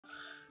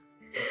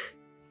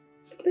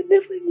I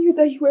never knew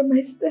that you were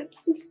my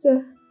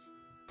stepsister.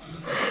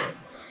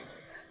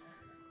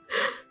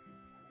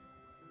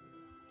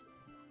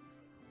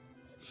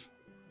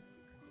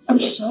 I'm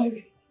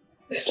sorry.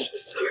 I'm so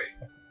sorry.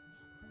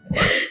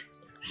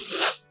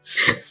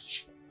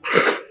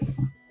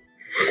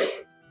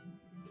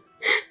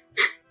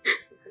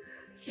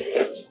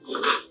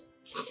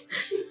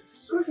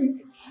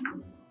 Sorry.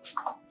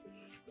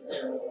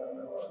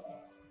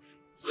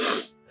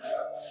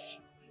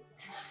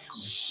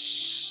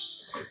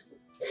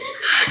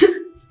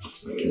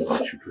 It's okay, my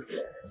children.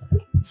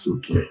 It's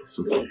okay, it's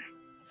okay.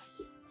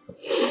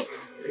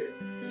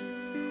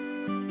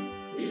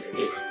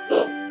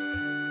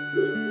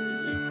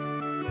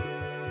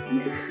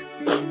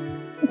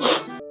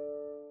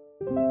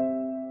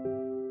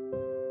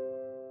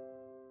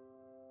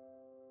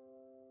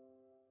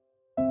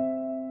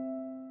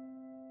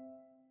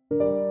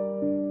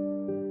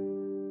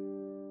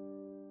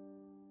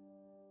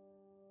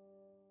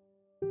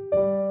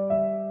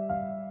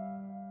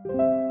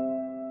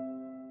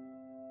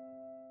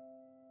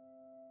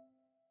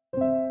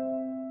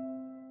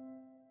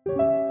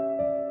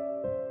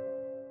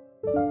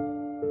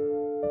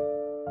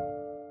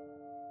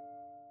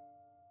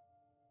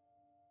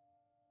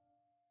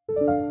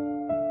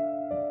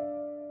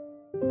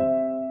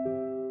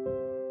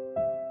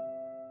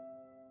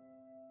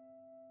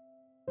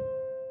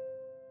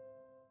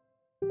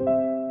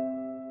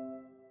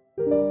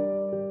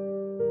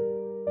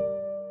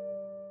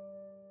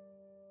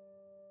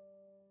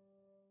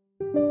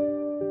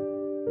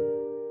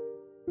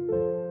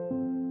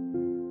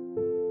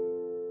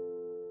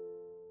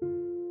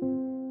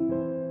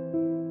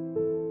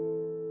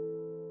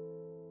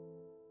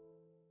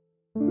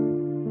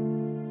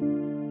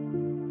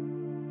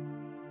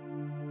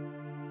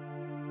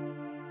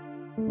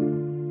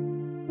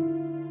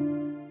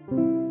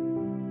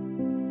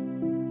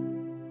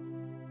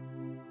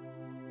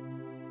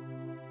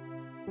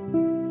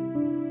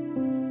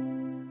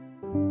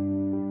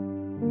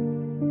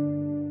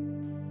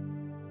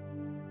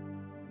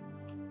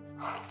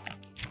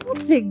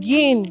 What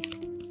again?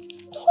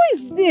 Who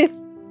is this?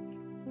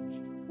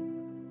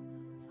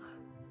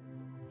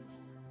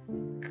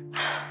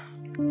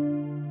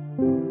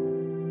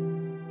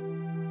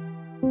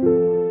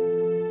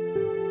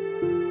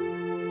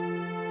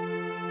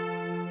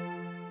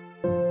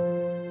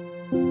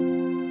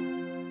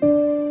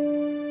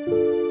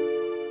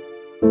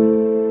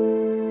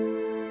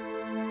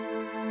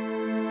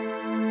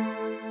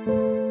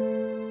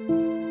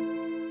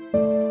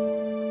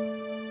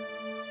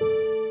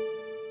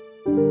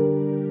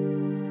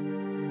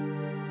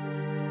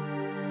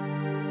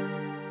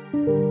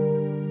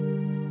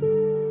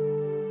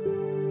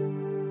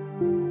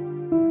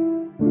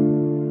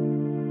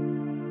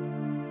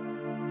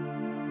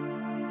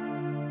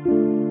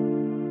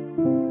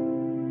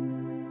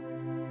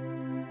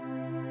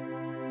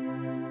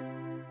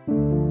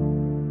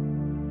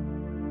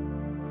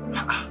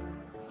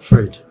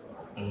 Fred,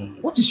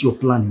 what is your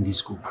plan in this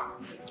school?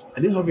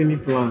 I didn't have any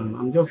plan.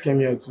 I'm just came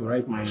here to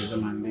write my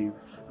exam and leave.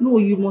 No,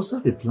 you must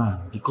have a plan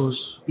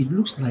because it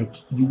looks like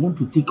you want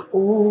to take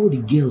all the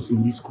girls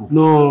in this school.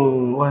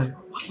 No, why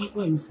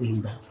are you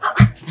saying that?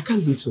 I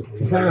can't do so.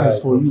 Zara is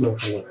for you.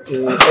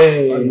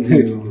 Hey,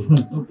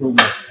 no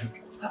problem.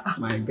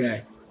 My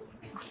guy.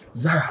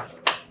 Zara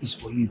is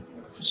for you.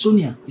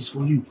 Sonia is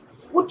for you.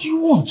 What do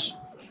you want?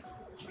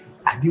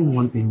 I didn't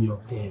want any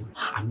of them.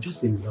 I'm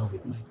just in love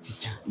with my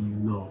teacher, you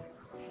know.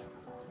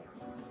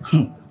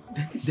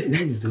 That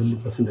is the only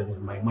person that is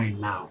in my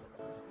mind now.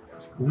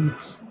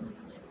 Wait.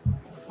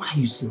 What are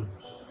you saying?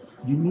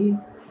 You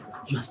mean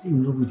you are still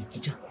in love with the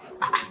teacher?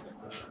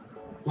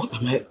 What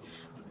am I?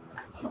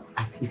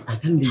 If I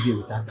can't live here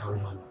without that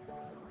woman,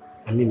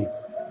 I mean it.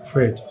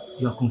 Fred,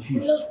 you are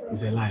confused.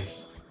 It's a lie.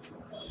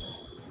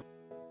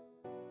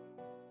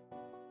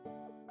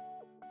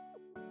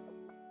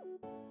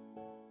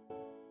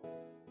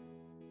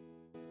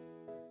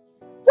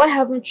 Why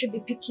haven't you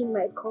been picking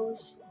my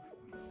calls?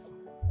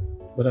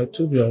 But I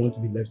told you I want to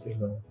be left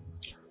alone.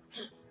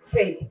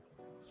 Fred,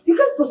 you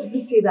can't possibly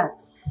say that.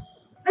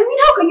 I mean,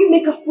 how can you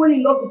make her fall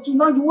in love with you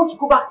now you want to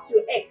go back to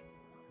your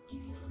ex?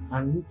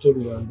 And who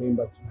told you I'm going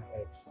back to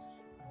my ex?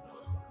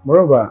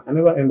 Moreover, I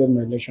never ended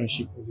my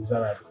relationship with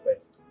Zara at the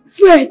first.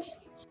 Fred,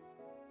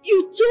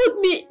 you told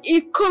me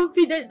in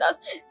confidence that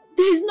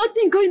there is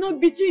nothing going on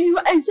between you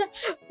and Zara.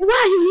 Why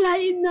are you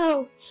lying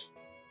now?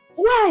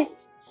 Why?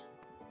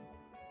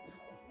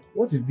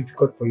 What is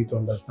difficult for you to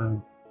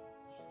understand?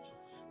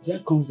 There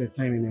comes a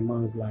time in a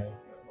man's life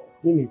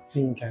when he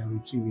thinks and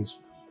retrieves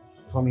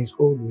from his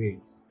old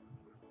ways.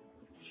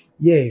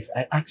 Yes,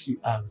 I asked you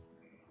out,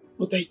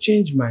 but I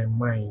changed my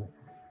mind.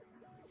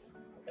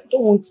 I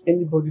don't want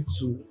anybody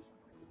to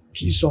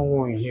kill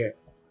someone here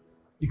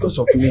because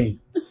of me.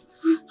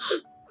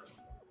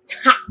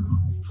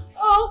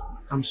 Oh.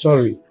 I'm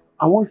sorry.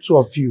 I want two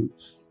of you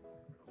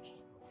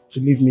to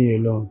leave me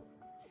alone.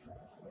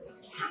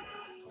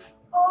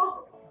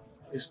 Oh.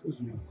 Excuse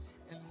me.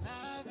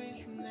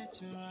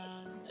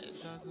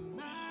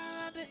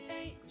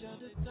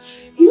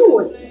 You know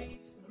what?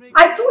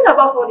 I told you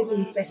about all this in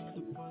the first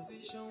place.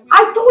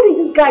 I told you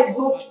this guy is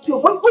not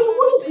pure, but you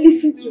wouldn't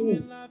listen to me.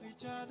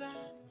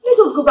 Let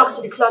us go back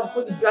to the class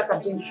before the drag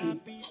attention.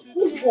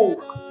 Let's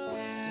go.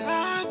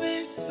 Love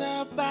is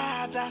so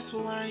bad, that's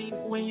why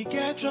when you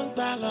get drunk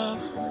by love,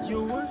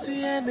 you won't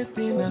see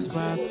anything as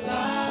bad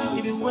love.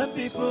 Even when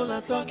people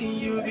are talking,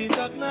 you'll be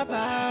talking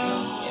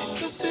about.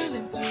 So feel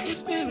into the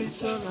spirit,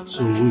 so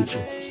wait,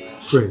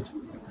 Fred,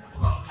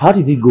 how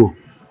did it go?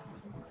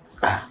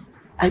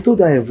 I told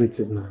her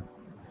everything now.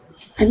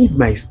 I need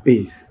my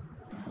space.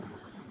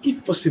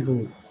 If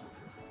possible,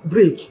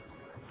 break.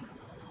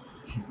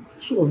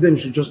 Two of them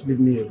should just leave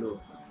me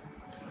alone.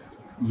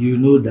 You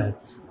know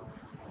that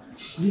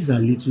these are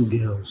little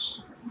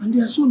girls and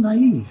they are so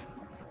naive.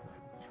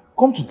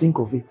 Come to think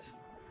of it,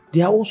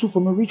 they are also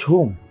from a rich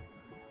home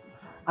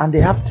and they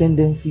have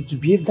tendency to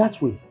behave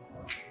that way.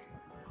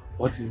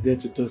 What is there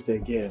to toast a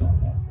girl?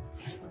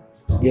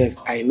 Yes,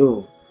 I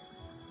know.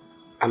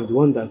 I'm the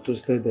one that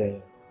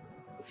toasted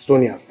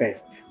Sonia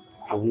first.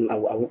 I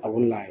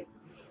won't lie.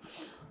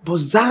 But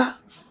Zara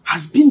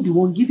has been the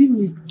one giving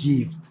me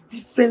gifts,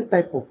 different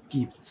type of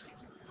gifts.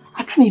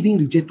 I can't even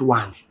reject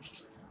one.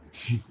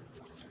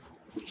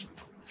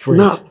 Fred.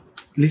 Now,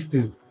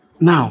 listen.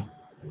 Now,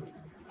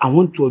 I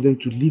want two of them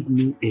to leave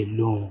me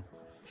alone.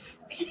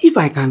 If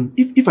I can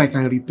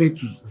repay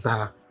to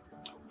Zara,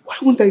 why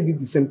won't I do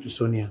the same to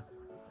Sonia?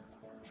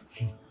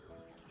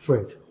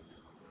 Fred,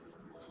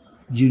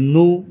 you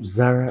know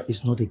Zara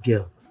is not a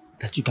girl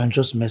that you can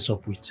just mess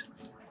up with.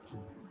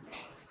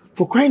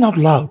 For crying out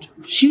loud,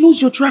 she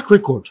knows your track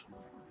record.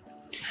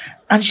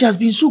 And she has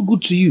been so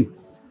good to you.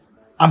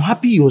 I'm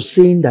happy you're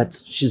saying that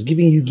she's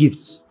giving you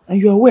gifts and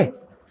you're aware.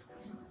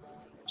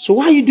 So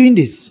why are you doing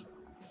this?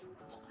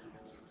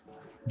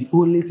 The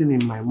only thing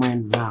in my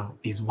mind now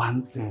is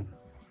one thing.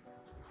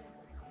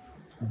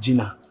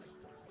 Gina.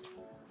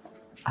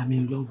 I'm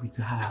in love with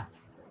her.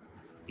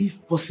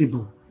 If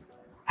possible,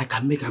 I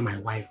can make her my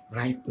wife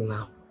right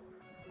now.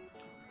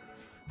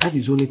 That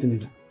is the only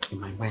thing in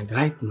my mind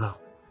right now.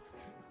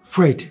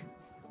 Fred,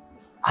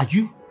 are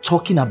you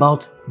talking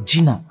about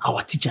Gina,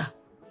 our teacher?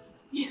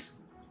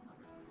 Yes.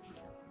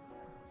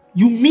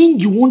 You mean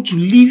you want to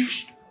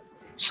leave?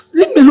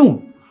 Leave me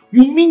alone.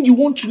 You mean you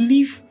want to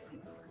leave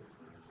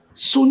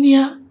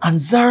Sonia and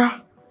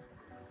Zara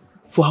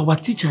for our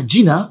teacher,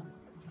 Gina?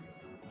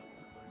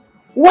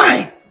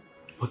 Why?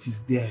 What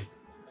is there?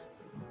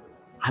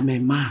 I'm a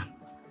man.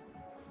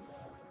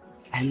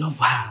 I love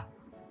her.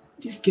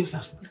 These girls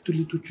are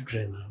little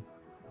children now.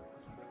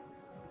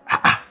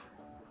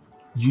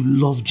 You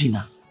love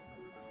Gina.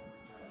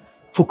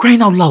 For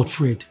crying out loud,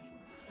 Fred.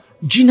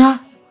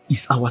 Gina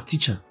is our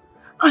teacher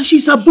and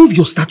she's above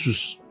your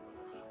status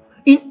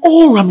in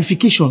all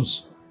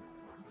ramifications.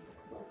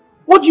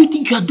 What do you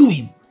think you are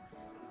doing?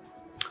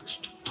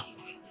 Stop.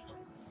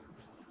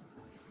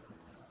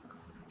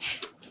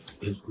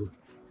 Let's go.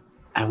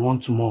 I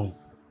want more.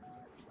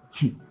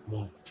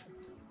 More.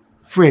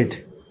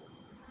 Fred,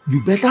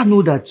 you better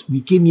know that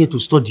we came here to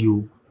study.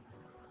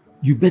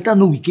 You better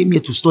know we came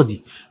here to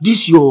study.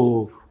 This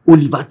your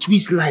Oliver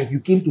Twist life. You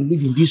came to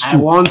live in this school. I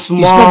want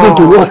more. It's not going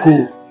to work,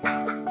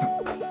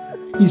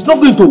 It's not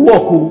going to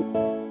work,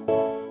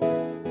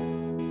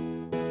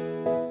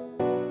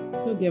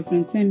 So,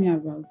 girlfriend, tell me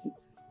about it.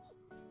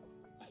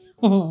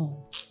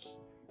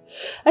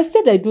 I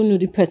said I don't know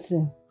the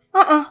person.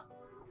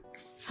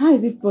 How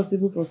is it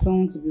possible for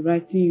someone to be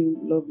writing you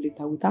love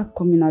letter without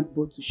coming out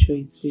bold to show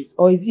his face?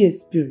 Or is he a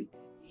spirit?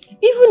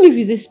 Even if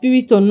he's a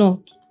spirit or not,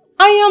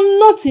 I am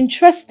not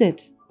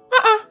interested.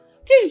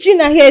 This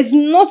Gina here is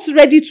not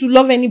ready to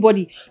love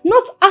anybody.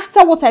 Not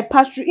after what I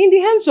passed through in the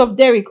hands of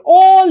Derek,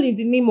 all in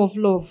the name of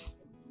love.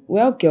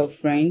 Well,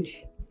 girlfriend,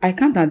 I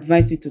can't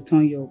advise you to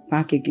turn your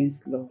back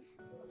against love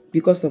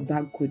because of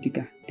that gold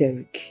digger,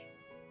 Derek.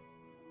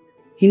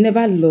 He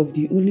never loved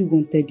you, only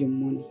wanted your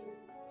money.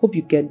 Hope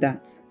you get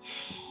that.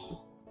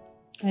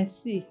 I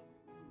see.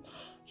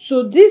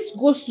 So this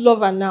ghost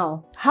lover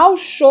now, how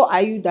sure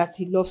are you that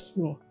he loves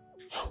me?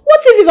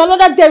 What if it's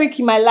another Derek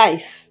in my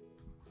life?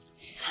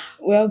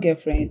 Well,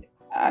 girlfriend,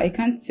 I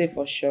can't say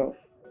for sure.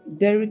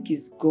 Derek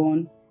is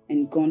gone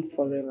and gone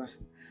forever.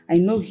 I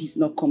know he's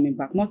not coming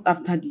back, not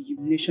after the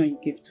humiliation you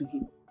gave to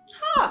him.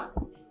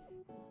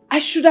 I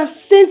should have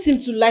sent him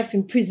to life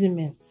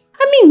imprisonment.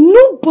 I mean,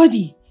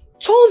 nobody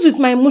toys with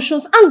my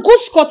emotions and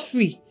goes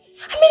scot-free.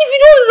 I mean, if you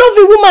don't love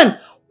a woman,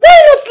 why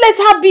not let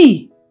her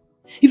be?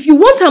 If you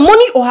want her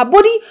money or her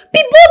body,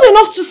 be bold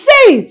enough to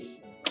say it.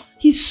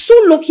 He's so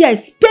lucky I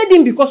spared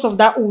him because of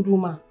that old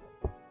woman.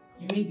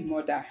 You mean the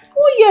mother?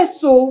 Oh yes,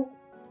 so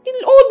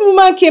the old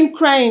woman came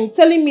crying,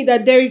 telling me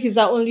that Derek is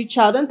her only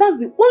child, and that's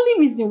the only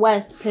reason why I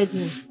spared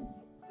him.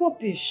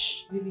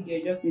 Rubbish. Baby girl,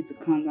 you just need to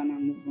calm down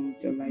and move on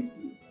with your life,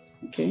 please.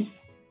 Okay?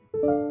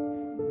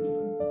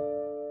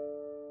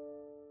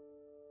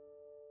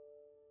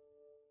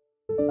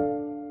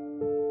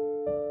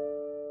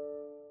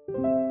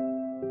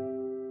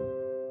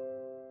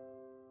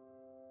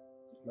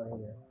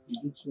 You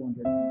do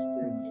 200 times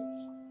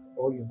 3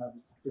 all you have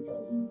is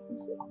 60,000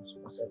 seconds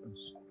per second.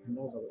 And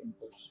those are the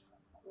inputs.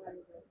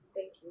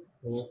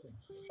 You're welcome.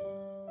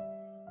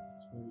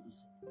 It's very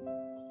easy.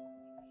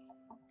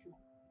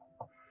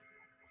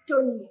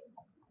 Tony,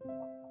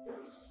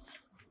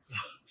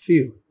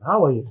 Phil,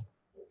 how are you?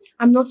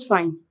 I'm not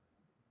fine.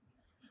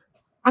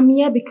 I'm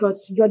here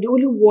because you're the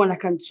only one I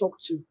can talk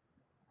to.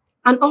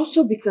 And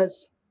also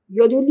because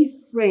you're the only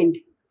friend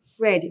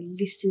Fred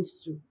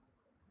listens to.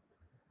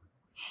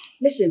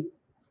 Listen,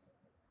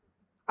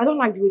 I don't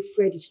like the way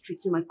Fred is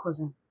treating my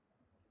cousin.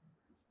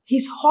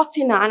 He's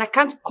hurting her and I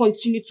can't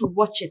continue to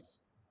watch it.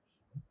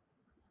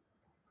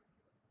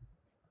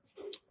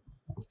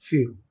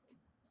 Phil,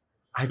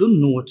 I don't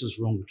know what is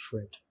wrong with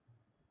Fred.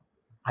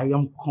 I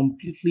am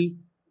completely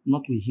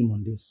not with him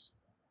on this.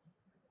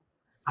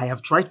 I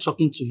have tried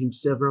talking to him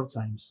several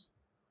times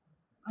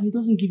and he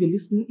doesn't give a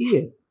listening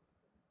ear.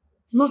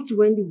 Not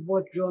when the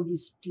word drum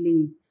he's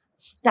playing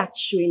starts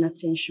showing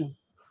attention.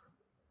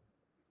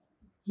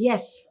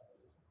 Yes,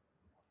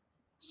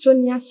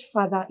 Sonia's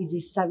father is a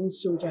serving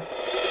soldier.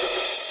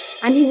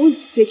 And he won't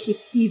take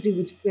it easy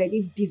with Fred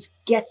if this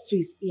gets to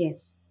his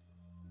ears.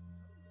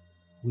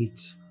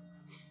 Wait,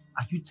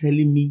 are you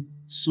telling me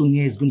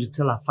Sonia is going to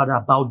tell her father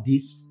about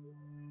this?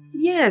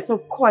 Yes,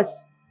 of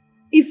course.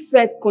 If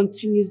Fred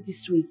continues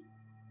this way.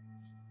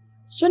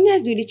 Sonia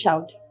is the only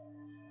child.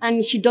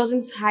 And she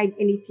doesn't hide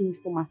anything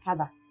from her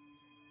father.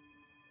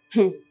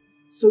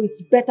 So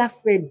it's better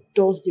Fred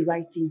does the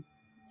right thing.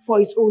 For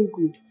his own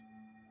good.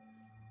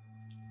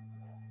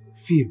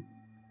 Phil,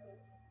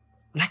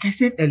 like I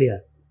said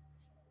earlier,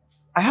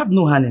 I have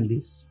no hand in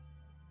this.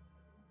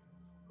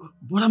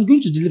 But I'm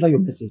going to deliver your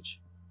message.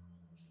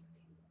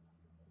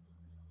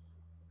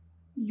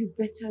 You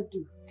better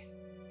do.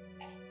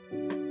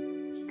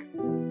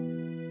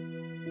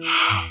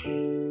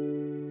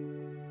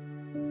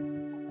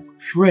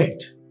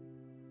 Fred,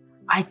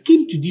 I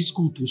came to this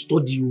school to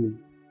study you.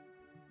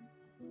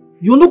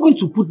 You're not going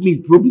to put me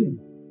in problem.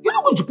 You're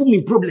not going to put me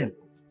in problem.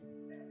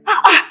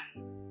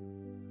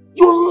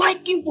 Your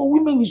liking for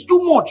women is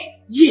too much.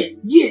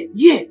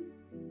 Yeah.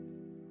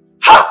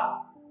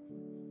 Ha!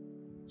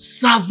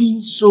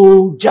 Serving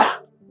soldier.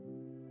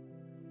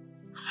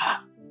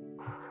 Ha!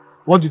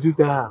 What did you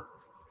tell her?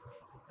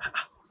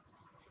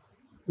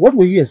 What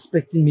were you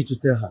expecting me to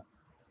tell her?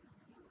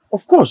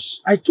 Of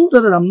course, I told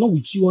her that I'm not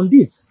with you on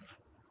this.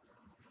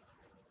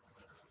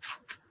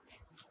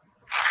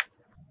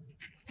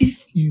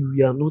 If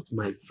you are not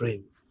my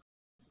friend,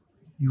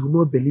 you will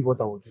not believe what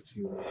I will do to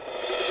you.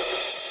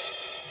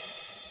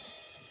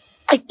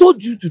 I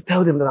told you to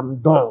tell them that I'm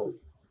done.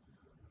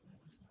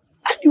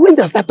 And you went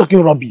and start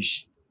talking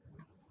rubbish.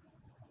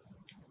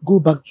 Go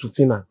back to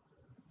Fina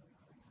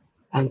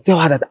and tell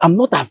her that I'm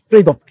not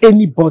afraid of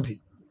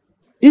anybody.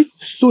 If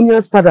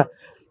Sonia's father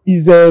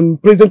is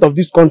president of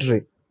this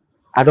country,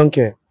 I don't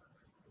care.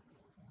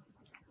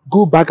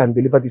 Go back and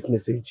deliver this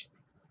message.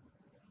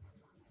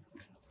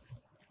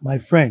 My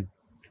friend,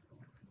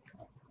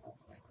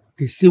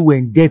 they say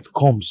when death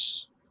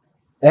comes,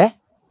 it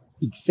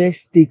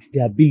first takes the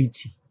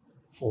ability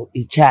for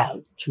a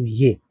child to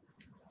hear.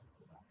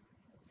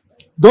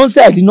 Don't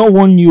say I did not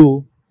warn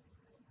you.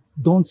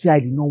 Don't say I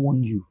did not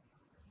warn you.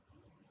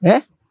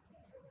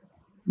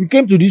 We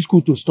came to this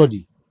school to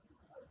study.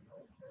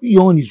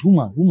 Your own is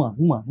woman.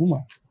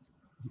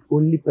 The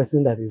only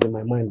person that is in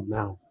my mind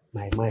now,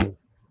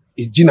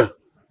 is Gina.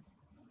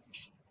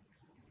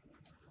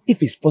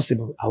 If it's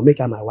possible, I'll make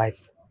her my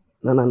wife.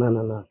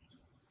 No.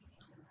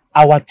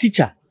 Our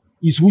teacher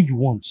is who you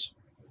want.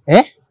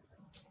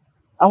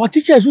 Our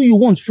teacher is who you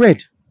want,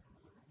 Fred.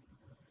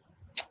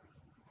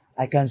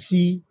 I can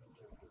see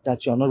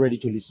that you are not ready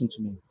to listen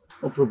to me.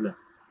 No problem.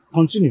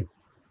 Continue.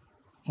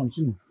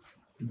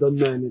 You don't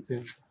know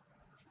anything.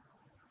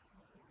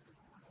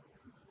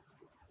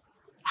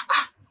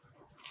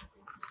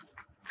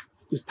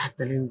 You start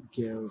telling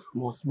girls,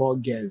 small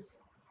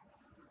girls.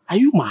 Are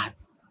you mad?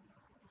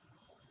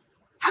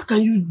 How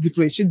can you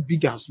differentiate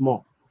big and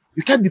small?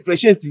 You can't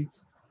differentiate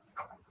it.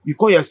 You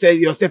call yourself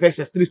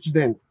SS3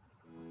 student.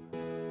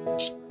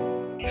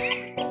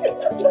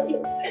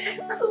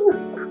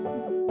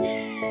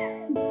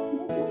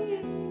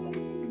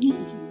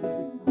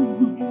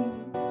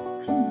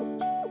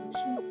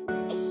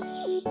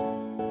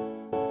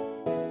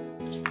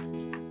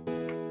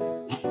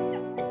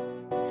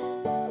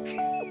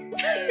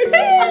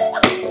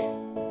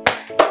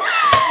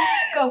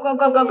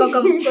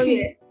 Come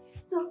here.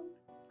 So,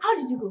 how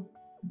did you go?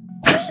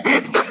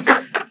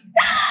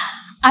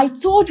 I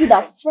told you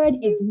that Fred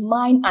is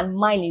mine and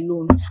mine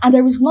alone, and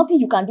there is nothing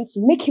you can do to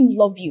make him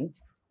love you.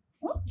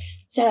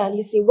 Sarah,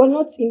 listen, we're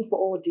not in for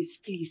all this,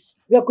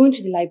 please. We are going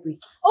to the library.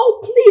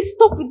 Oh, please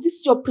stop with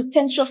this your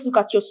pretentious look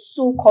at your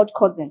so-called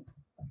cousin.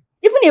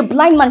 Even a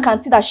blind man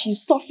can see that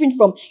she's suffering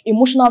from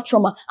emotional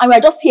trauma, and we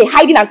are just here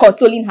hiding and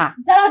consoling her.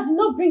 Sarah, do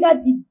not bring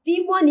out the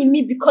demon in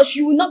me because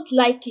you will not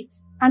like it.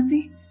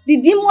 Auntie, the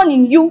demon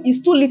in you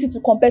is too little to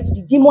compare to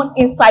the demon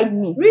inside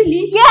me.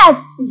 Really?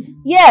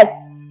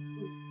 Yes.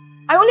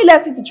 I only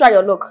left you to try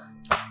your luck.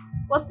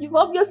 But you've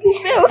obviously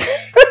failed.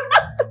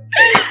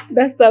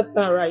 That serves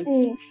her right.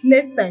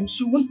 Next time,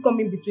 she won't come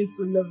in between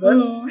two lovers.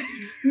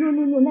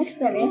 No. Next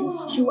time,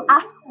 she will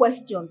ask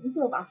questions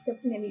instead of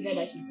accepting any guy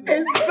that she sees.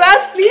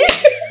 Exactly.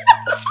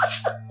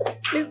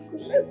 Let's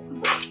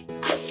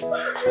go.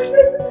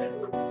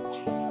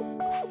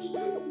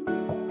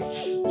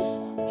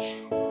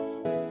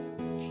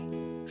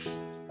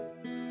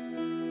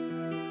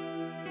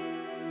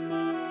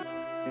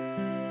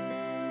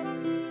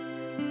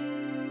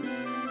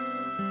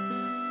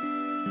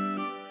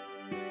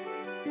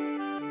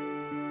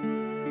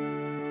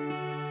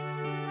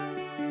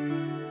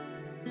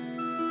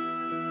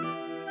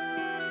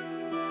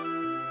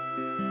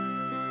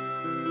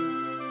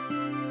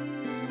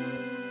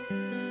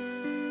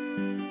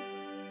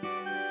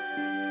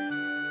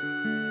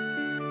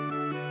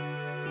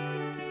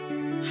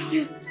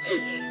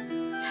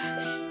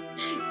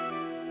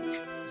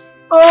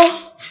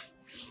 Oh.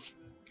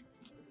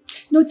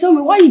 No, tell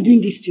me, why are you doing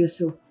this to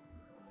yourself?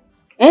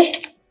 Eh?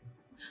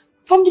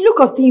 From the look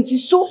of things,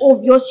 it's so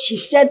obvious she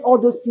said all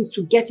those things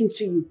to get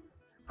into you.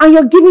 And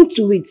you're giving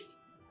to it.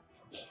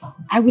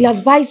 I will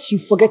advise you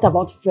forget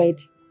about Fred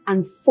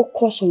and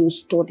focus on your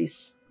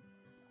studies.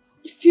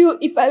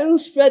 If I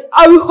lose Fred,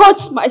 I will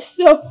hurt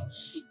myself.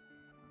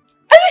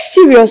 Are you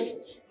serious?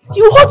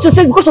 You hurt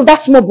yourself because of that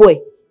small boy?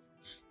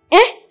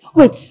 Eh?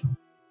 Wait.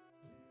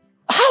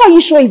 How are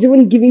you sure he's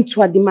even giving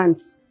to her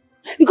demands?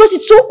 Because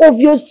it's so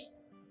obvious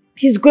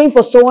he's going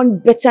for someone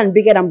better and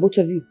bigger than both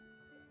of you.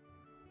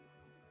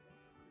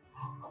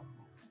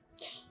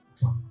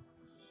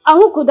 And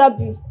who could that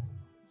be?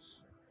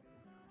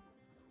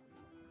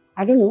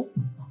 I don't know.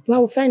 But I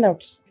will find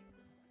out.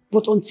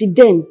 But until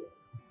then,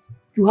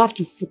 you have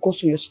to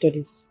focus on your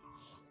studies.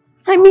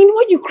 I mean,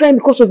 why are you crying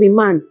because of a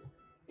man?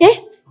 Eh?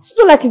 It's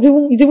not like he's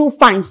even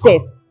fine,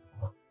 safe.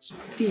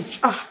 Please.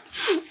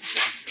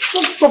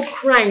 Don't stop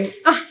crying.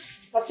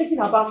 You're thinking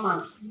about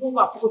man. You know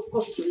what?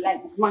 Focus on your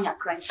life. It's when you're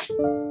crying.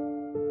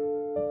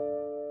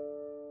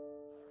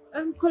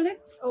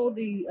 Collect all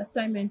the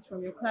assignments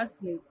from your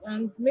classmates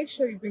and make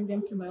sure you bring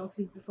them to my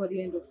office before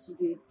the end of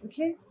today,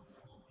 okay?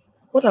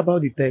 What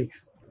about the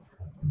text?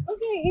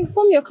 Okay,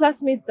 inform your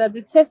classmates that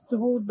the test to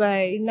hold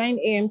by 9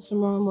 a.m.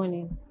 tomorrow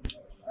morning.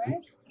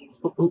 Alright?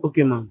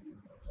 Okay, ma'am.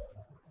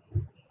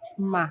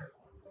 Ma.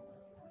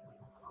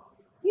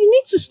 You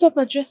need to stop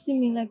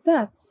addressing me like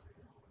that.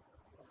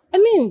 I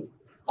mean,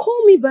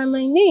 call me by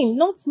my name,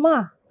 not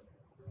Ma.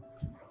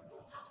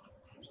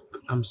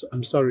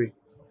 I'm sorry.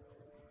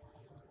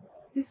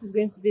 This is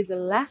going to be the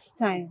last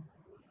time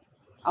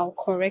I'll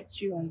correct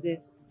you on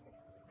this.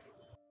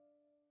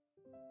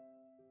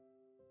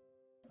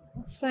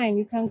 It's fine,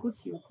 you can go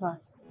to your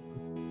class.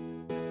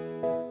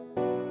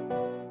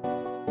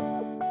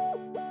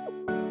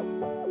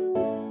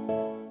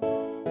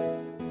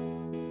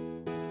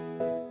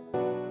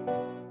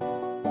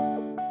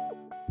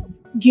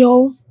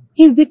 Girl,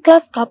 he's the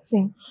class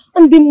captain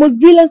and the most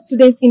brilliant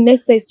student in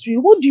necessary.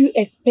 What do you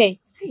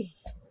expect?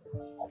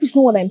 Hope it's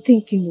not what I'm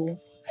thinking, no.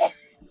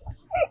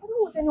 I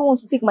don't want anyone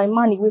to take my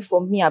man away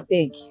from me, I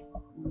beg.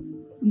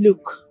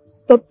 Look,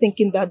 stop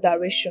thinking that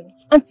direction.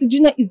 Auntie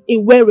Gina is a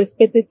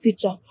well-respected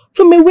teacher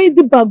from a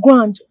wealthy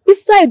background.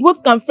 Besides,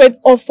 what can Fred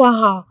offer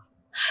her?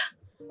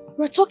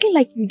 We're talking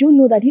like you don't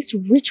know that this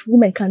rich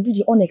woman can do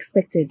the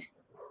unexpected.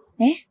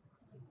 Eh?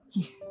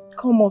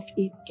 Come off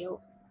it,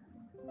 girl.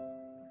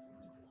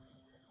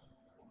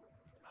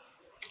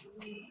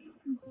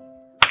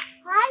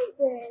 Hi,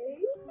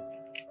 babe.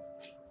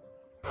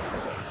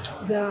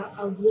 Zara,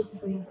 I'll be waiting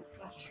for you in the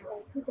classroom.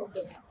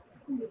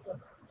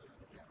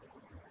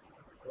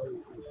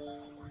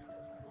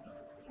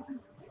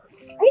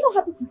 Are you not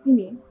happy to see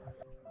me?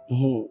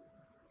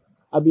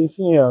 I've been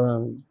seeing you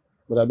around,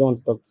 but I don't want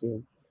to talk to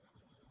you.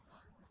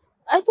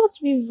 I thought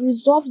we've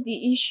resolved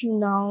the issue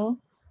now.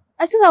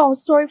 I said I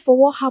was sorry for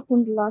what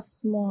happened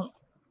last month.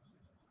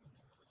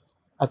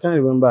 I can't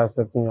remember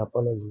accepting your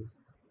apologies.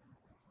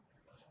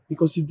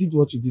 Because you did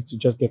what you did to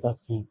just get at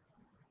me.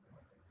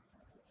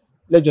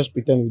 Let's just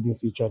pretend we didn't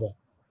see each other.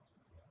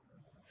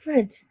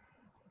 Fred.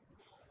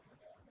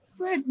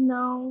 Fred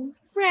now.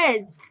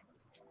 Fred.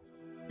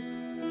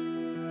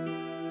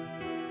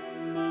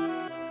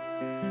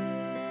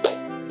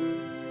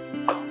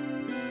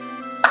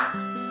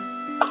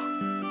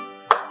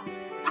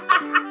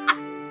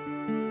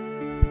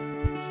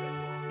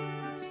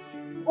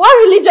 What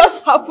really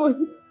just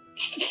happened?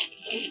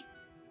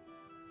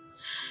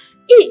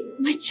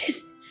 My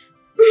chest.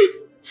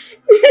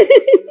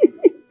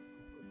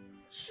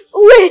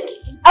 Wait,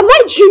 am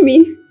I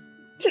dreaming?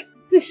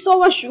 Please,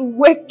 someone should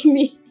wake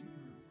me.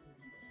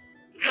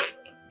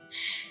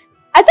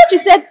 I thought you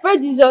said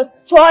Fred is your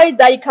toy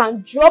that you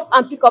can drop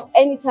and pick up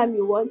anytime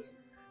you want.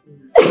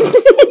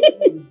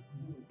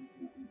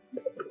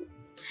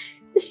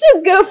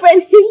 See,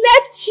 girlfriend, he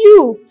left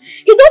you.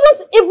 He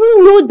doesn't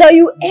even know that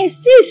you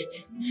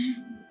exist.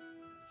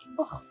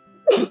 Oh.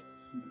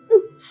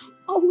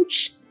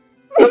 Ouch.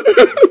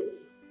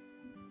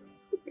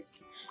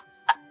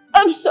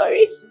 I'm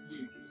sorry.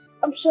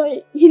 I'm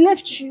sorry. He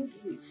left you.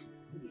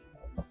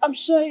 I'm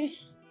sorry.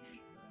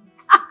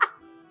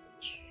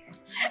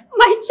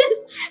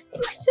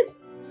 My chest.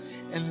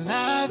 And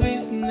love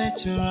is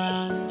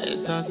natural.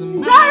 It doesn't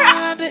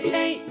matter the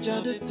age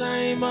or the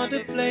time or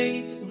the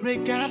place,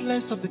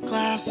 regardless of the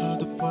class or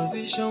the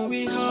position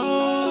we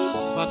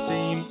hold. But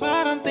the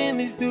important thing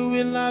is, do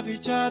we love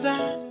each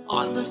other,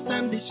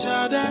 understand each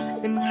other,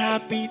 and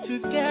happy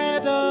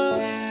together?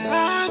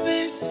 Love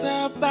is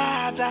so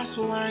bad, that's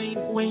why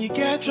when you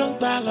get drunk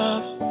by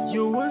love,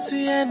 you won't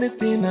see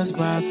anything as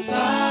bad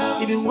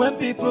love. Even when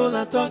people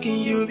are talking,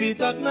 you'll be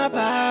talking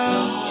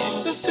about.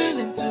 It's a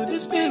feeling to the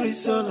spirit,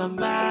 soul, and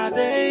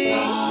body.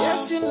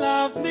 Yes, you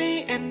love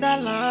me and I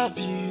love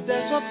you.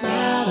 That's what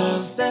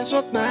matters,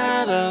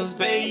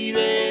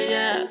 baby.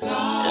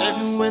 Yeah.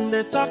 Even when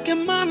they're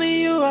talking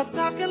money, you are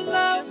talking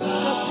love.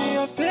 Cause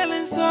you're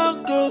feeling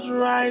so good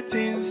right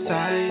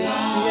inside.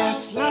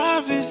 Yes,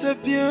 love is a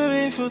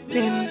beautiful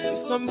thing.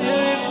 Some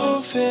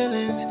beautiful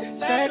feelings,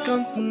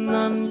 second to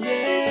none,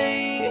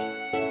 yeah.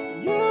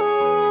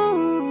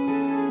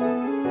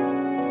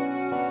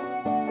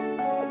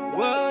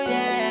 Whoa,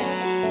 yeah.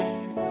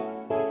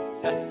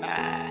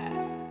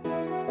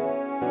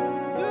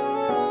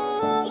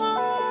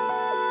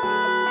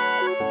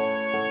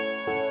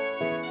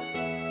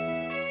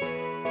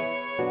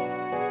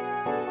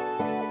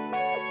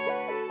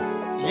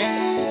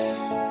 Yeah.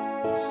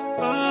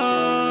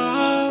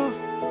 Oh.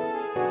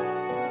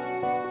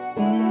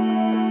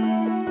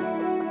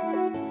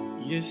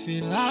 You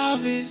see,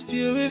 love is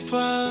beautiful.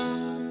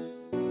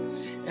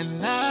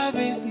 And love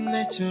is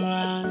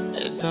natural.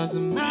 It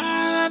doesn't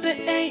matter the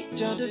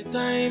age or the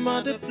time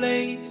or the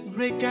place,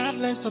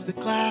 regardless of the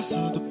class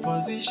or the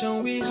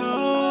position we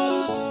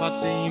hold.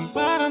 But the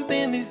important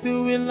thing is,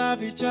 do we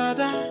love each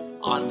other,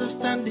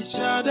 understand each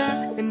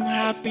other, and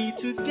happy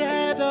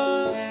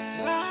together?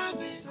 Love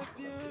is a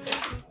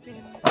beautiful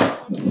thing.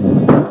 Some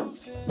beautiful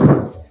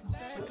feelings,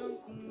 second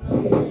to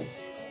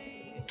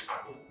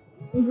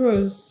none.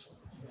 Rose,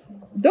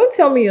 don't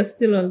tell me you're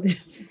still on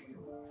this.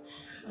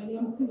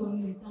 I'm still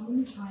on it. I'm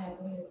really tired,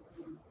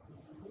 honestly.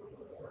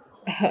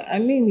 I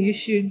mean, you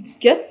should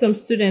get some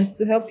students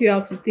to help you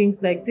out with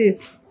things like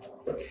this.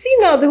 See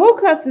now, the whole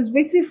class is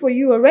waiting for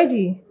you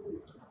already.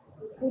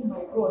 Oh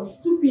my god, it's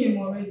 2 p.m.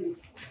 already.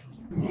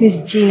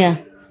 Miss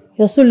Gina,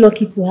 you're so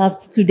lucky to have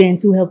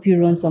students who help you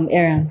run some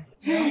errands.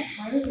 My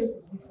own case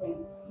is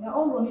different. They're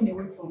all running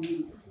away from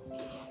me.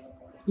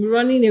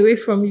 Running away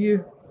from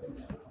you.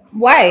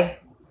 Why?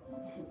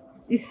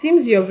 It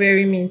seems you're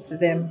very mean to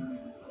them.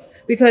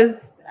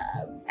 Because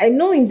I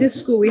know in this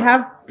school we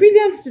have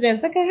brilliant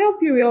students that can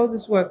help you with all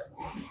this work.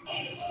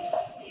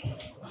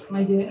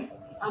 My dear,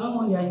 I don't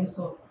want your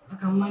insult. I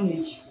can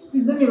manage.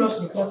 Please let me rush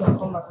the class and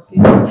come back,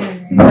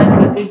 okay? See you guys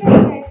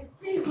later.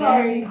 Please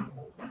hurry.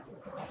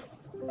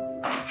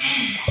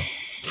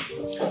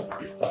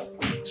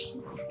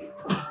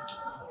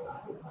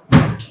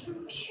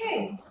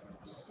 Okay.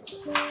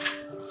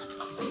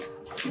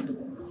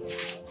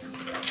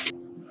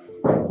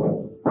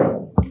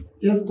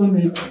 Yes, come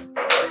in.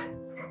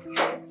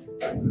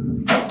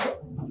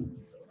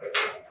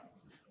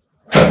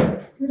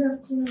 Good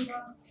afternoon,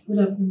 ma'am. Good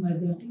afternoon, my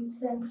dear. You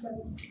sent for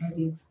me. I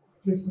did.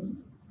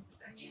 Listen.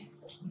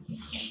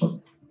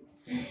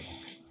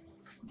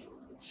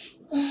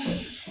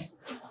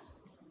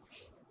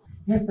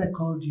 Yes, I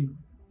called you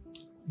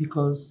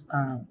because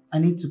I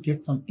need to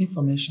get some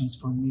information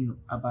from you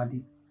about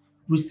the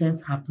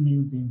recent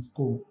happenings in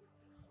school.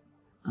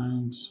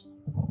 And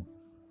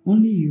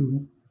only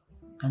you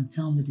can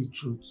tell me the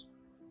truth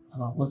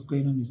about what's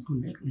going on in school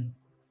lately.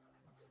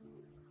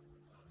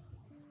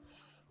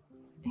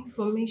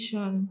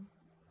 Information?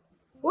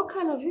 What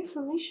kind of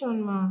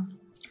information, ma?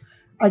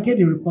 I get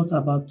a report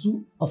about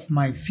 2 of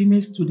my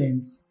female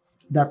students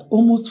that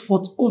almost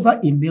fought over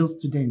a male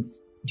student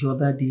the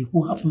other day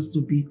who happens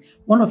to be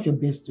one of your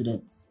best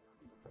students.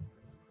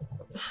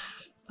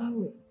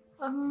 I'm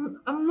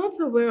not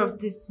aware of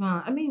this,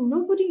 ma. I mean,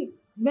 nobody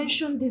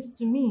mentioned this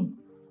to me.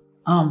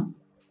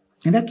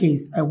 In that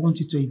case, I want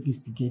you to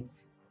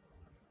investigate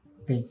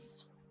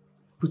this.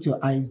 Put your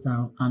eyes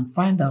down and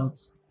find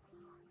out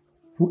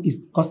who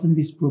is causing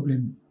this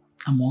problem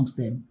amongst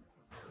them.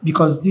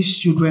 Because these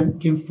children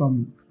came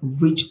from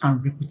rich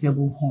and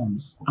reputable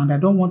homes, and I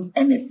don't want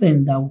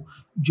anything that will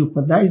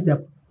jeopardize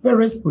their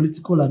parents'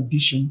 political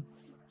ambition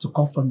to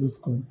come from this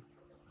school.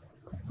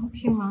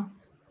 Okay, ma.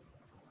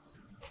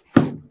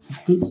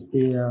 These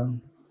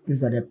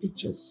are their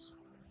pictures.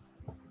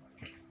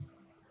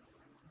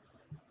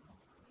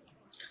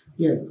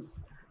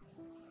 Yes.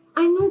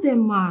 I know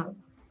them, ma.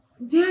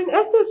 They're in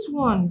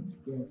SS1.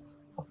 Yes.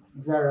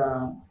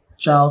 Zara,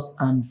 Charles,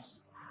 and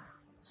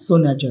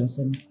Sonia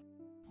Johnson.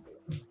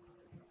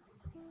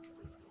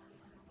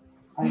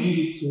 I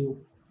need to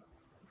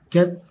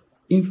get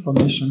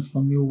information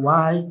from you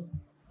why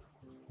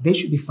they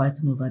should be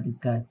fighting over this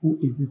guy. Who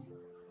is this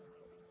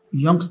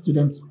young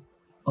student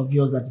of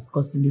yours that is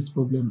causing this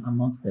problem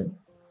amongst them?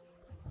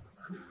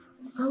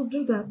 I'll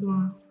do that,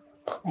 ma.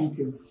 Thank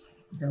you.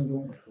 You can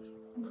go.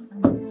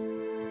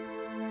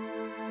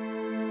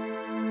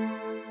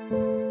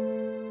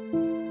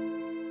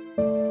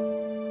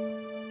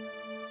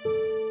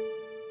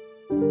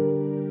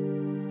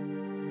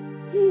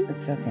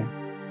 It's okay.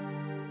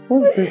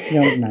 Who's this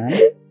young man?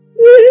 His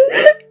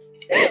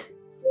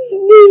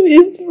name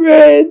is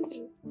Fred.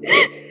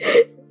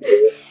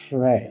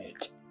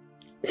 Fred.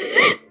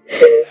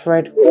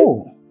 Fred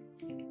who?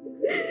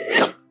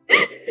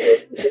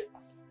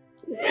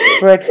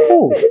 Fred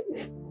who?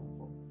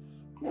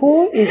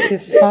 Who is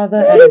his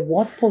father and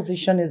what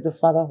position is the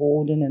father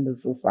holding in the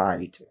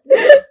society?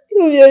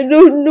 I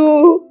don't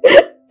know.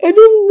 I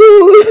don't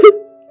know.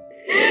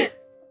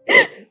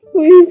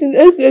 We is in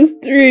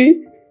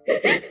SS3.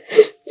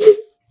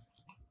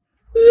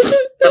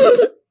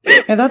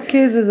 In that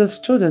case, he's a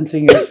student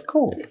in your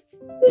school.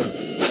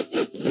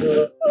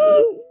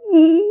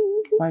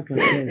 Wipe your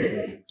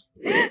tears.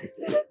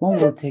 One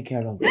will take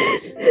care of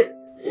this.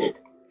 In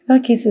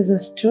that case, he's a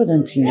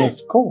student in your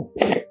school.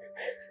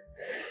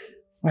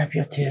 Wipe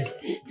your tears.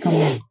 Come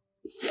on.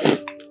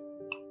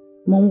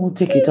 Mom will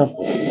take it up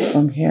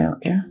from here,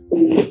 okay?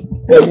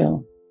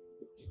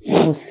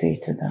 I will say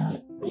to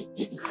that.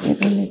 You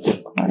don't need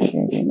to cry,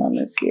 baby. Mom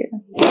is here.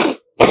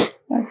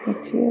 Wipe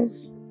your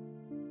tears.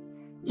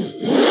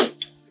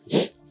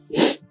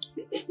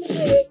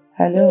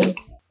 Hello?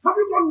 Have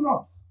you gone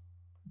nuts?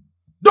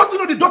 Don't you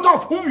know the daughter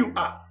of whom you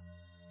are?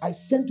 I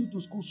sent you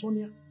to school,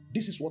 Sonia.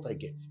 This is what I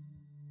get.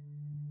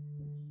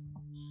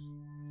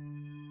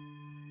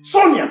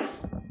 Sonia!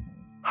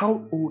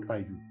 How old are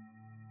you?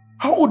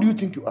 How old do you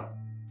think you are?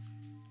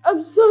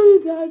 I'm sorry,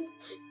 Dad.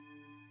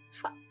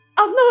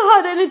 I've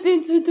not had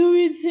anything to do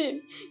with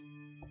him.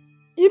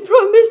 He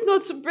promised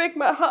not to break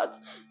my heart.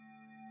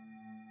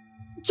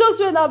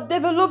 Just when I've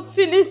developed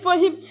feelings for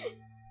him,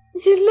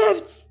 he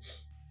left.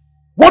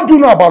 What do you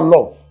know about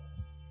love?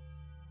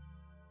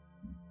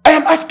 I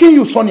am asking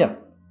you, Sonia.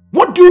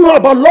 What do you know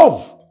about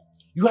love?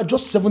 You are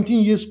just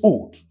 17 years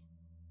old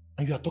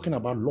and you are talking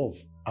about love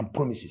and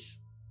promises.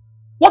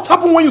 What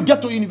happened when you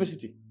get to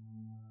university?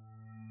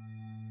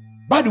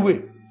 By the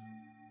way,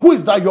 who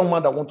is that young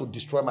man that wants to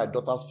destroy my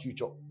daughter's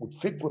future with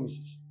fake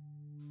promises?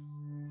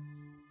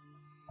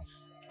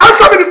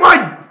 Answer me before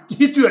I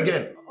hit you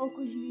again.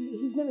 Uncle,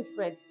 his name is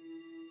Fred.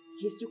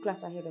 He's 2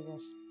 classes ahead of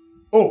us.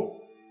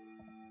 Oh,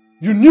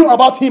 you knew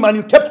about him and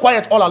you kept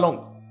quiet all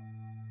along.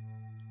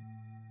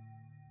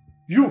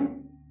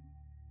 You,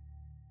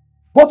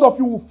 both of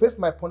you will face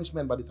my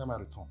punishment by the time I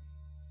return.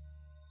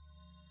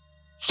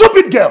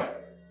 Stupid girl!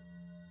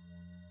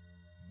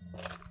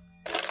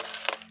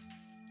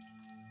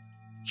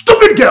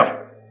 Stupid girl!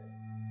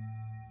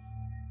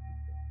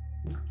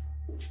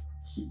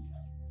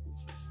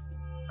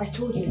 I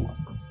told you.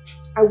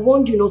 I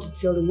warned you not to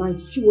tell them. Now you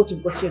see what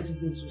you've got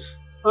yourself into.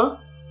 Huh?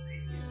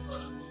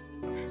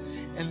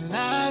 And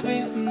love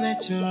is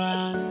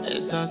natural.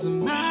 It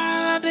doesn't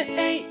matter the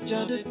age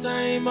or the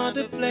time or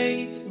the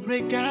place,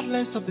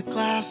 regardless of the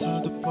class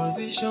or the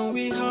position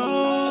we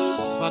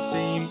hold. But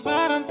the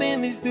important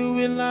thing is do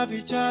we love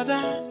each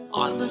other,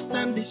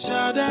 understand each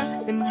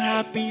other, and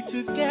happy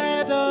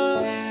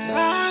together.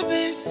 Love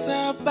is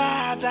so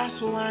bad,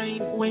 that's why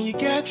when you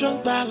get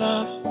drunk by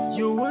love,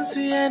 you won't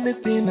see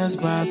anything as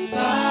bad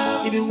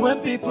love. Even when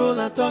people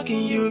are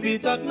talking, you'll be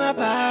talking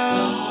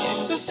about.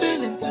 Yes, you're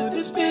feeling to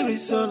the spirit,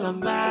 soul, and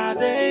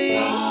body.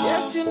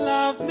 Yes, you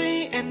love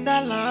me and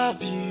I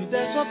love you.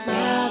 That's what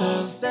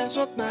matters. That's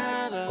what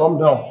matters. Calm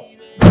down.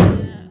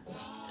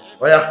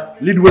 Oh yeah,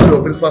 lead way to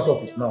your principal's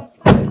office now.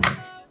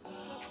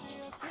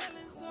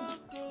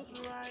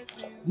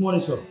 Good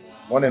morning, sir.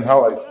 Morning,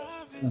 how are you?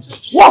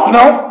 What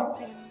now?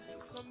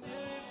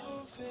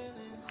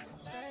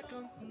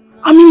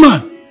 I mean,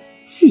 man.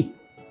 Hey,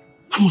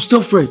 I must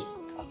tell Fred.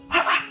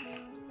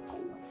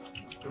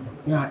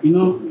 Yeah, you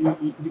know,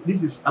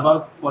 this is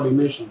about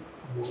pollination.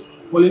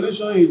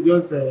 Pollination is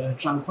just a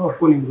transfer of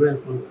pollen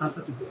grains from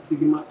planter to the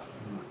stigma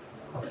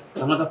of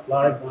another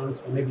flower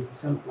plant or maybe the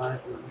same flower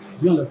plant.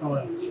 Do you understand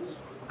what I mean?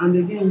 And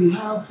again, we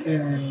have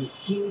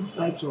 2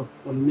 types of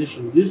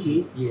pollination. Do you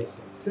see? Yes.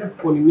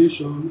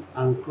 Self-pollination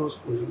and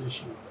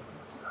cross-pollination.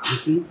 You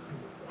see?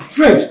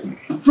 Fred!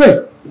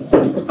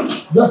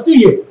 You are still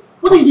here.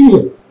 What are you doing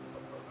here?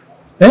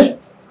 Eh?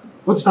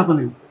 What is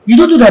happening? You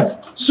don't do that.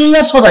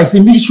 Sonia's father is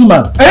a military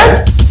man.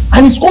 Eh?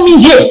 And he's coming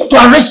here to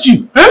arrest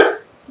you. Eh?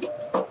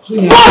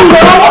 Sonia.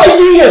 What are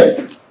you doing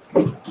here?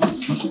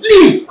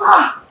 Leave!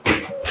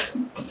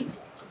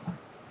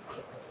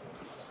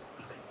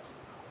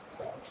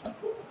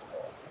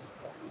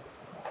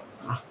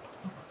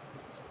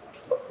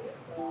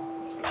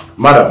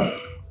 Madam,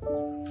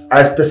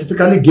 I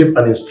specifically gave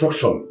an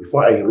instruction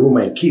before I enroll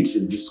my kids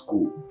in this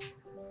school.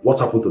 What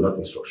happened to that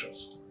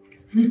instructions?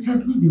 It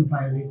has not been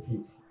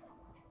violated.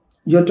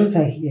 Your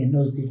daughter here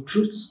knows the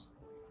truth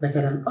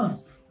better than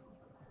us.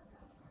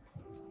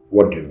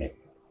 What do you mean?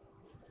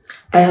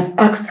 I have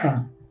asked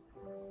her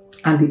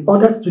and the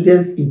other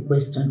students in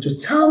question to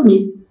tell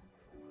me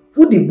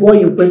who the boy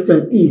in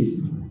question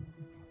is,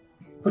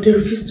 but they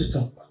refuse to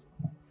talk.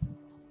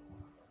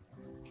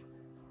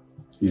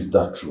 Is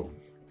that true?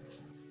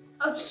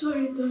 I'm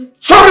sorry, Dad.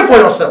 Sorry for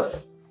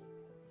yourself!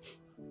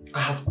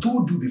 I have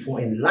told you before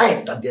in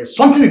life that there's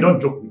something you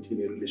don't joke with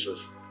in a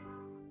relationship.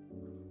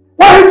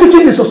 Why are you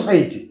teaching the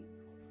society?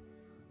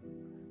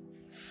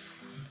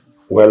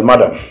 Well,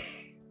 madam,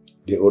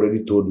 they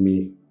already told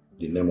me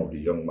the name of the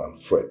young man,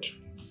 Fred.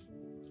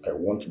 I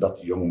want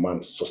that young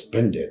man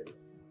suspended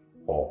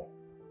or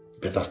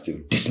better still,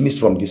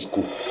 dismissed from this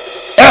school.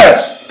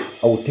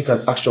 Else, I will take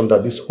an action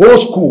that this whole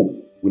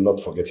school will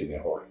not forget in a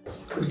hurry.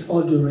 With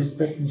all due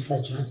respect,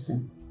 Mr.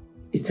 Johnson,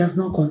 it has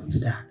not gone to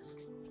that.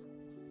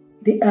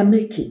 They are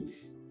my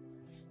kids.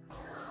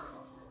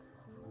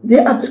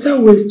 There are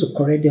better ways to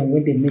correct them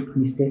when they make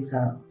mistakes,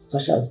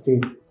 such as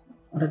this,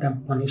 other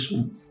than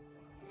punishment.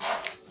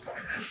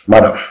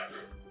 Madam,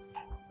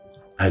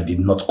 I did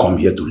not come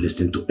here to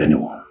listen to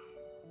anyone.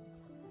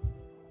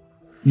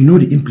 You know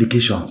the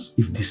implications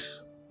if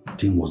this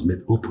thing was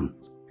made open.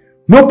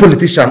 No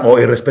politician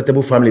or a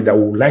respectable family that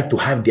would like to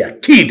have their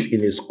kids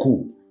in a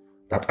school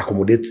that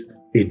accommodates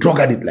a drug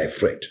addict like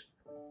Fred.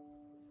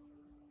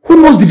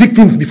 Who knows the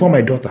victims before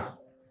my daughter?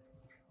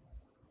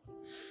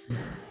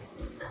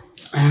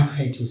 I have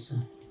heard you,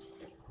 sir.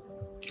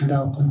 And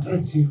I will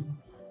contact you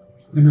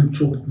when I'm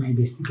through with my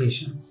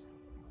investigations.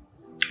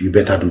 You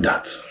better do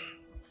that.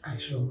 I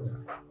sure will.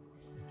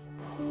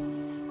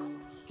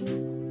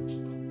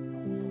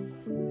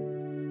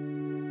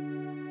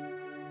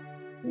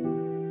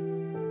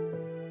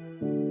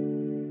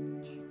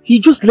 He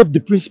just left the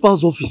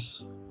principal's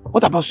office.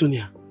 What about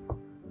Sonia?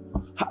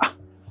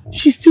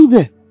 She's still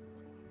there.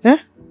 Eh?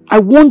 I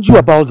warned you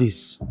about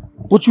this,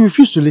 but you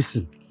refuse to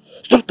listen.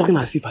 Stop talking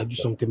as if I do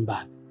something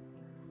bad.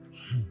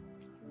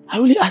 I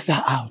only asked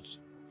her out,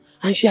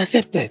 and she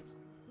accepted.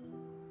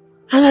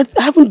 And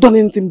I haven't done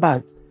anything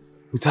bad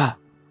with her.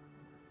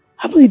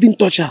 I haven't even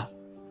touched her.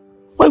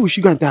 Why would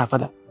she go and tell her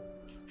father?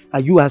 Are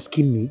you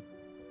asking me?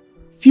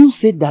 Phil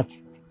said that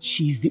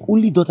she is the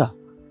only daughter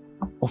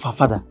of her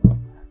father.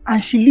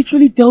 And she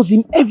literally tells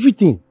him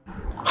everything.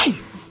 Why?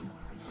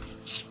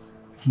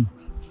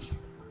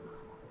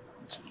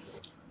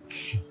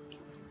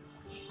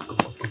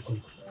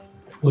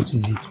 What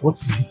is it? What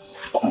is it?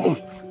 Come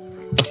on.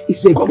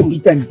 It's a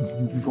good time.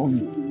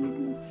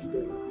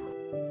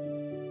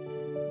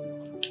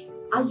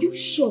 Are you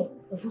sure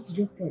of what you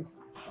just said?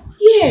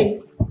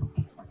 Yes.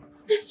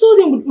 I saw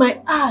them with my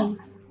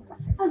eyes.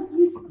 As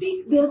we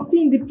speak, they are still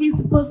in the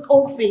principal's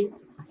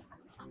office.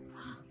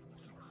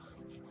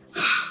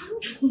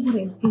 That's not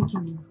what I'm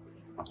thinking.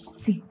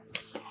 See,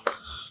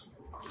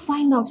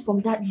 find out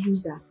from that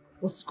loser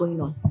what's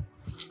going on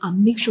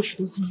and make sure she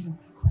doesn't know.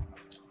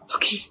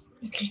 Okay,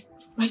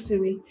 right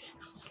away.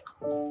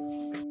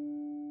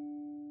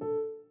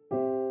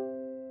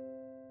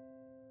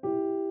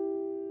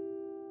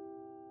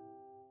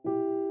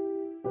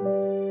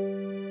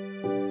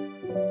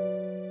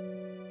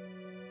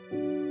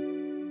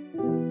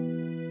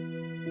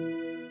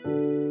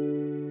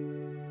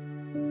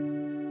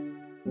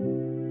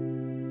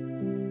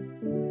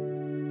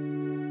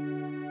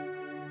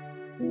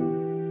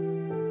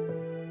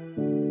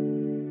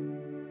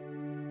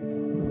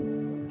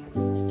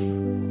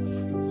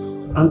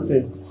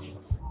 Auntie,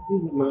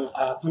 this is my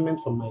assignment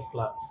from my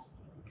class.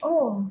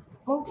 Oh,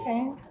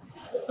 okay.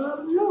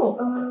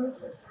 No,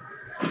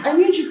 I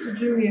need you to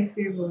do me a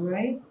favor,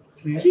 right?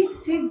 Okay.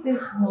 Please take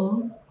this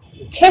home,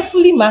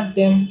 carefully mark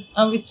them,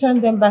 and return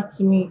them back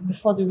to me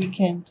before the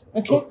weekend,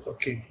 okay? Oh,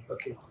 okay.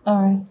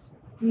 Alright,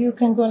 you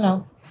can go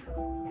now.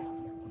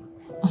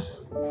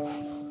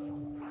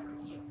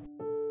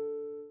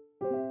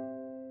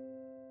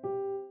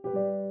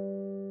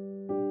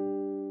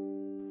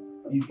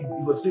 You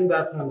go sing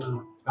that song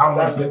now. That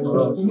one's for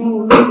us.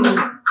 No.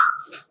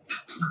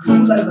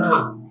 Don't like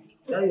that.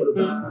 Yeah, you're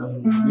the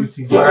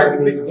best. I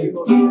can make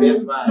people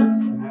best vibes.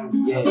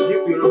 Yeah,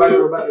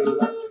 Yoruba.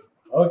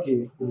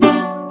 Okay.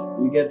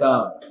 We get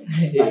out.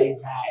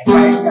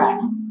 Fine guy.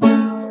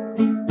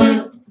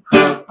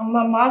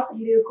 Mama,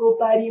 see the go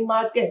party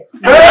market.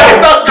 Hey,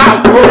 don't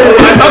come!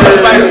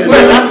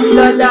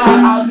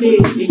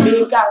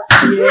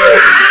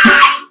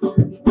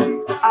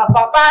 A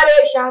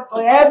preparation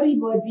for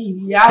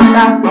everybody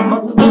after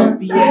someone to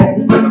be here.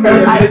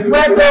 I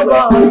swear to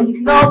God,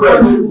 it's not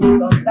for you.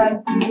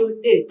 Sometimes you don't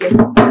take it.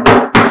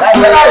 Like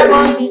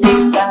diamonds in the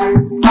sky,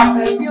 I'm a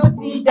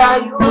beauty that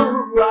you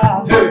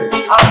are.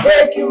 I'll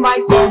take you my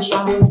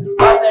sunshine,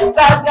 but the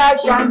stars that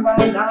shine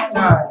right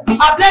now.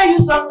 I play you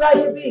some that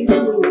you be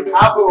through.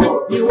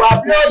 You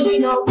are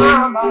blowing up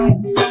my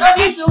mind. No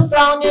need to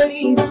frown a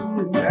little.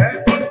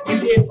 You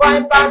dey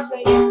find past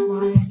when you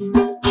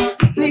smile.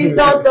 Please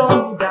don't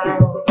turn me down.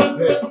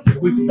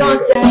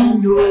 Don't tell me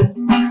no.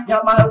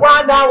 You're my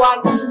one I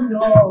want to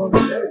know.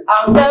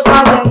 I'll never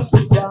let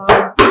you down.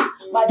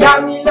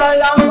 Madame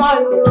Lola, my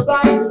Yoruba.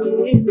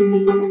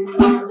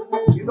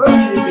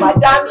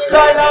 Madame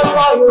Lola,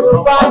 my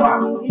Yoruba.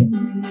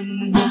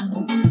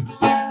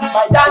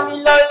 Madame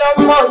Lola,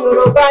 my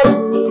Yoruba.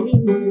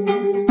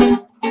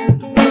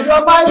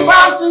 You're my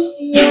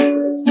fantasy.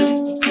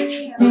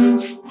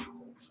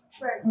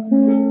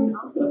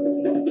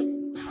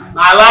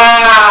 My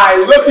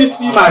lies, let me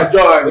steal my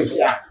joy.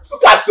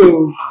 Look at you.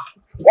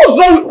 What's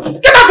wrong?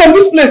 Get out of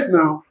this place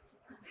now.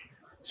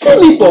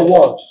 Steal me for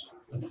what?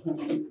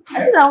 I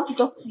said I want to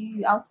talk to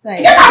you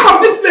outside. Get out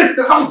of this place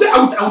now.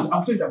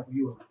 I'll change that for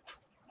you.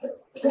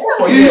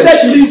 He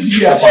said leave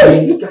here.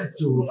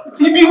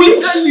 He be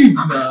with you leave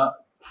now.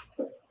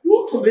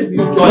 Let him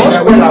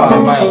join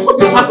our minds. What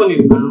is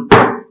happening now?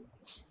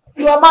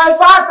 You are my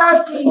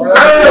fantasy. You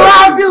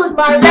have built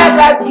my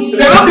legacy.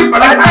 My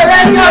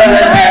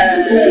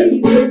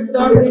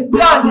wisdom is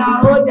gone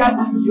now. Oh, just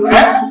see you.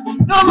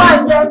 No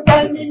man can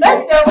tell me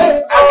make the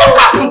way go.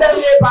 Them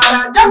they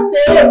para just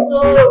stay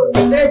go.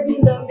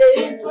 Letting them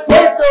they soon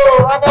they go.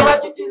 Whatever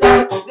you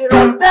like, the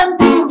rest them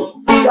do.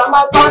 You are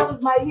my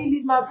fountains, my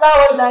lilies, my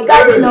flowers, my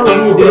garden of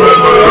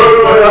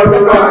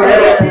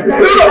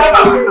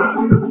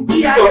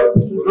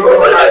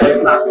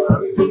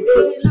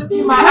look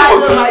in my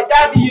eyes and my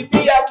daddy, you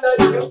see I'm not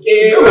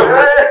okay. So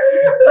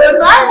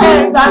my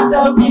hands are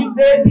talking,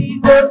 baby,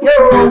 it's okay.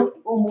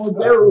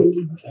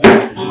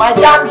 My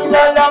daddy,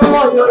 Lola,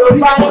 you're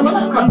fine.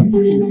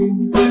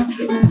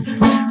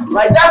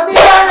 My daddy,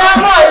 Lola,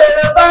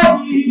 you're fine.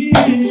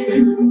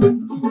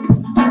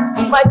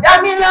 My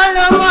daddy,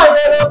 Lola,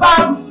 you're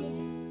fine.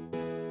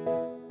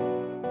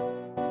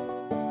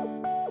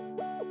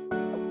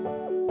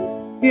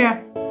 Here.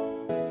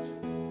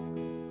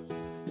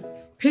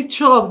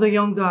 Picture of the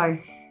young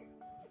guy.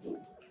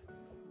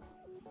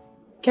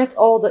 Get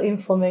all the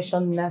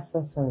information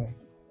necessary.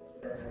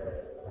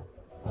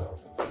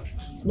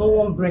 No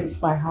one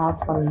breaks my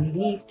heart and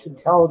live to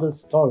tell the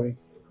story,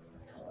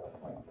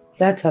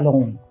 let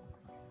alone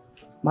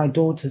my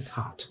daughter's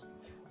heart.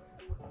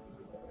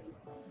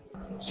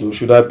 So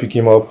should I pick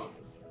him up?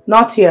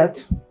 Not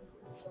yet.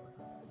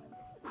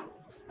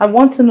 I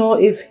want to know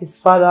if his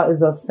father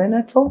is a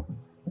senator,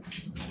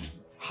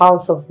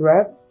 House of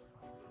Rep,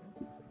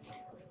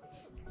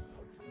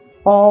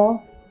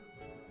 or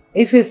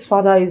if his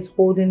father is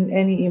holding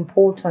any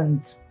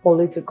important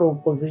political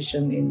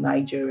position in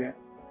Nigeria.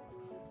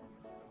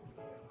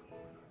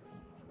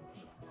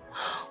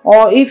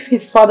 Or if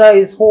his father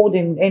is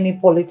holding any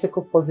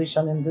political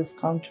position in this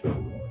country.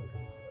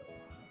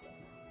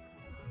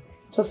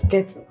 Just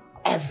get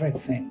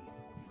everything.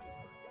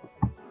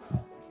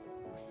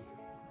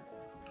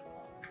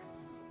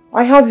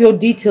 I have your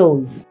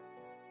details.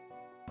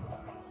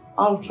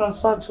 I'll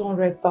transfer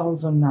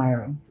 200,000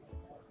 naira.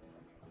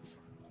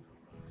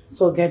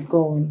 So get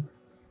going.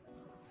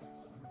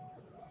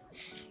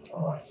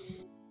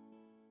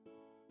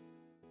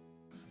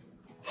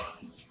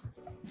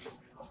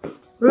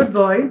 Rude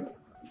boy.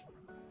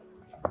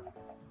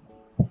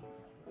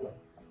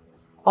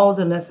 All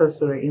the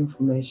necessary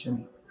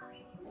information.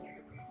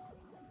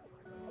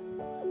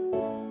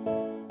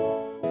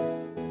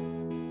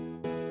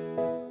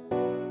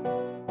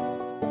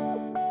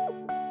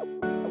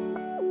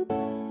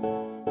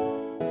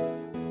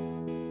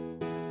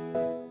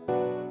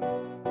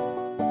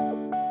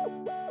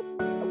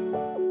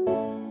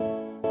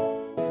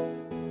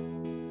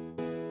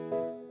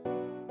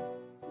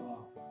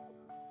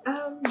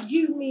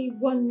 Give me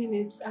 1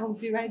 minute. I'll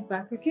be right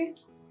back, okay?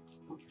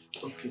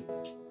 Okay.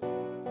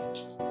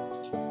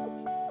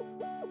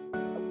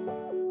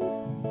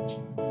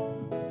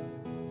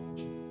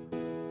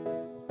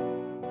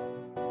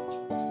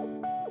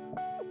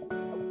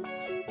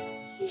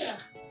 Yeah.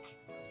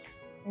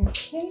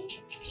 Okay.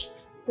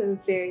 So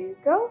there you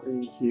go.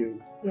 Thank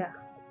you. Yeah.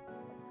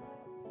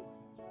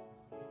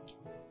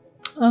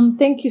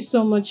 Thank you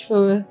so much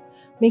for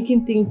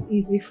making things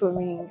easy for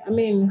me. I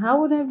mean,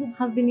 how would I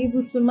have been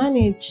able to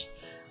manage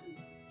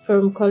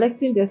from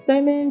collecting the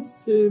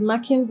assignments to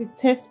marking the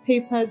test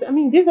papers? I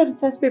mean, these are the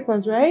test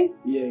papers, right?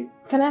 Yes.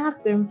 Can I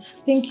have them?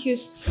 Thank you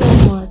so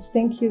much.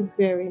 Thank you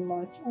very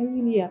much. I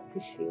really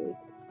appreciate it.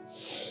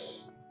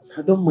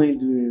 I don't mind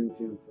doing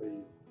anything for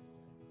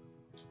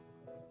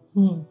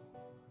you.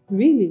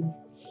 Really?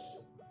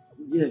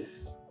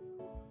 Yes.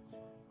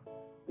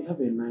 We have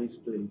a nice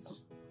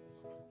place.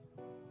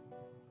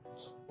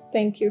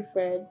 Thank you,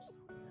 Fred.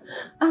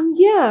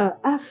 Yeah,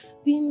 I've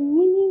been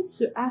meaning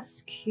to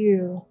ask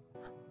you,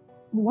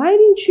 why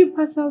didn't you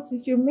pass out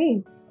with your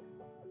mates?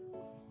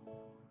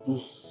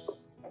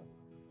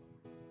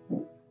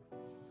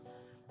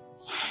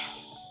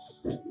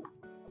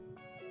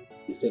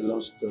 It's a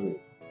long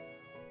story.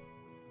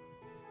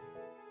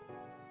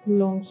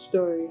 Long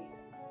story.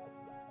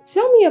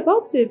 Tell me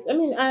about it. I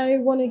mean, I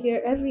want to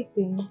hear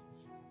everything.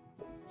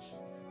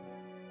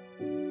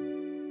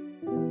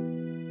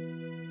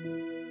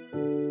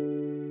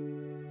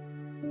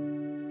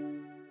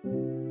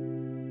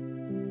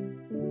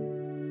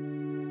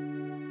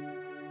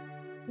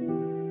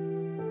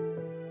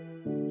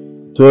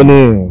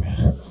 Tony.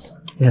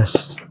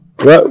 Yes.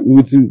 Well,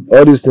 with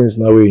all these things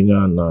now we're in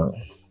now,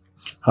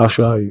 how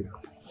sure are you?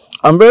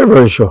 I'm very,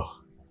 very sure.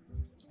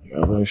 You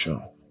are very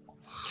sure.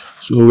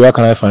 So where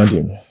can I find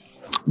him?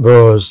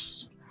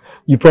 Bros,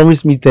 you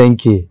promised me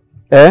 10K,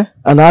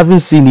 and I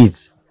haven't seen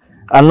it.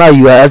 And now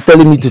you are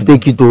telling me to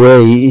take you to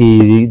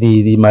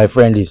where my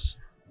friend is.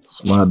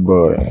 Smart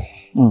boy.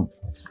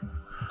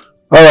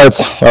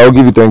 Alright, I'll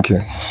give you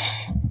 10K.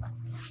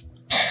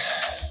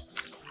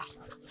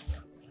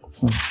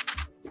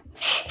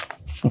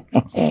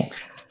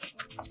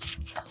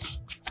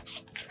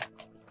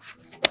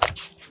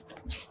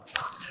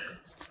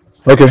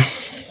 Okay.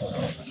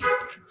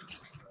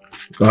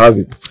 can have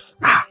it.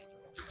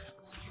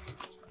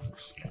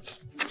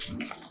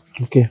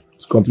 Okay.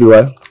 It's complete,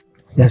 right?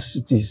 Yes,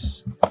 it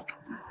is.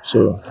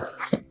 So,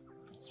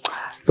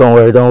 don't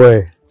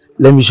worry.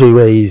 Let me show you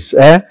where he is.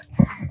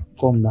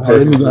 Come now,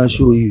 let me go and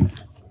show you.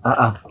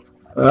 I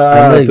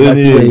know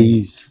exactly where he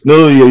is.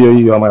 No,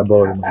 you are my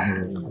boy.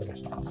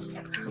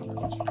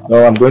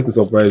 No, I'm going to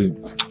surprise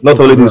you. Not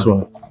only this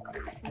one.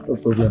 No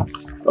problem.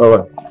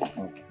 Alright.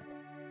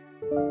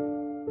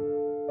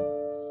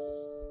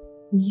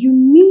 You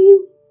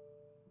mean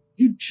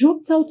you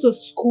dropped out of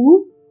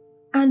school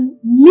and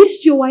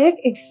missed your WAEC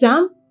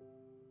exam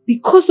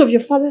because of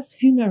your father's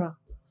funeral?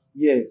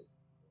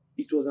 Yes,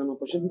 it was an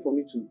opportunity for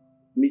me to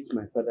meet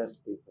my father's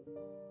people.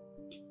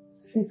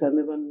 Since I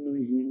never knew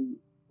him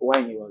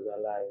while he was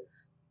alive.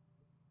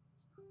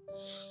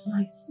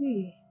 I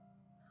see.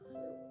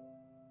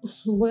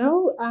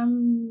 Well,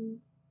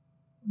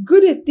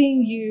 good a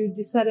thing you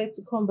decided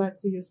to come back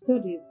to your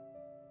studies.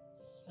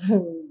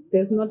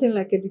 There's nothing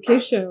like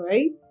education,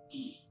 right?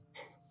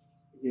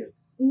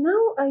 Yes.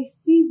 Now I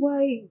see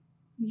why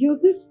you're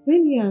this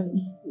brilliant.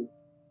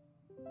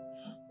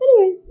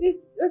 Anyways,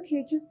 it's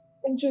okay. Just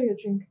enjoy your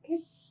drink, okay?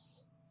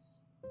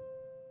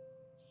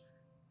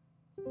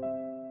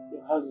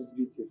 Your house is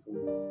beautiful.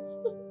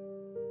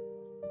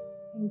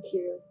 Thank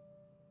you.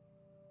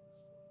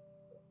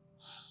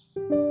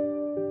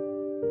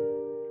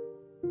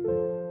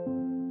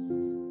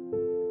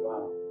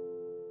 Wow.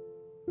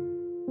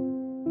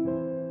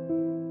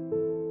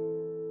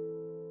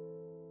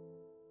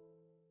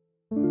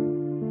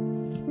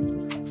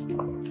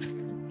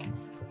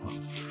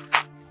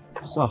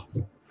 Sir,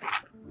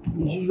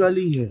 he's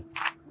usually here,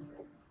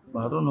 but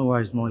I don't know why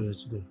he's not here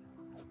today.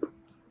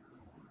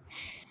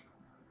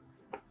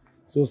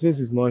 So since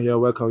he's not here,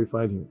 where can we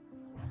find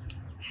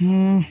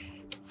him?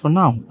 For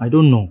now, I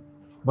don't know.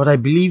 But I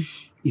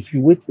believe if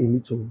you wait a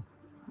little,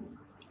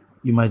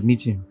 you might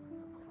meet him.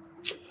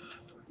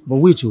 But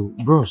wait,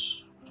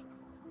 bros.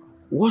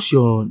 What's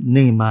your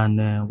name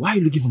and why are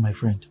you looking for my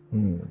friend?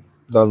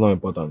 That's not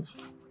important.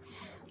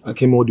 I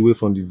came all the way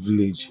from the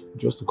village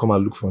just to come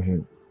and look for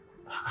him.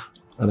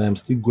 And I'm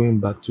still going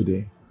back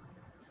today.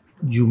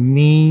 You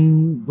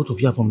mean both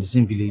of you are from the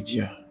same village?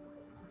 Yeah.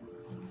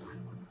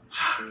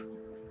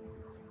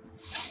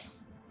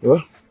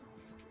 Well,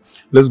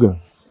 let's go.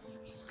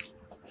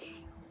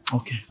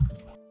 Okay.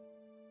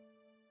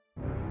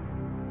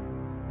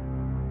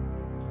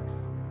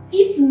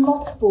 If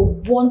not for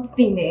one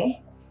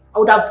thing, I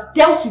would have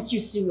dealt with you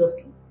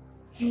seriously.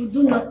 You will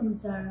do nothing,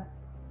 Sarah.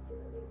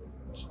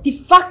 The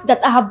fact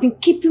that I have been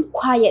keeping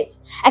quiet,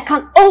 I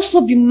can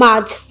also be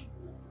mad.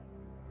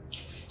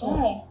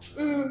 Stop.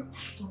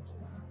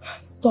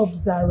 Stop,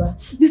 Zara.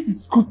 This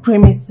is school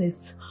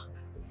premises.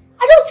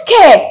 I don't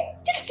care.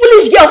 This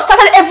foolish girl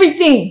started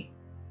everything.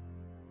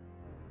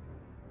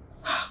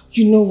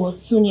 You know what,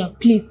 Sonia?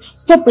 Please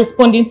stop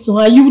responding to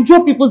her. You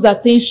draw people's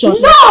attention.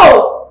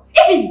 No!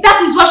 If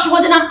that is what she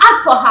wanted, I'm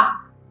out for her.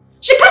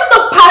 She can't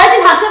stop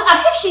parading herself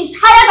as if she's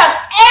higher than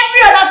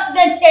every other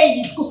student here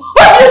in the school.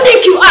 What do you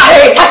think you are?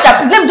 Hey,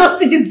 Tasha, please let me just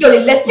teach this girl a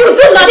lesson. You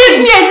do not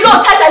leave me alone,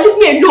 Tasha. Leave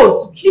me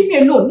alone. Leave me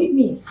alone. Leave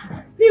me.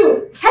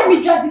 Phil, help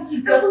me drag this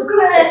idiot.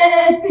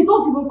 Please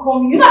don't even call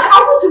me. You know,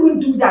 I won't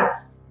even do that.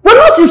 We're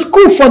not in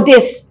school for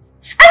this.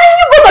 I mean,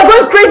 you both are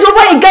going crazy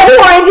over a guy who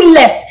already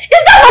left.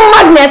 Is that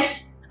not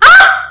madness?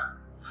 Huh?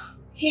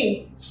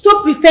 Hey,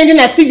 stop pretending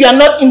as if you are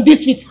not in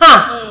this with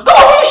her. Come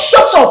on, will you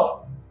shut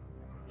up?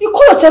 You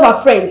call yourself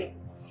a friend.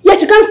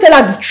 Yes, you can't tell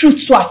her the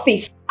truth to her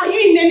face. Are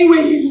you in any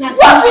way healing her?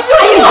 What will you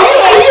do?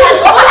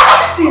 What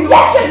happened to you?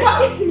 Yes, you're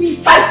talking to me.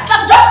 By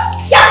slap,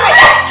 just get my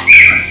head.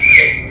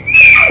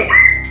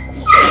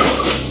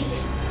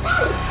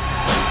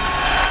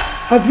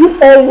 Have you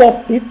all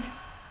lost it?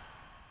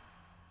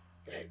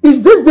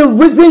 Is this the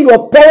reason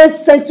your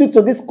parents sent you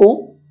to this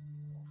school?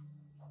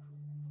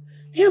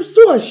 I am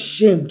so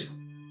ashamed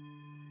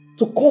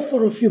to call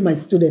for of you, my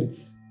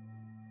students.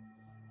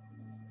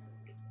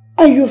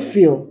 And you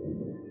feel,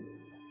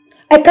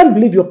 I can't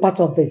believe you're part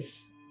of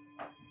this.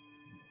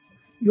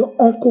 Your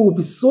uncle will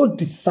be so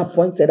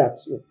disappointed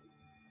at you.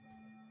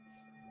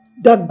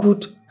 That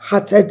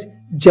good-hearted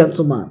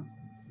gentleman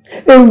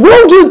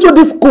enrolled you into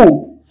this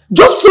school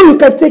just so you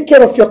can take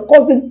care of your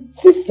cousin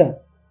sister.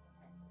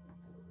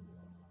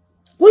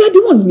 But you're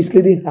the one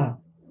misleading her.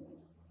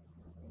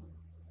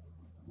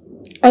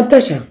 And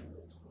Tasha,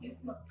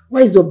 yes,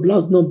 why is your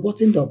blouse not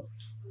buttoned up?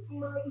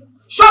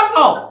 Shut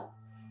up!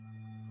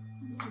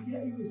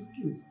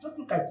 Excuse. Just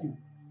look at you.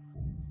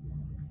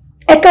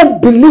 I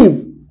can't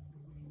believe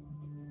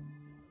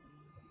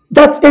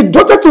that a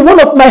daughter to one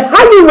of my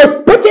highly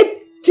respected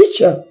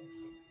teacher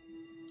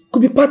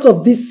could be part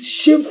of this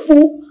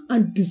shameful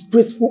and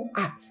disgraceful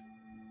act.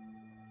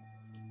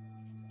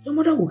 Your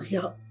mother will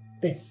hear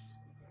this.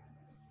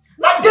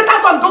 Now get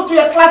out and go to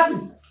your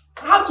classes.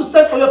 I have to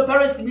send for your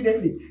parents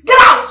immediately. Get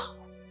out!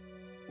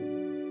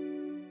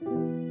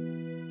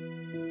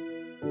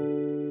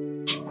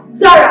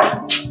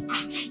 Zara!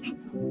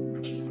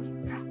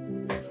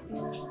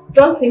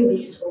 Don't think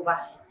this is over.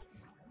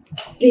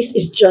 This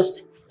is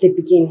just the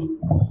beginning.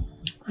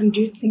 And do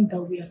you think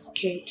that we are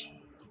scared?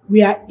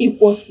 We are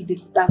equal to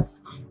the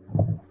task.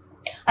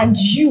 And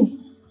you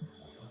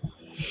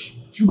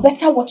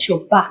better watch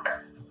your back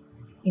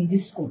in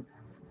this school.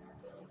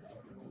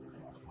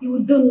 You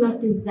will do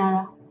nothing,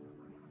 Zara.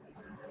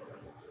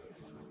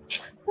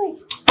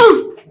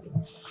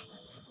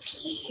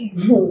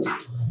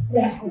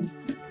 Let's go.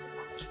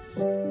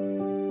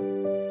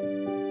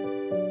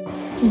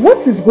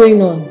 What is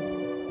going on?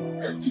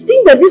 To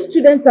think that these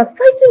students are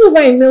fighting over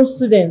a male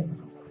student.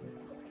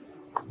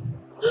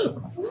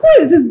 Who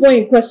is this boy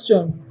in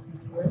question?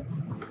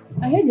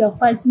 I heard you are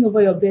fighting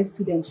over your best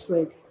student,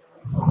 Fred.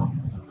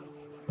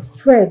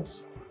 Fred?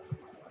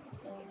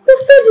 But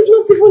Fred is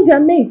not even their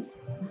mate.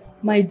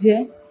 My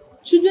dear,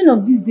 children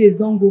of these days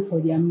don't go for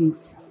their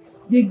mates.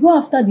 They go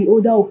after the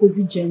older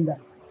opposite gender.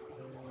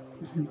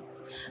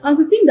 And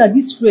to think that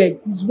this Fred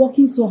is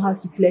working so hard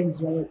to clear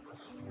his way.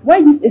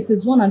 Why these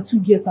SS1 and 2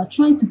 girls are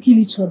trying to kill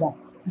each other?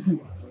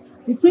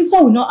 The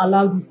principal will not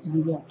allow this to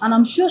be done, and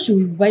I'm sure she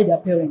will invite their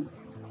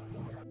parents.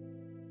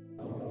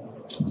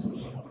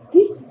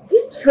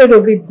 This Fred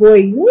of a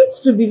boy needs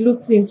to be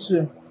looked into.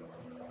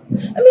 I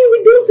mean,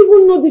 we don't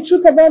even know the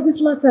truth about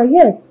this matter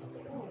yet.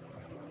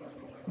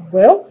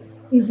 Well,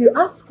 if you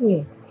ask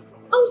me,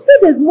 I would say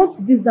there's more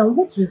to this than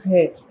what we've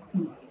heard.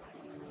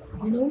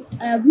 You know,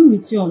 I agree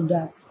with you on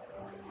that.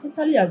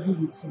 Totally agree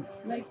with you.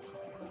 Like,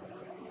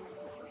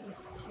 this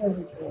is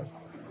terrible.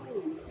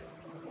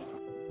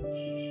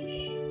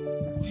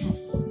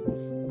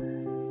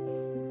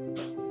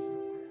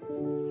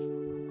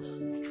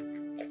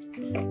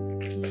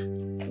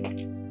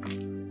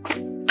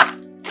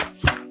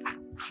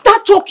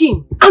 Start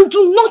talking and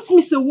do not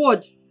miss a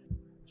word.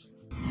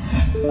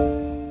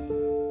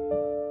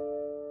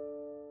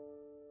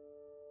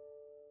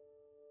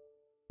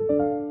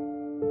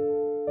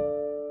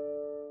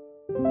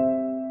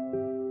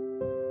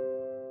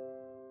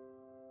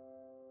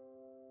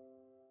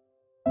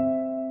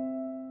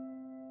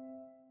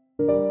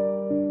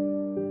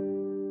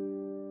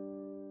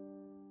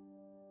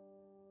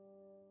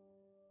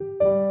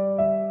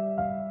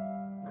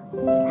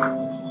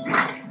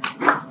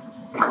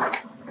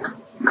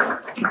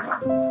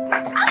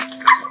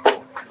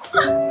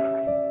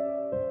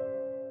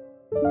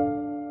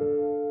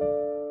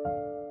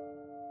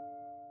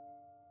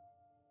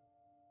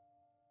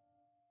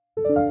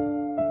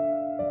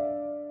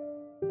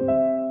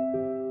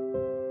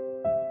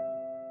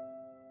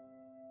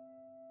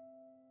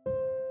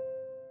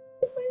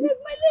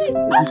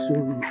 I'm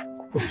sorry.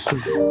 I'm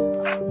sorry.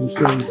 I'm sorry. I'm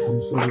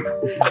sorry.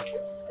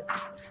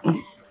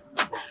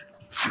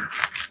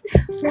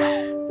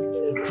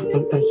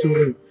 I'm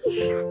sorry.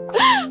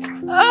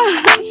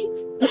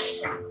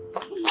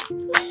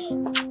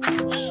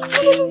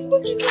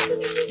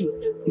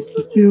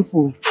 It's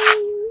painful.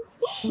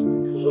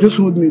 Just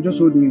hold me. Just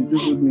hold me.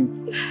 Just hold me.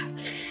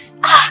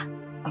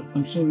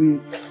 I'm sorry.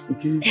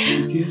 Okay.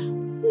 Okay.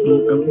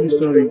 I'm really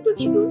sorry.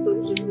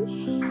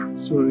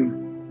 Sorry.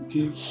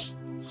 Okay.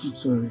 I'm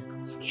sorry.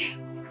 It's okay.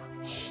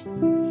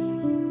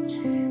 I'm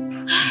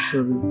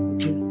sorry.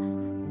 Okay.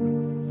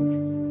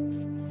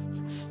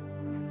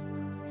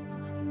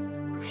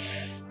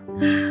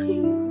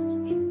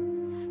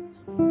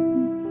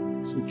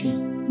 It's okay.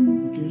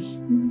 Okay.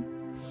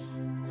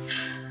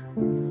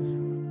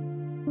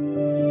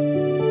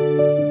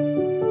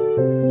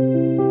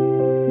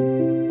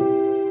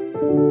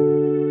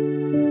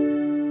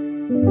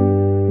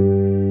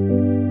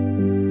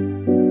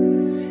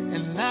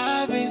 And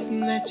love is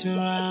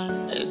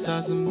natural. It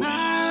doesn't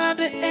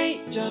matter the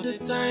age or the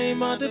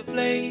time or the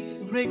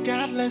place,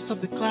 regardless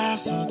of the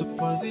class or the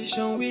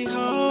position we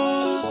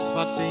hold.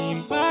 But the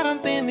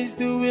important thing is,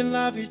 do we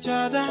love each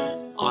other,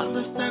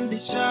 understand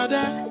each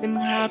other, and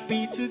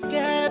happy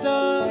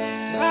together?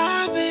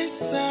 Love is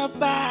so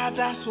bad,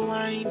 that's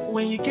why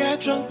when you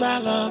get drunk by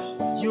love,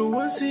 you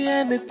won't see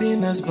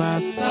anything as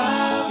bad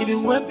love.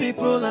 Even when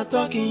people are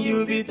talking,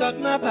 you'll be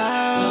talking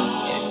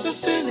about. It's a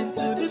feeling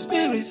to the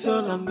spirit,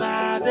 soul, and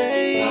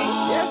body.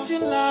 Yes, you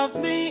love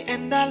me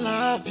and I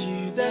love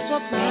you. That's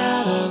what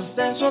matters.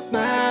 That's what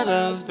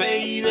matters,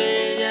 baby.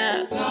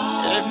 Yeah.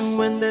 Even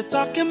when they're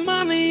talking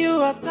money, you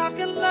are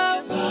talking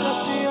love.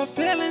 Cause you're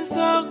feeling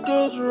so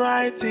good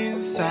right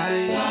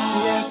inside.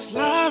 Yes,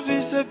 love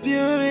is a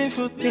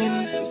beautiful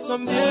thing.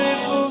 Some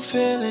beautiful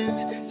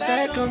feelings.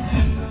 Second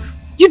thing.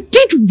 You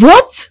did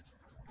what?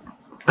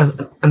 I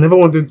never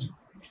wanted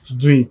to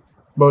do it,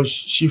 but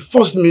she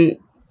forced me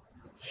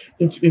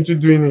into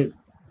doing it.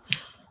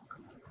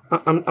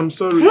 I'm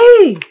sorry.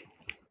 Hey!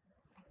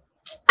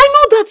 I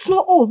know that's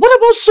not all. What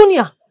about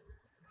Sonia?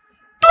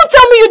 Don't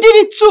tell me you did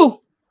it too.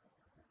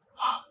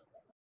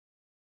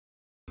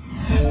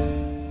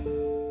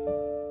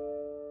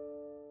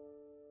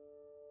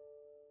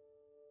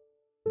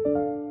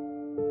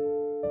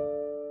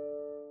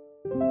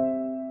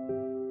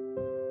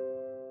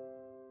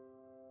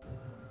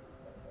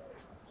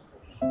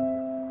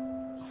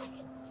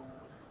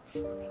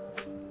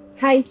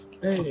 Hi.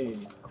 Hey.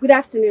 Good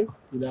afternoon.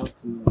 Good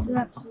afternoon. Good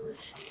afternoon.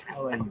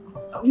 How are you?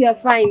 We are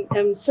fine.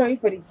 I'm sorry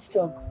for the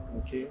disturb.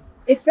 Okay.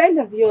 A friend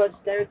of yours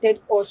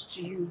directed us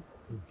to you.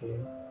 Okay.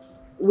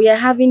 We are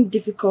having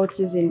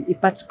difficulties in a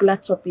particular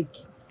topic,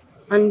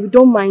 and we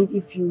don't mind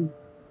if you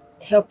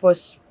help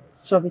us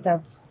solve it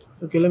out.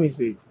 Okay, let me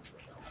see.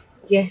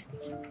 Yeah.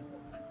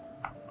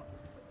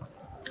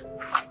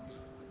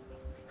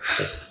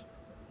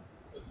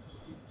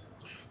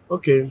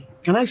 Okay,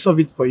 can I solve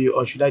it for you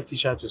or should I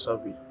teach her to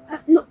solve it?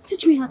 No,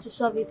 teach me how to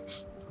solve it.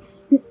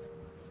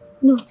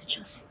 No,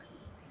 teach us.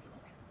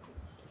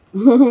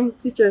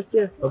 Teach us,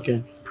 yes.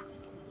 Okay.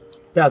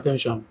 Pay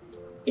attention.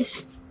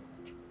 Yes.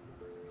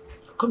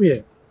 Come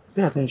here.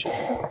 Pay attention.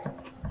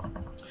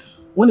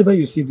 Whenever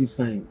you see this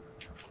sign,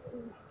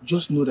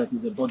 just know that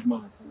it's a bird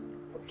mass.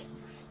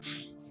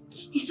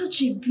 He's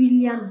such a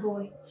brilliant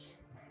boy.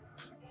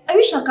 I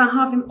wish I can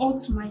have him all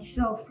to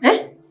myself.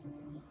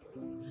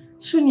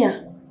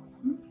 Sonia,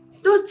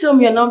 don't tell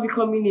me you're not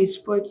becoming a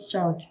spoiled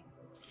child.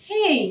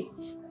 Hey,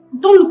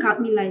 don't look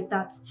at me like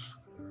that.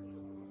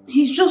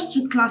 He's just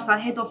 2 classes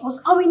ahead of us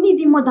and we need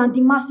him more than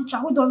the math teacher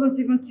who doesn't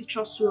even teach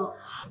us well.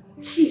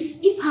 See,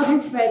 if having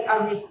Fred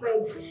as a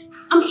friend,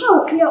 I'm sure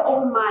I'll clear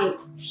all my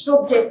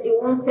subjects in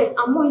one set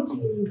and more into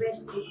the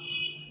university.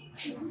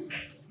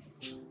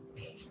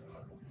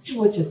 See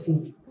what you're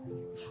saying?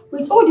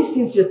 With all these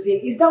things you're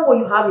saying, is that what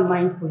you have in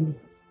mind for me?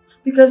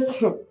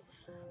 Because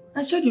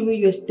I saw the way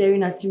you were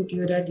staring at him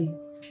the other day.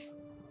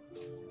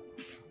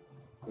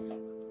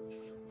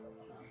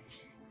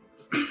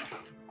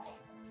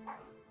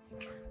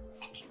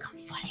 I think I'm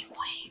falling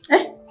for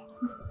him.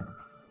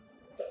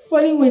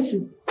 Falling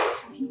waiting.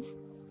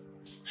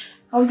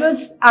 I'll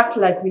just act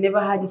like we never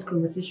had this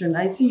conversation.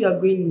 I see you are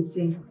going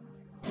insane.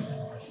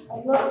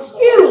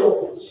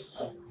 Phew!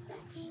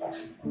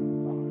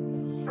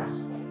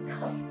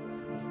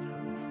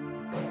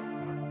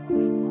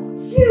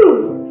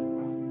 Phew!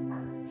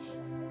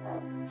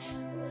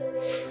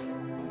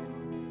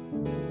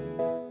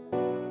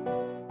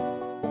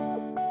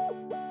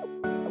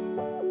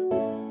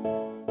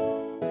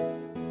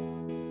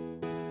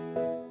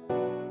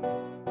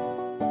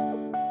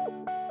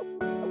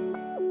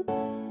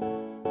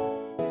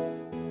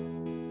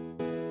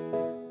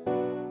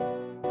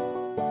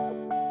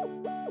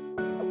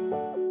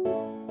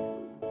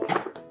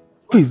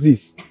 Who is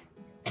this?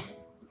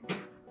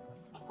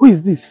 Who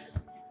is this?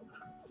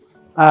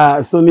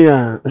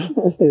 Sonia.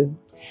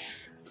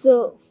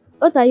 So,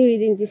 what are you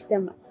reading this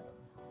time?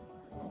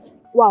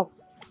 Wow,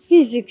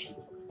 physics.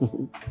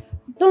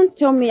 Don't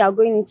tell me you're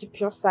going into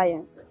pure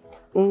science.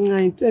 I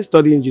intend to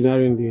study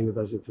engineering in the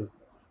university.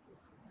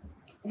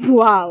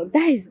 Wow,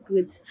 that is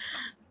good.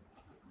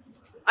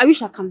 I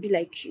wish I can be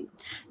like you.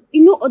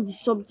 You know all the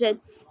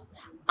subjects,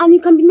 and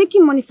you can be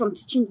making money from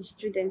teaching the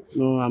students.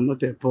 No, I'm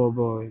not a poor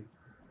boy.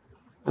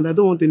 And I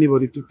don't want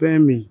anybody to pay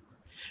me.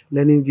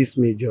 Learning gives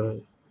me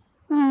joy.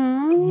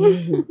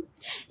 You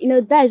know,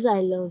 that is why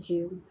I love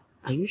you.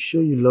 Are you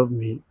sure you love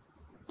me?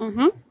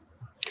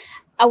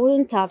 I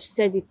wouldn't have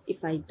said it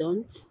if I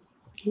don't.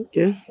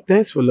 Okay,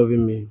 thanks for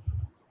loving me.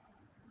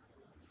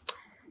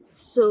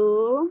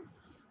 So,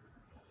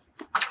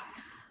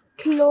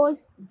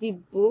 close the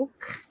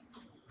book.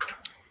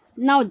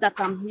 Now that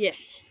I'm here,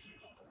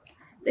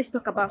 let's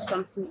talk about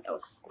something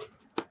else.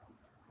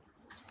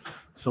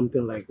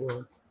 Something like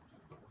what?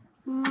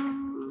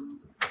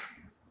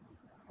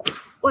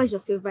 What is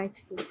your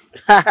favorite food?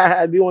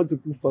 Do you want to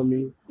cook for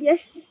me?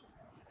 Yes.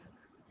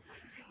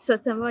 So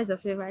tell me, what is your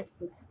favorite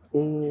food?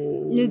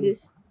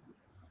 Noodles.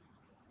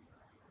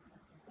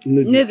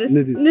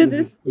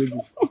 Noodles.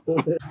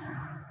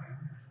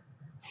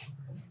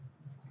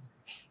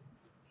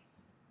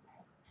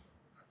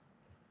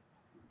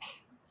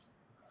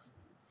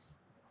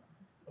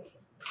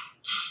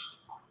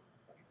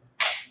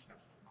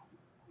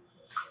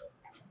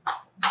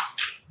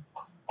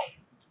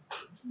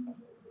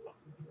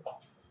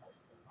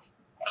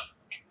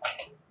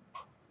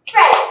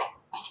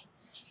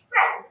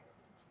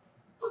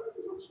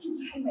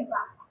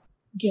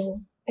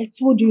 Girl, I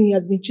told you he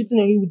has been cheating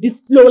on you with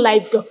this low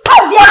life girl.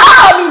 How dare you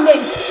call me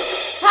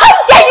names?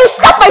 How dare you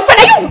slap my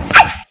friend? Are you?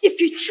 If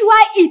you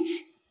try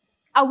it,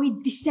 I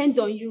will descend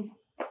on you.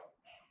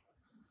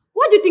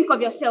 What do you think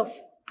of yourself?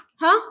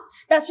 Huh?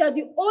 That you are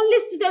the only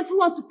student who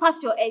wants to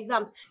pass your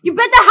exams. You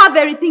better have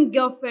everything,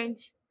 girlfriend.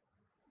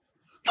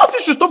 You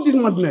should stop this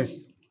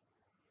madness.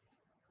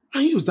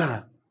 And you,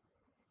 Zara,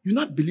 you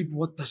not believe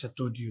what Tasha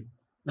told you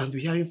than to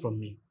hearing from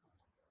me.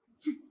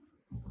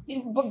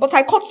 But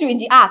I caught you in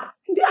the act.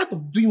 In the act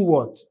of doing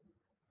what?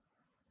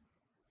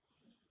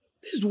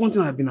 This is one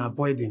thing I've been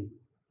avoiding.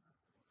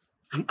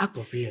 I'm out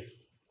of here.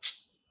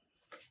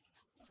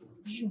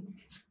 You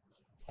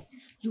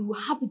will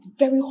have it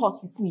very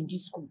hot with me in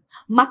this school.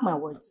 Mark my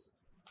words.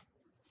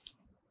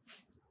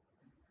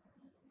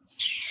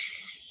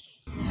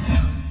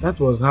 That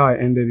was how I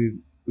ended it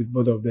with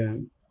both of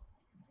them.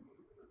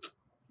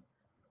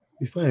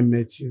 Before I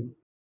met you,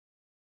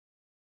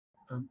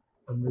 I'm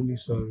really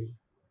sorry.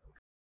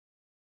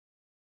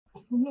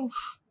 No.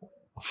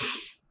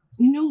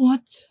 You know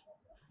what?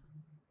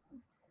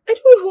 I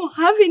don't even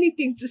have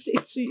anything to say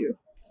to you.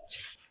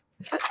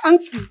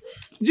 Auntie,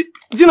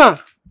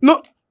 Gina,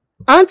 no,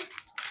 Aunt?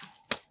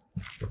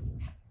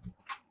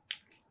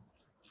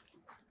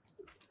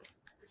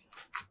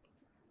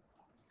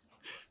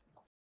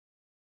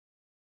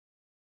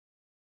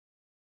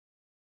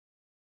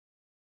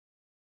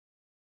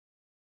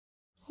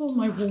 Oh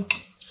my word.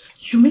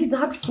 You mean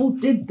that fool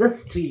did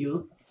this to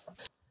you?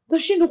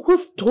 Does she know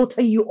whose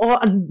daughter you are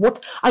and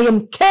what I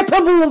am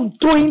capable of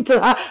doing to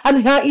her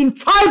and her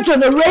entire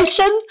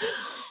generation?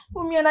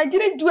 Mommy, and I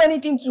didn't do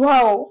anything to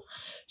her.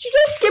 She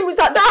just came with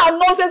that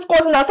nonsense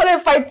cousin and started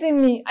fighting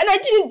me. And I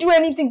didn't do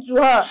anything to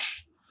her.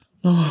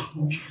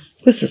 No,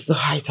 this is the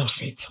height of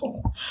it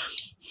all.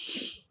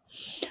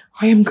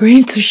 I am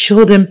going to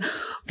show them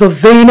the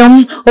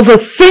venom of a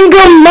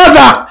single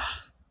mother.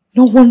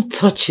 No one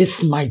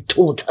touches my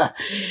daughter.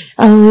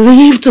 And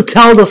leave to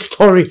tell the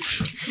story.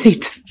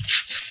 Sit.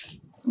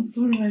 I'm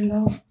sorry, my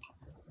love.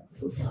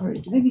 So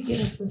sorry. Let me get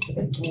us this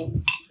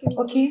headphones.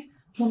 Okay?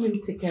 Mommy will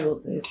take care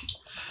of this.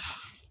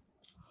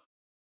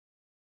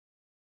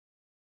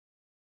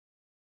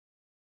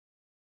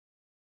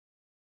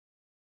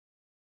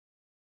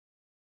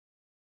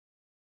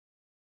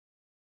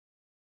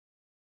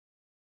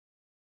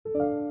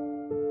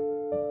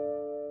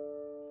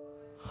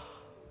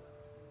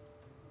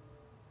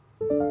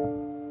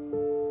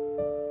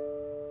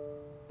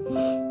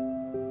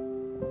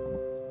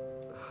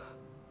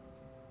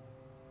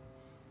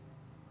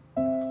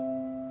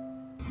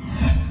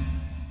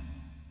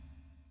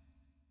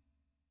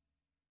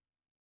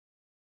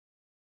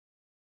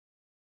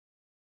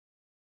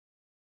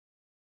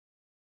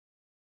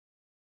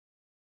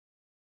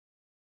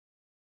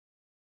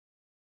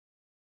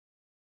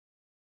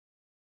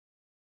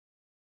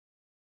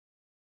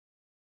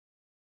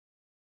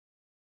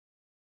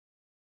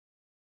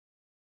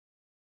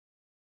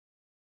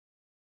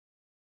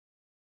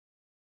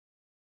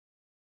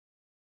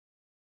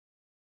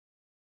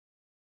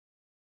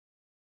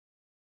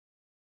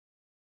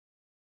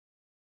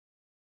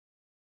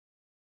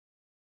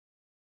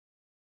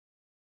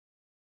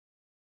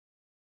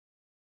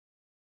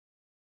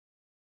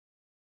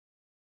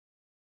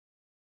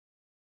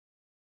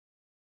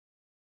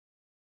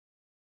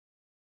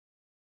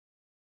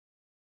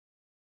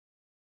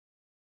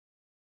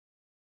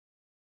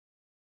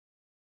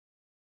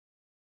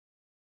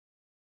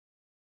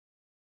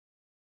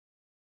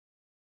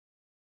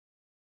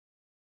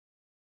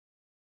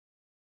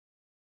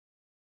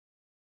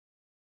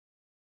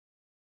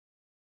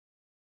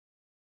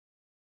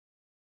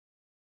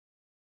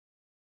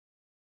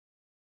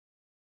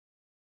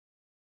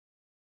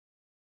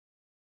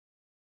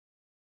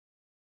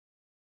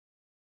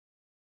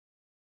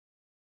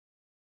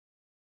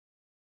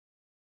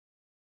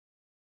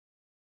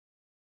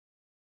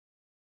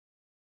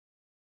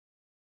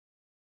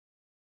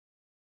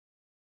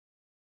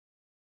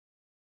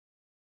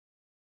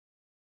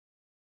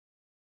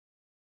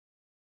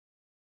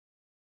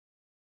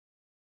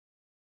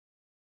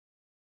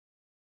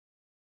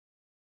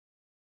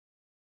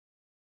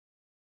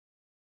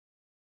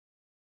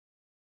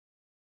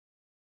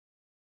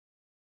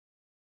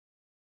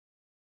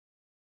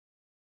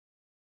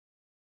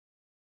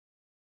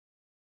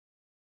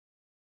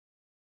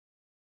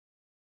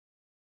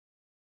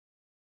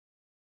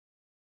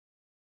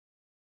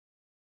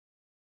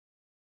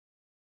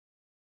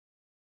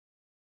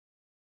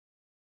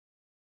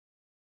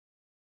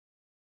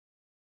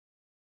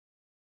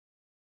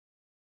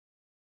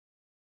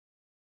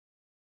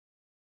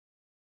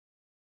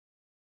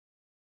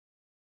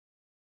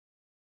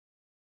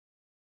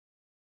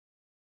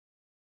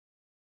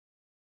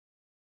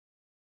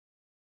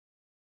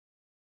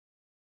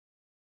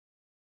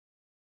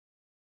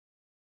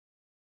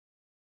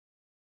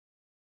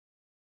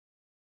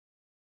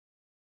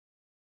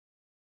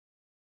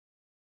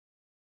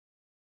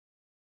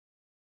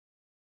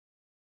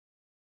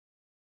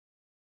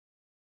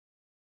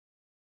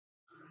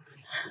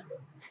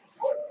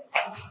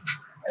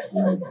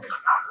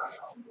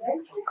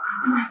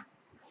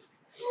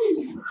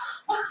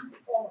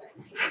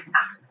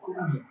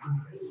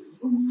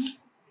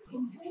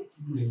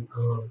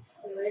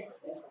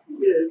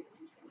 Yes.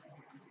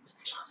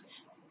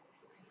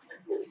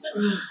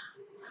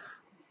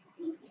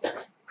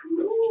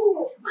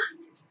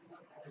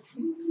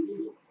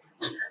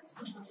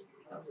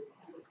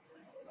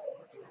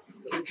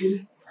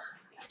 Okay.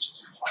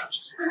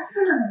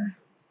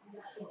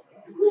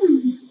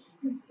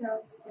 It's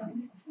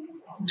outstanding.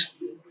 I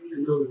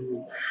love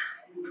you.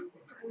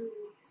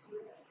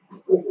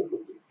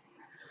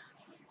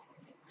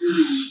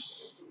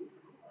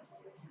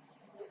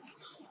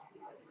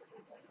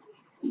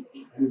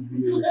 You're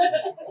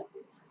beautiful.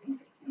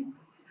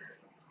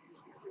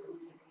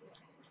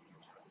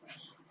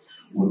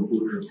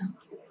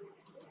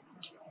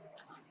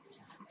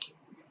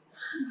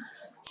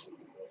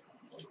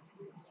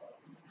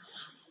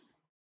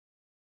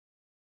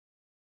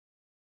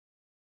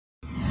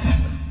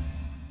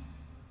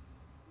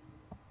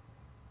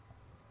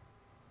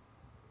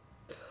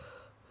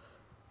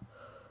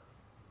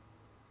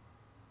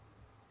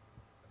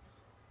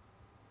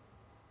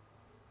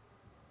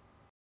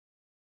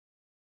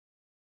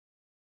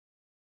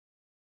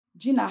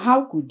 Gina,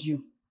 how could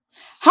you?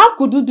 How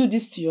could you do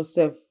this to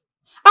yourself?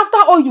 After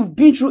all you've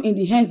been through in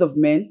the hands of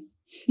men,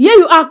 here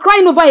you are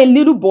crying over a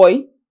little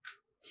boy.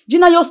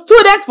 Gina, your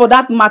students for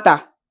that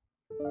matter.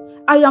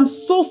 I am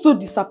so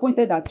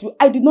disappointed at you.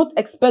 I did not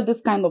expect this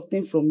kind of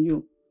thing from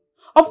you.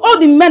 Of all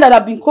the men that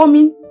have been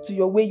coming to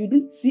your way, you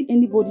didn't see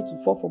anybody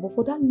to fall for, but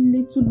for that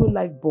little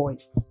low-life boy.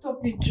 Stop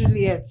it,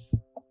 Juliet.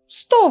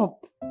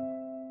 Stop.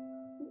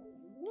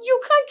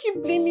 You can't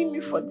keep blaming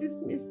me for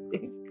this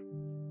mistake.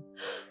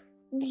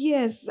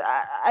 Yes,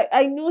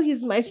 I know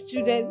he's my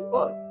student,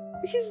 but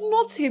he's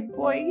not a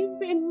boy.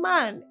 He's a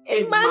man.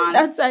 A man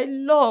that I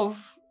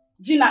love.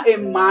 Gina, a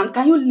man?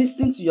 Can you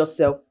listen to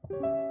yourself?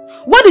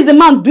 What is a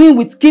man doing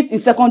with kids in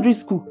secondary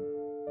school?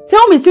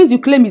 Tell me, since you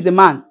claim he's a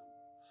man.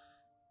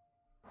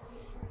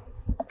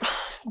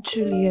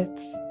 Juliet,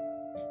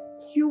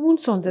 you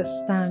won't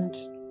understand.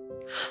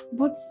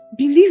 But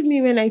believe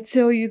me when I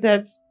tell you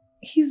that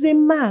he's a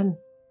man.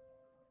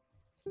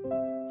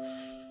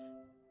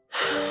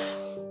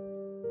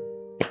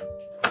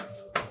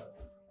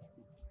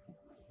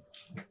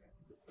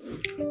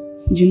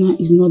 Gina,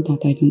 it's not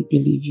that I don't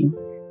believe you,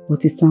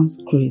 but it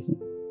sounds crazy.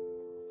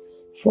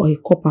 For a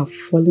couple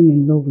falling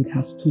in love with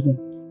her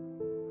students.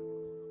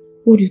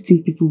 What do you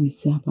think people will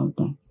say about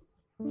that?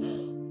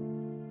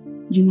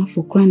 Gina,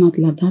 for crying out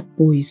loud, that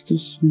boy is too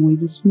small.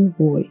 He's a small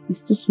boy. He's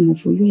too small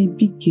for you. You're a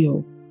big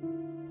girl.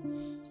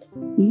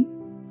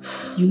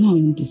 You know I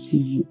won't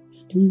deceive you.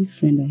 The only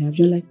friend I have,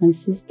 you're like my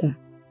sister.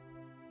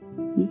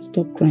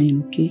 Stop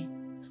crying, okay?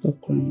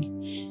 Stop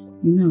crying.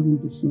 You know I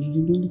won't deceive you.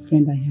 You're the only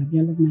friend I have.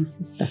 You're like my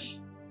sister.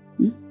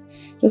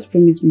 Just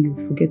promise me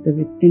you'll forget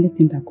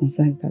anything that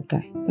concerns that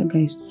guy. That guy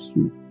is too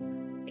small.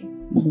 Okay?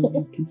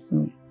 I'm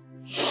sorry.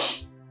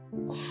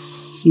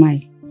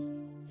 Smile.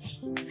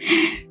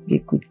 Be a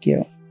good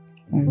girl.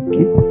 Sorry,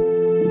 okay?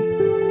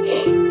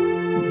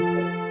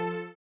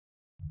 Sorry.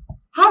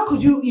 How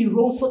could you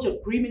enroll such a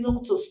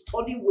criminal to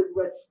study with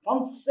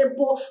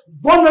responsible,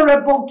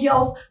 vulnerable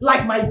girls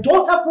like my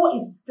daughter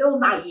who is still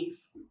naive?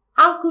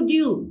 How could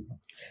you?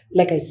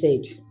 Like I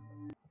said,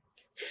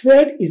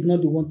 Fred is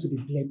not the one to be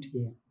blamed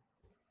here.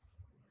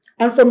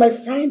 And from my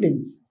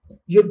findings,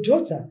 your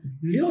daughter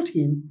lured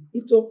him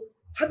into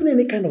having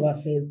any kind of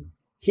affairs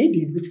he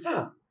did with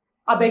her.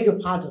 I beg your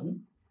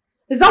pardon?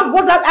 Is that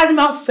what that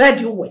animal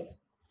fed you with?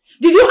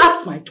 Did you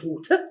ask my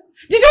daughter?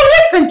 Did you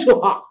listen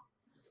to her?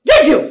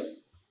 Did you?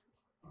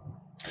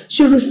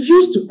 She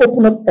refused to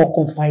open up or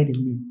confide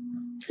in me.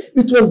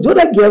 It was the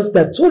other girls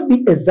that told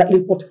me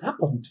exactly what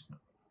happened.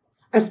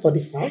 As for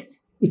the fight,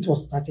 it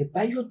was started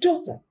by your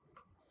daughter.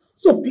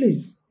 So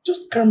please,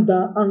 just calm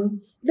down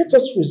and let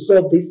us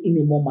resolve this in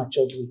a more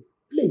mature way.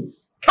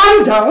 Please.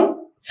 Calm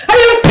down?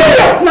 I am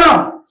serious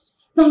now!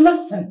 Now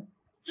listen.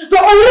 The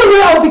only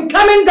way I'll be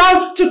coming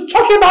down to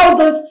talk about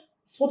this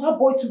is for that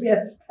boy to be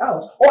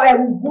expelled or I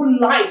will go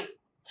live.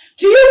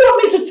 Do you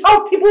want me to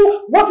tell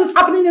people what is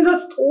happening in the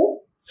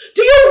school?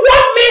 Do you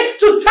want me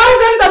to tell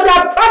them that they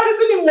are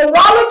practicing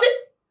immorality?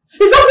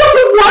 Is that what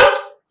you want?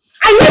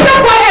 I need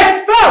that boy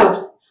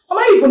expelled. Am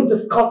I even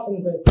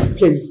discussing this?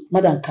 Please,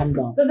 madam, calm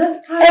down. The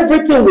next time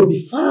everything will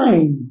be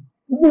fine.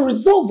 We will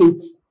resolve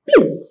it.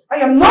 Please. I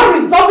am not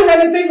resolving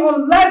anything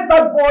unless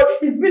that boy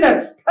is being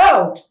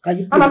expelled. Can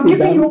you please and I'm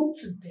giving you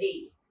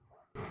today.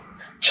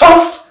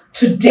 Just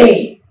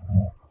today.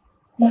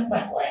 Mark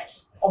my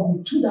words. I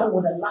will do that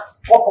with the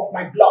last drop of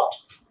my blood.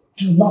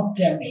 Do not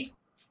dare me.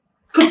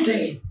 Good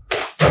day.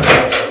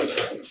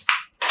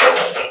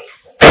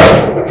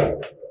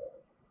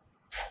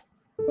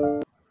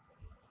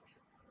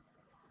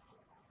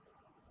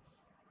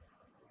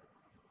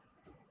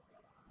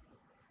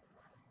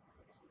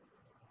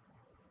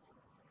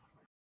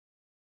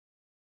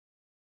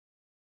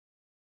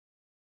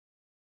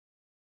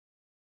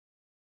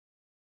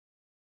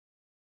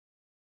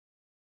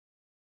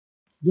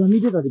 You are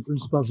needed at the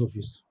principal's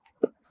office.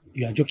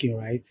 You are joking,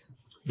 right?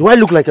 Do I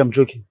look like I'm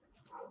joking?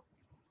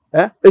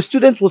 Eh? A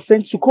student was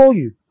sent to call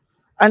you.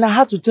 And I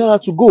had to tell her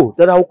to go,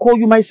 that I will call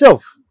you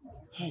myself.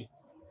 Hey.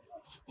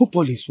 Who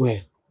police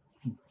were?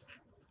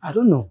 I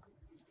don't know.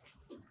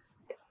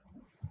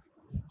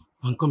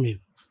 I'm coming.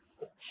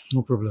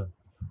 No problem.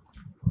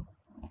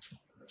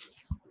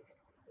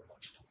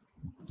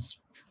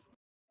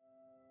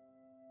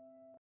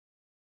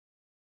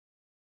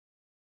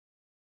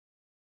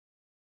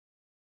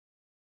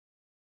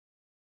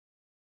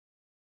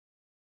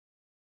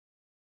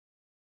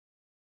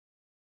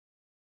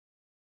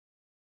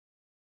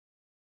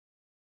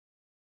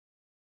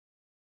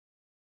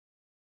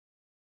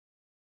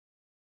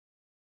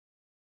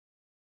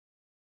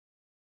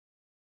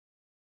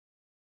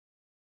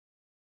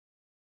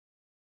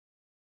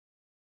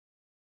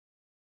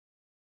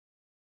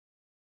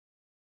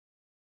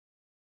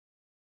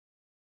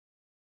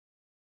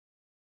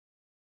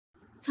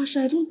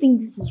 Tasha, I don't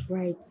think this is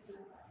right.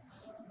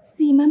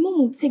 See, my mom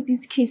will take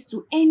this case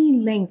to any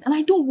length and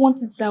I don't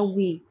want it that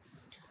way.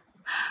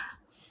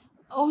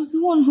 I was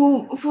the one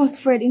who forced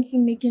Fred into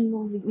making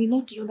love with me,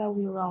 not the other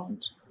way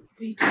around.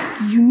 Wait,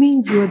 you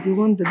mean you are the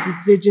one that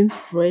disvirgins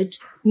Fred,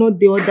 not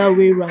the other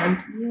way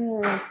round?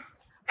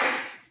 Yes.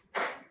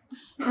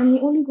 And he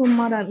only got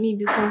mad at me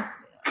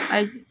because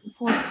I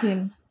forced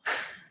him.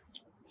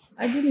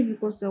 I did it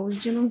because I was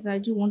jealous that I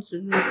didn't want to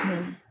lose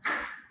him.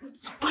 But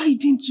why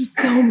didn't you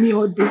tell me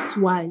all this?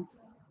 Why?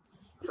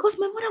 Because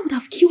my mother would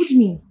have killed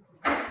me.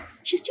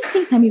 She still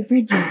thinks I'm a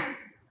virgin.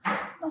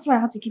 That's why I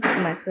had to keep it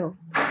to myself.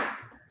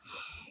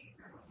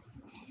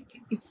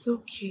 It's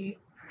okay.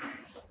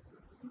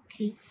 It's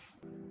okay.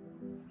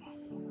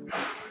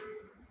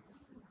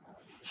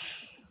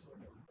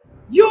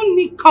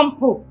 You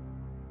Campo.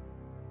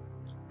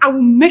 I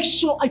will make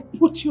sure I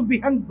put you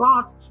behind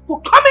bars for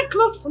coming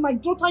close to my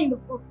daughter in the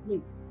first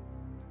place.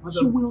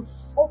 Madam, You will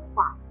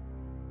suffer.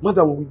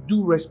 Madam, with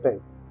due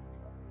respect,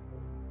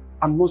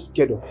 I'm not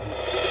scared of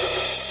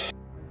you.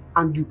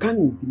 And you can't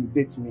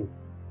intimidate me.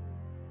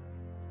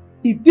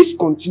 If this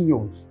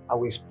continues, I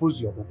will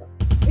expose your daughter.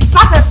 Is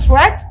that a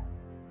threat?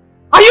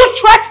 Are you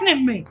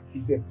threatening me?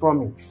 It's a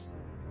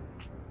promise.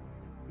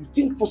 You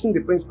think forcing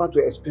the principal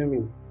to expel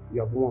me,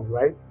 you have won,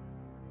 right?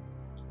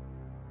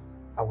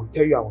 I will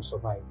tell you I will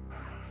survive.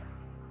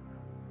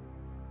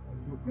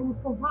 I will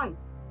survive.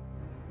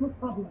 No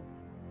problem.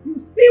 You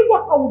see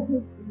what I will do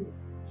to you.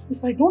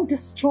 If I don't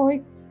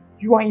destroy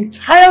your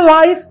entire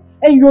life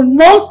and your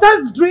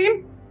nonsense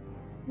dreams,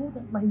 know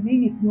that my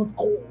name is not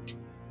called.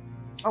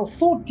 I'll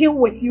so deal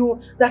with you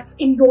that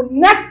in your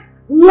next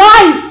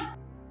life,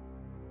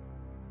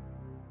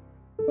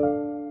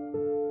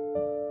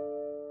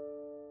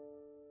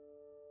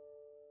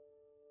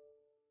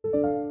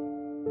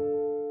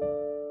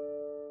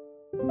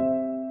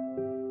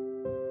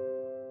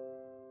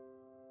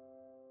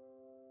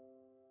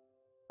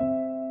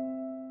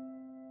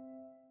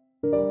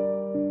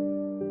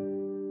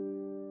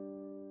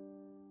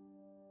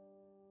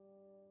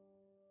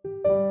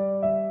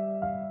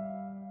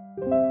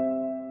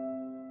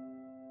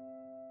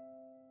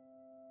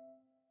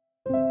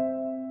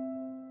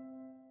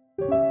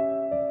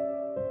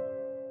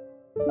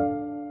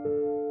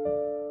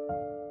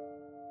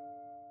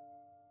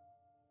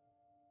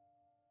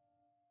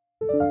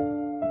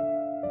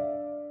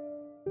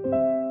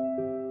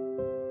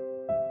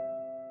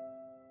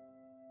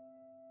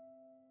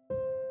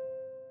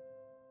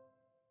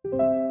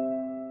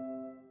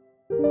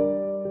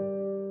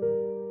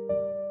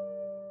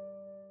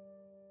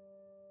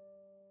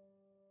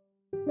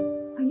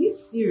 Are you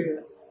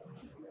serious?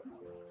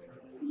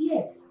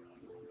 Yes.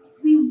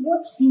 We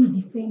watched him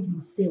defend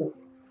himself.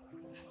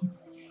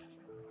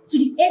 To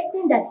the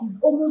extent that he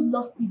almost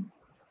lost it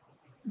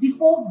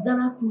before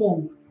Zara's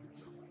mom.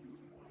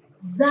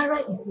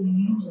 Zara is a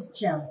loose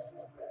child.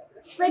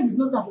 Fred is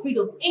not afraid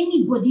of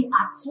anybody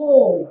at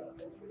all.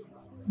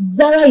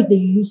 Zara is a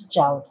loose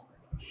child.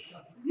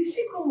 Did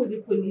she come with the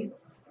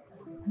police?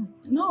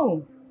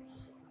 No.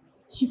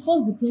 She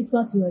forced the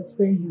principal to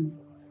expel him.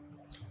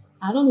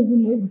 I don't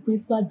even know if the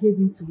principal gave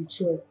him to the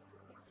church.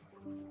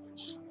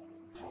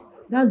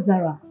 That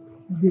Zara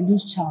is a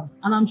loose child,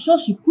 and I'm sure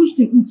she pushed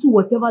him into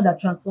whatever that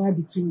transpired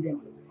between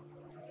them.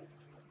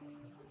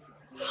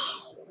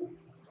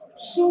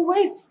 So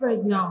where is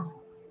Fred now?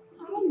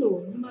 I don't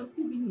know. He must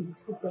still be in the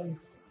school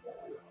premises.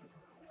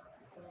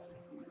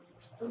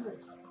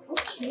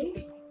 Okay.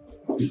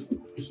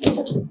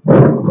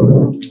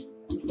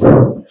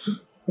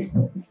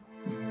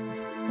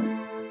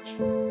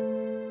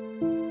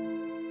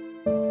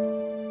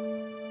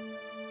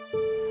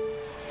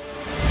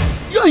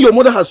 You and your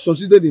mother has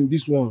succeeded in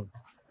this one.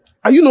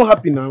 Are you not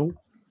happy now?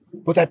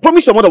 But I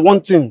promise your mother one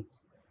thing.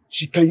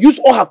 She can use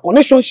all her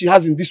connections she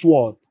has in this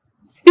world.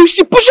 If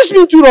she pushes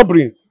me into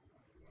robbery,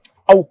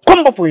 I will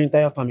come back for your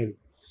entire family.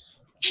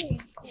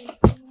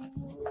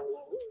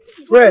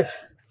 What Fred.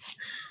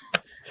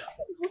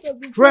 I've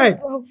been Fred. trying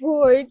to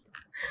avoid.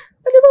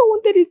 I never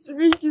wanted it to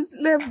reach this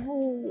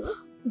level.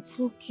 It's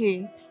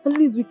okay. At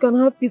least we can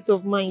have peace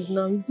of mind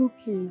now. It's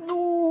okay.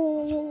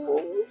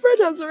 No, Fred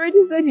has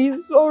already said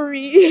he's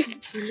sorry.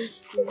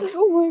 This is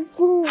all my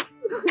fault.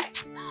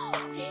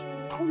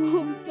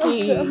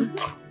 Tasha.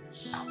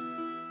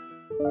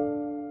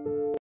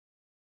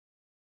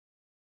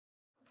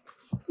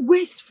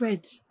 Where's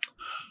Fred?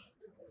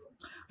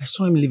 I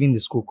saw him leaving the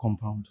school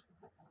compound.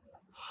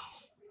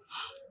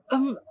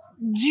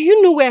 Do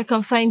you know where I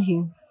can find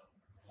him?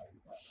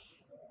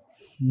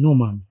 No,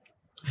 ma'am.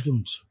 I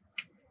don't.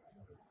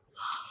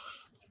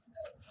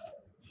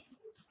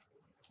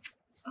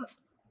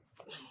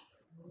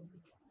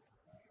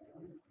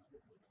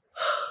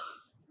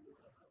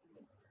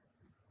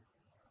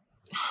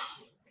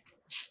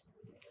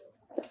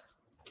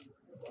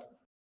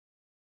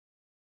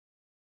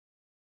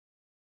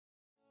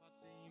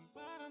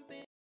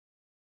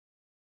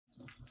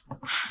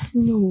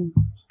 No.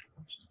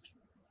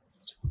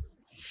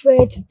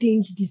 Fred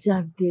didn't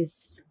deserve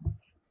this.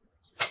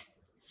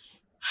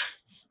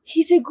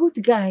 He's a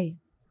good guy.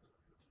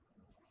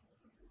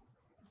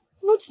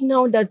 Not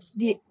now that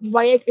the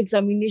WAEC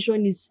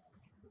examination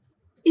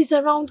is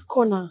around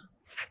corner.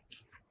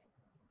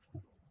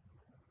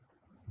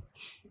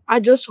 I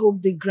just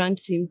hope they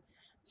grant him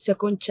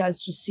second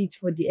chance to sit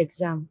for the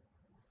exam.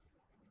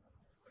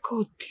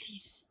 God,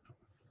 please.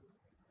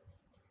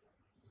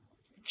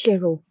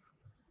 Cheer up.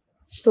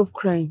 Stop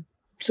crying.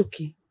 It's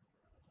okay.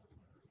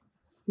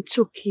 It's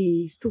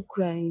okay. Stop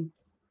crying.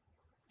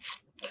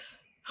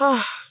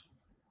 Ah.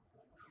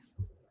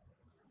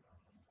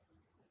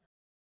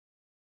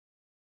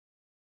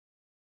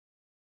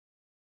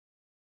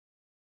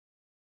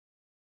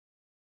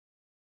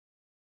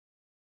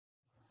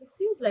 It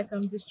seems like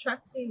I'm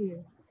distracting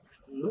you.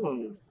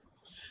 No,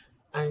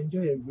 I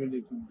enjoy every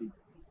little bit.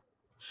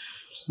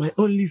 My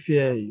only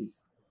fear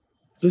is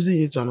losing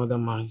you to another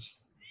man.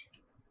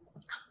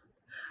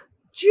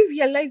 Do you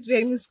realize we're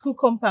in a school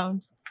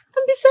compound?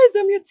 And besides,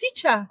 I'm your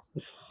teacher.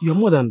 You're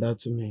more than that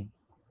to me.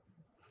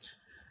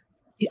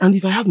 And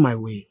if I have my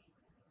way,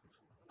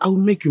 I will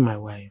make you my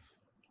wife.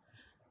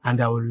 And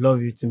I will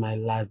love you to my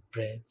last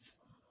breath.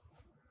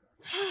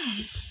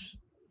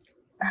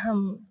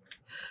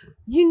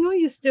 You know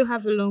you still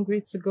have a long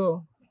way to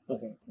go.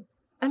 Okay.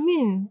 I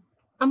mean,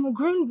 I'm a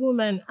grown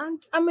woman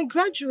and I'm a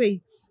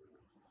graduate.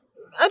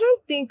 I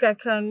don't think I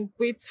can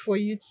wait for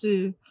you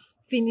to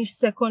finish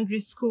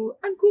secondary school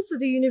and go to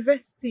the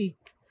university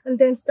and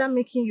then start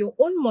making your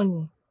own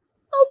money.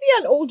 I'll be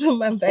an old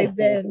woman by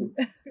then.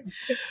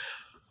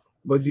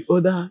 But the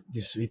older, the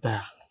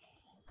sweeter.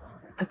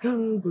 I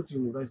can't go to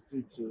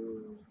university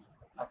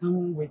I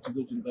can't wait to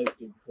go to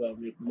university before I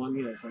make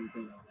money or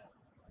something like that.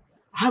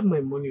 I have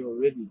my money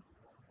already.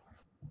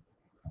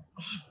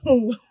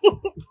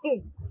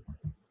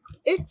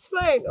 It's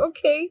fine,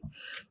 okay?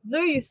 No,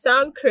 you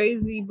sound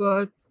crazy,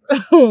 but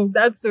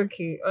that's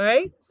okay,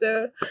 alright?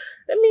 So,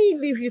 let me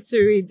leave you to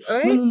read,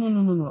 alright?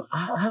 No.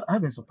 I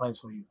have a surprise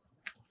for you.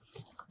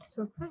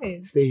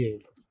 Surprise? Stay here.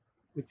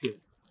 Wait here.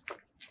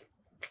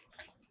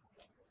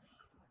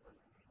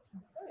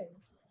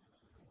 Surprise?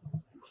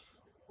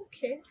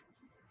 Okay.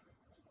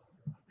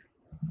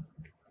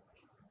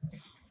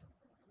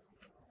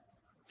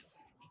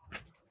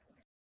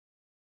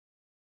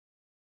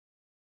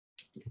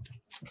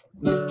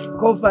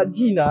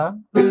 Gina.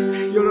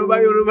 Yoruba.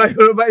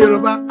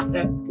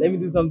 Let me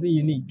do something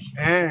unique.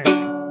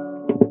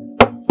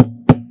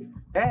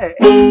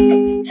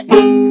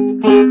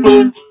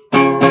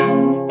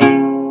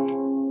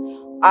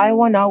 I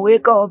wanna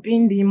wake up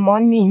in the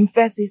morning,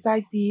 first face I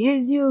see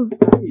is you.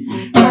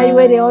 My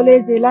way they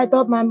always they light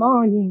up my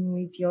morning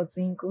with your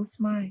twinkle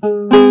smile.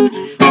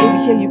 Baby,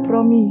 say you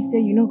promise, say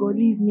you no go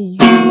leave me.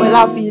 Well,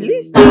 I feel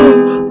it's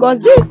true, cause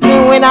this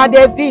thing when I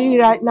dey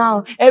feel right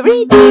now,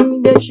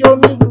 everything they show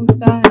me good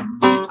sign.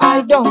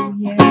 I don't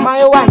hear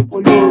my wife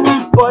polo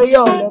for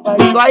your love,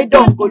 so I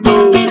don't go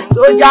low.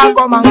 Soldier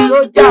come and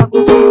soldier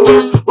go.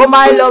 Oh,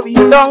 my love is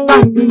strong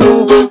and you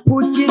know,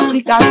 Gucci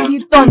stick and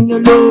keep on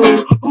your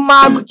low.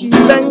 My Gucci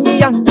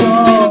Benny and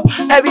yo,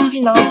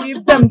 everything I'll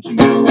give them to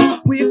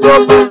you. We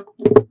go back.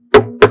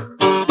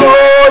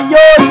 Yo,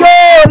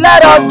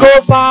 let us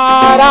go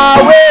far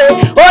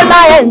away. Hold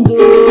my hands,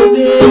 oh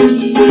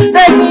baby,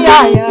 take me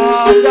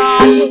higher,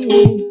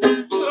 Johnny.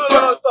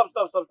 No, stop.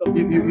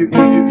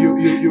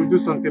 You do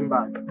something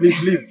bad.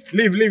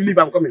 Leave,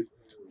 I'm coming.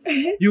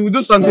 You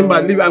do something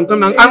bad, leave, I'm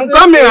coming. I'm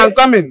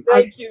coming.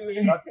 Thank you.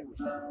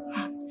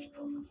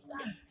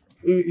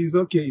 It's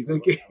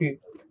okay.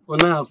 For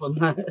now.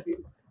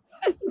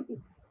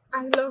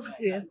 I loved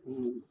it.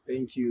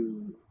 Thank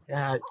you.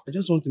 Yeah, I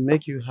just want to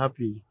make you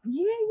happy.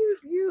 Yeah,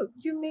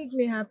 you made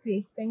me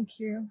happy. Thank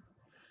you.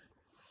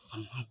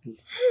 I'm happy.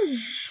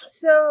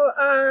 So,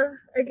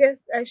 I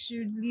guess I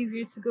should leave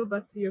you to go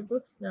back to your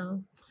books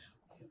now.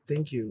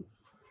 Thank you.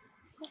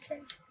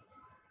 Okay.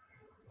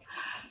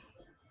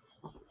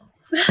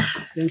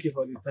 Thank you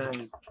for the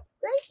time.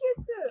 Thank you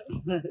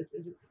too.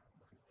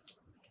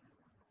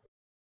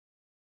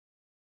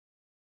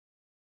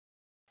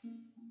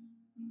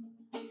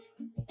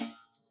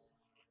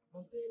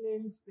 My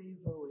feelings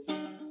pave away.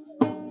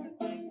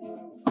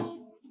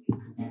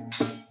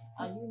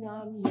 And you know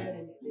I'm here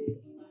to stay.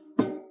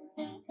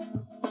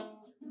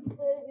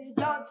 Baby,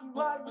 don't you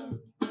worry,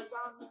 cause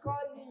I'm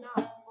calling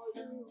out for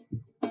you.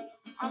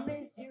 I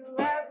miss you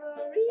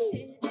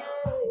every day.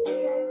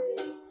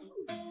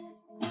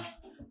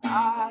 I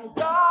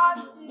don't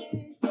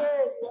see, say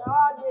you're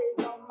always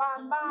on my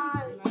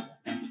mind.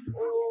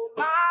 Oh,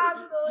 my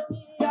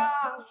Sonia,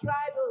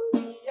 try to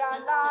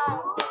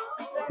realize.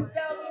 Then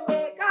tell me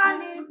where can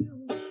leave you,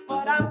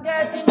 but I'm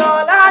getting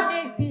all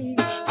addicted.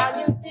 And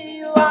you see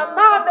you are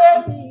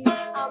my baby,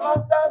 I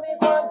must have been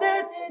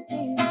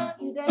quantitative.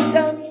 She then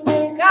tell me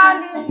where can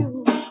leave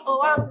you,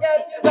 oh, I'm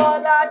getting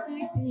all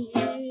addicted.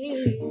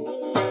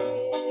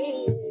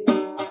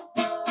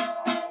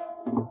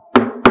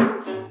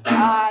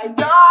 I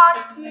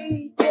just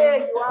see, say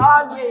you are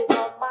always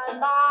on my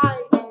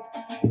mind.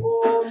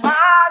 Oh,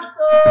 my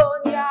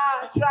Sonia,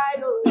 try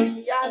to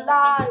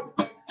realize.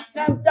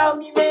 Them tell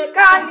me make I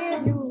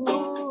leave you.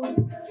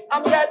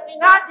 I'm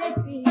getting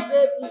addicted,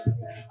 baby.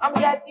 I'm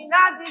getting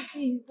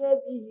addicted,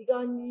 baby.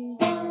 Gone.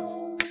 I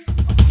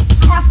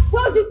have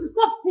told you to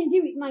stop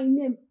singing with my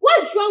name.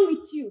 What's wrong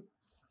with you?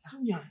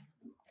 Sonia,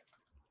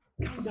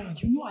 calm down.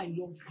 You know I love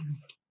you.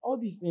 All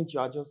these things you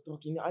are just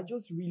talking, I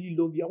just really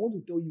love you. I want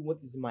to tell you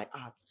what is in my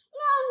heart.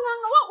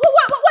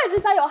 What is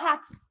inside your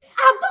heart?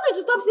 I have told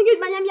you to stop singing with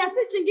my name. You are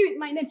still singing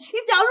with my name. If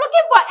you are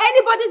looking for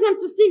anybody's name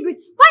to sing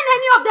with, find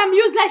any of them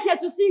useless here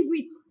to sing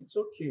with. It's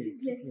okay.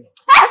 Useless.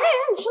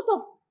 Hey, shut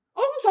up.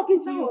 I wasn't talking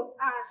to you.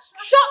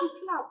 Shut up.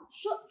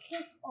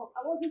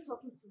 I wasn't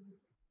talking to you.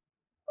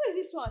 Who is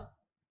this one?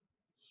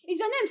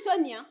 Is your name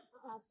Sonia?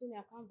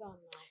 Sonia, calm down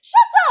now.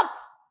 Shut up!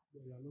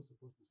 You are not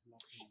supposed to slap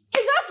me.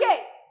 It's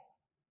okay.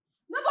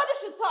 Nobody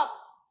should talk.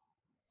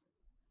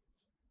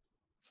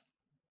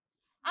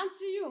 And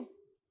to you,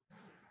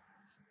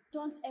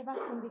 don't ever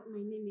sing with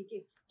my name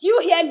again. Do you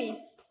hear me?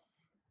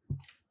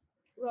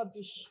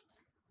 Rubbish.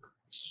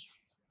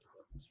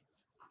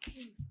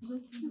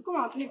 Just come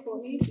and play for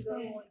me if you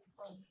don't want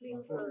fun. Play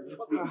for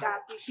public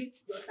that appreciate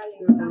your talent.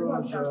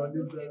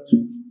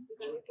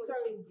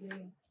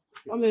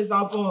 Come here,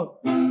 have fun.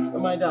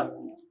 Don't mind that.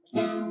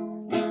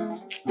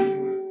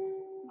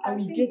 I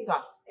will get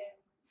that.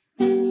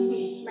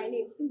 My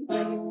name.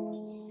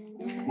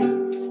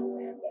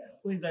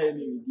 What is that your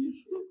name again?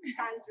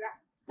 Sandra.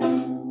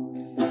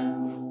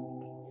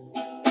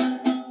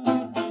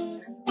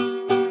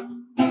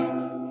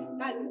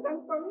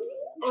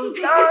 Oh,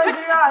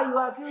 Sandra, you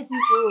are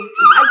beautiful.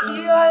 I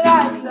see your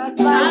eyes, you are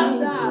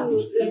smiling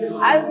too.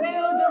 I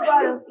feel the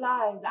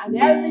butterflies and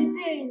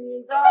everything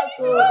is all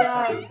so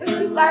bright.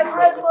 Like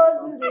rainbows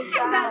with the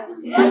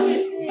sun.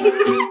 Everything is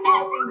so.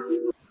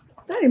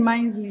 That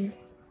reminds me,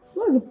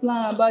 what's the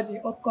plan about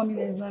the upcoming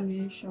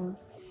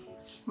examinations?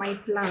 My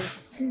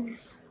plans?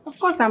 Of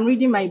course, I'm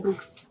reading my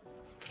books.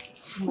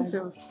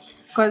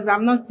 Because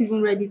I'm not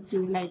even ready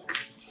to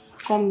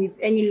come with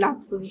any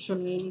last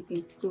position or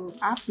anything. So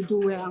I have to do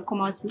well and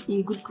come out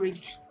in good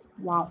grades.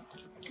 Wow.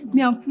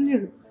 Me, I'm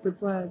fully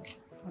prepared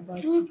about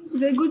it.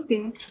 It's a good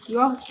thing. We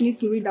all need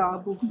to read our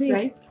books,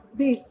 right?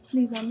 Babe,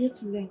 please, I'm here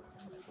to learn.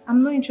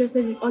 I'm not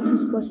interested in all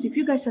this gossip.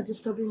 You guys are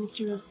disturbing me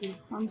seriously.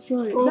 I'm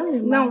sorry. Oh,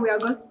 now we are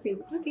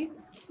gossiping. Okay,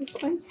 it's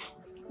fine.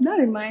 That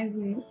reminds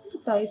me,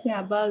 what are you saying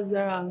about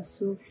Zara and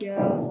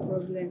Sophia's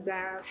problem?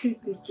 Zara, please.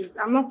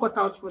 I'm not cut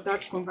out for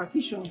that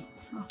conversation.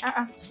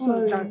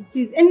 Sorry.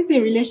 Please,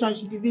 anything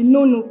relationship is a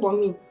no for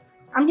me.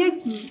 I'm here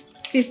to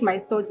face my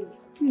studies.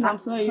 Please, I'm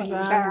sorry if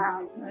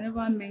I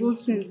never meant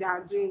those things they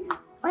are doing,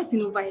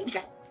 fighting over a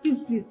guy.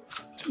 Please.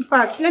 In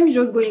fact, let me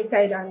just go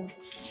inside and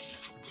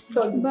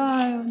study.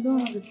 Bye, I don't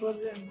have a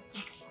problem.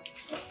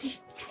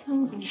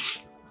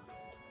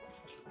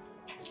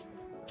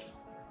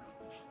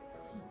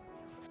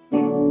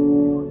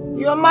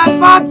 You're my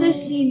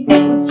fantasy,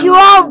 with you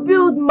I'll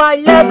build my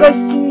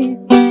legacy.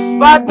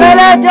 But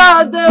better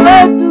just the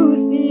way to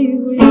see.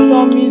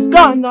 Wisdom is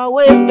gone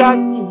away, that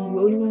sea.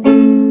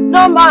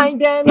 No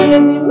mind them,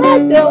 baby,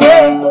 make the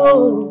way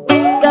to.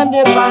 Them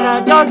they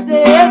para just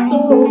the hate to.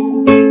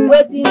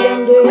 Waiting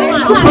them they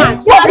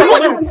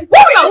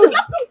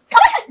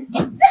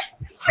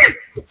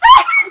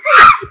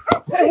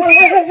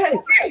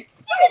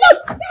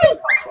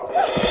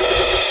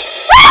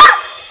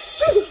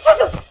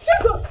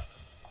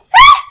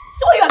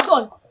So what you have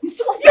done? You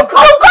see what you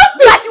caused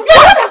me! Like you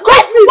caused me!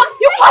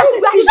 You caused me!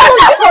 Shut up!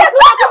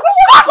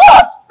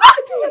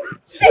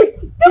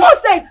 You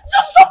must say,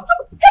 just stop!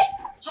 Hey!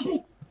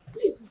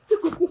 Please,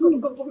 come. You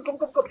don't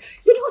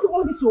want to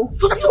all this, so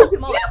shut up! You're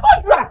a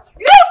murderer!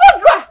 You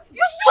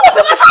shut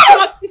up! Shut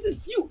up! It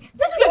is you!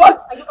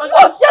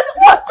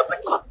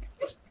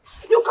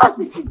 You caused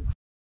me!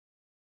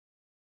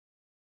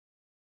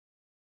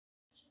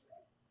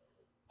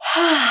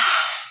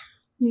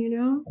 You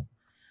know,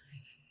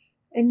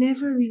 I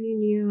never really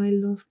knew I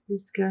loved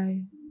this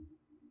guy.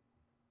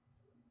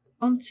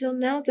 Until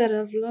now that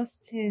I've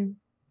lost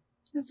him.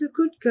 He's a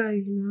good guy,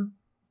 you know.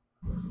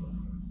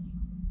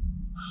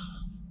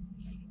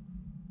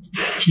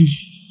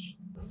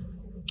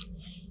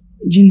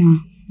 Gina,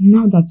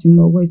 now that you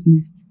know, what is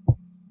next?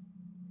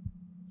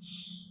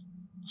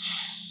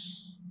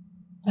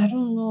 I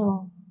don't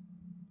know.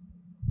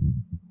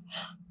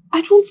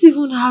 I don't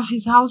even have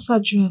his house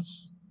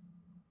address.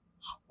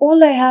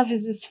 All I have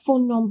is his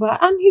phone number,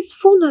 and his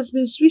phone has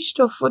been switched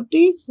off for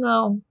days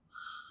now.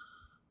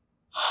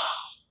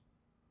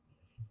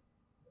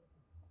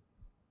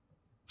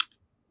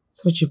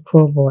 Such a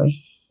poor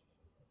boy.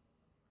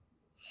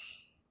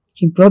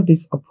 He brought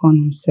this upon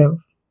himself.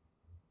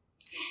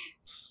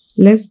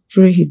 Let's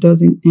pray he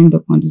doesn't end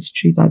up on the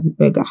street as a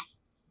beggar.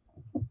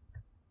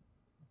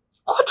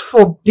 God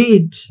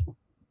forbid.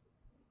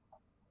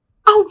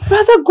 I would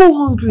rather go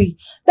hungry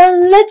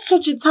than let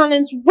such a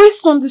talent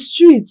waste on the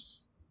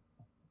streets.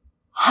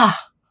 I'll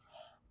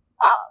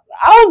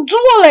do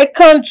all I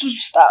can to...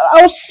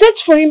 I'll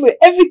search for him with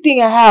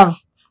everything I have.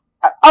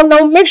 And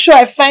I'll make sure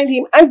I find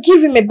him and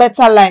give him a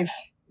better life.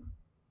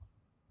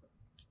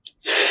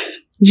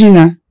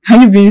 Gina,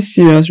 are you being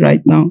serious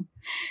right now?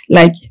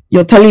 Like,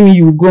 you're telling me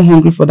you will go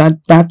hungry for that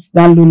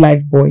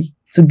low-life boy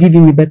to give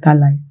him a better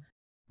life?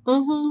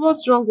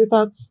 What's wrong with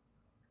that?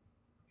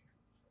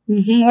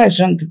 What's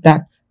wrong with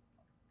that?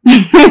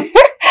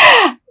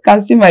 I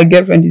can see my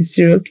girlfriend is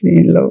seriously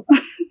in love.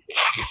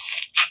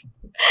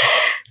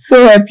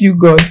 So help you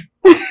God.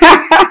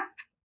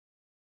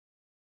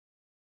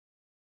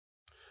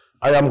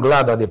 I am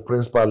glad that the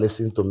principal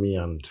listened to me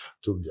and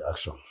took the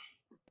action.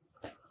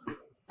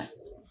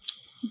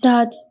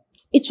 Dad,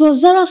 it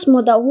was Zara's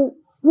mother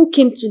who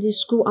came to the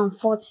school and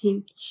fought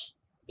him.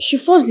 She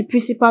forced the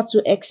principal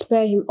to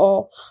expel him,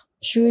 or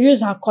she will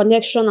use her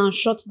connection and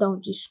shut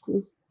down the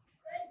school.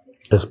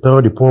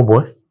 Expel the poor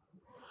boy?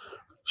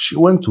 She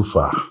went too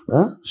far.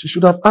 She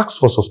should have asked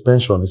for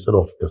suspension instead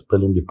of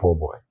expelling the poor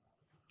boy.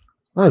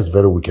 That is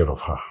very wicked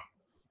of her.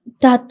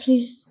 Dad,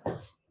 please,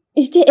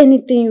 is there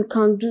anything you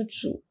can do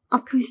to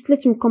at least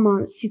let him come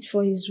and sit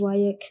for his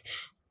WAEC?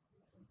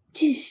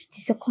 This is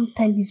the second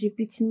time he's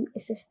repeating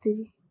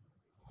SS3.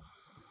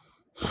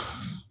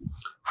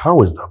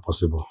 How is that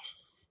possible?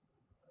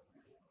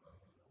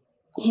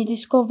 He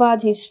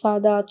discovered his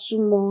father 2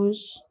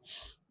 months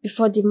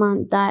before the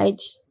man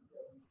died.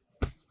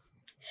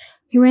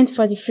 He went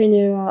for the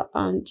funeral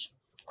and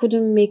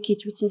couldn't make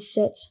it with his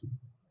set.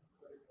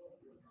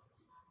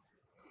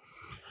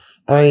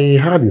 I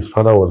heard his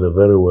father was a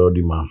very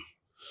wealthy man.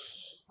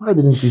 Why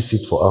didn't he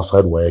sit for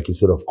outside WAEC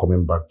instead of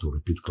coming back to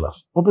repeat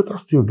class? Or better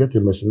still, get a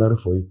mercenary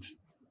for it.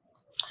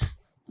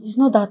 He's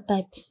not that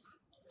type.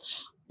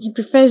 He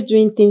prefers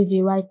doing things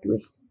the right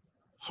way.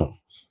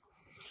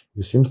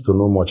 He seems to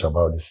know much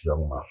about this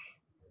young man.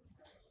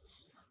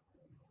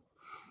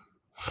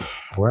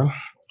 Well,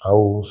 I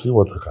will see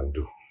what I can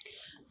do.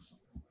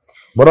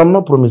 But I'm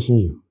not promising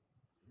you.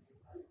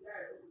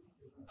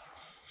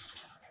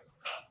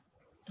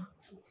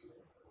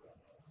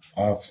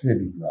 I've said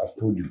it, I've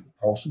told you.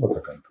 I will see what I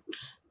can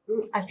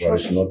do. I But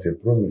trust it's you. not a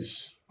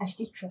promise. I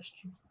still trust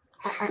you.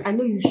 I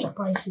know you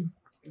surprise me.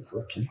 It's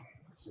okay.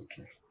 It's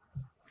okay.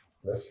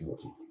 Let's see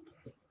what you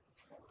do.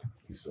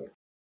 It's okay.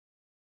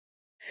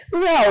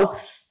 Wow.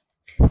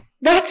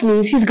 That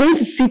means he's going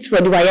to sit for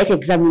the WAEC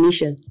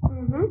examination.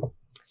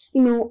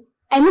 You know,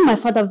 I know my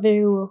father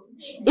very well.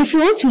 If you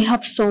want to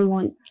help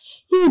someone,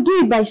 he will do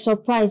it by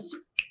surprise.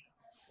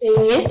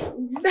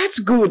 That's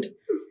good.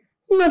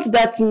 Not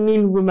that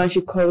mean woman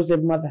she calls a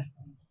mother.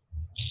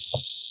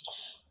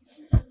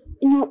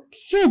 You know,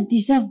 Fred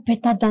deserves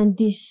better than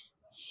this.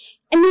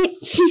 I mean,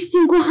 he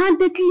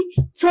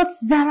single-handedly taught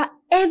Zara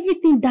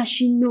everything that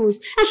she knows.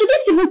 And she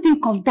didn't even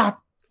think of that.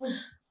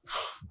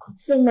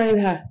 Don't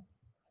mind her.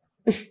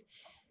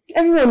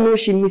 Everyone knows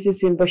she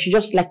misses him, but she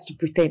just likes to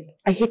pretend.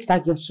 I hate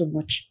that girl so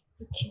much.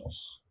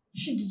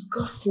 She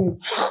disgusts me.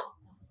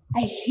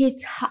 I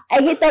hate her.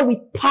 I hate her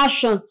with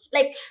passion.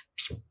 Like,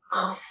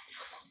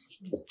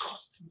 she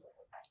disgusts me.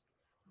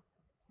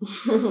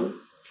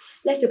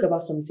 Let's talk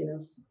about something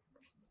else.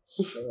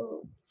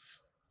 So,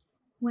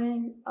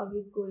 when are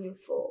we going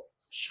for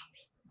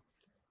shopping?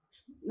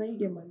 Now you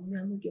get money, I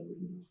don't get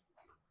money.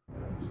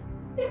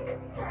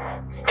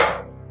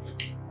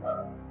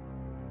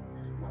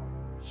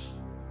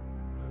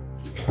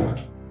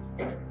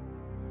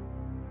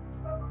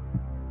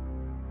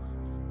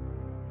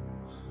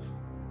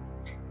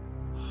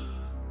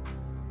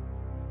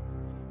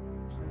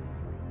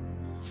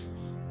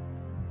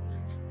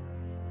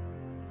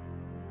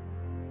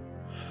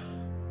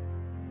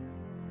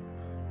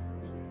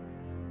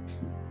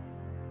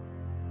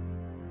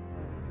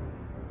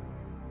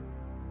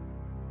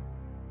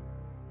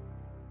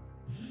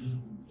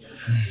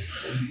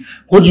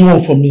 What do you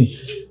want from me?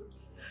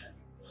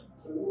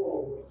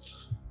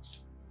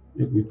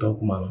 Make we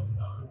talk, man.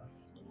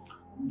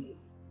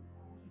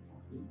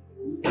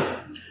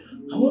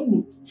 I want to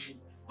know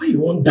why you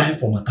won't die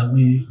for matter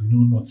wey you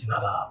know nothing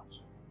about.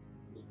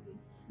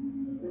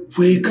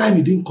 For a crime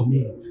you didn't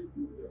commit.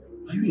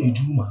 Are you a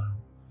Jew man?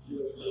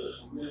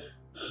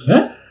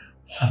 Eh?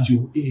 At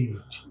your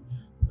age,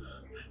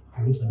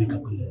 you know sabi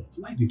calculate.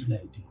 Why do you do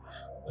like this?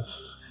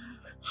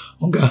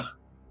 Oga,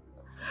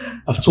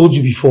 I've told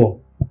you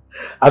before.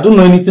 I don't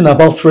know anything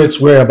about Fred's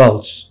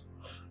whereabouts.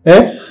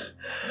 Eh?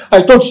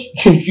 I thought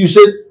you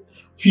said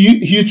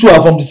you two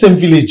are from the same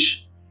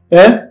village.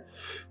 Eh?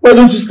 Why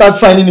don't you start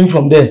finding him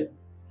from there?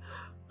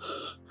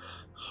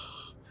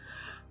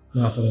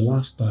 Now for the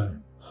last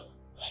time,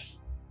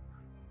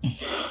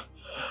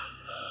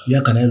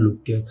 where can I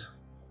locate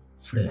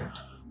Fred?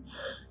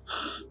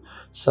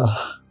 Sir,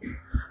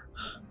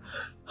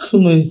 I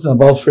don't know anything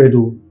about Fred.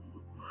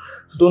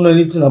 I don't know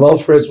anything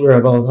about Fred's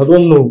whereabouts. I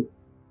don't know.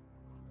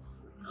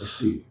 I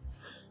see.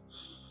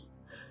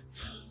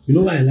 You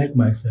know why I like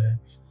myself?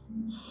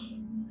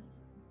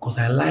 Because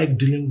I like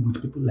dealing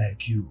with people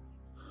like you.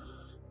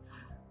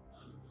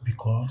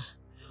 Because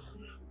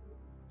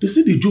they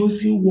say the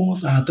Johnson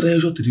ones are a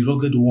treasure to the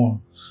rugged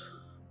ones.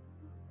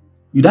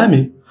 You hear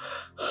me?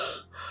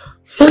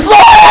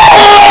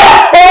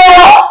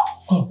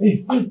 Come,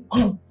 hey,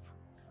 come.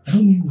 I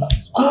don't need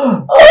noise.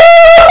 Come.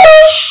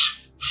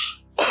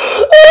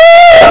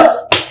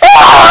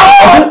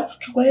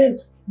 Keep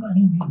quiet. No, I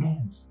don't need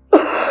noise.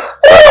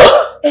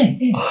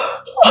 Hey,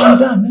 calm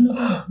down, mellow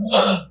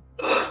down.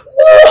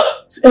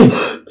 Hey,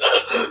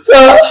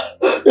 sir,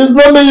 it's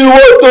not me you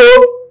want to.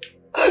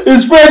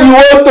 It's Fred you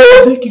want to.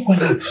 Say keep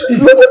quiet.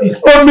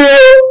 It's not me.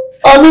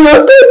 I'm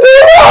innocent.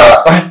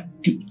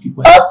 Keep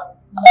quiet.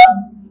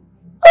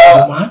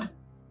 You're mad?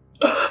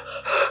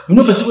 You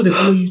know person when they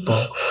follow you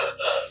talk?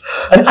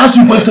 And ask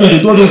you questions and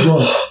they do all those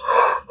ones.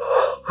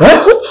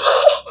 Eh?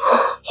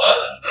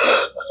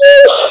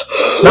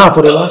 Now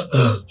for the last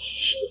time.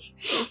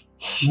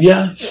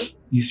 Where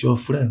is your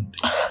friend?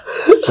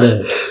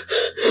 Fred.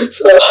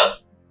 Sir,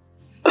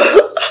 I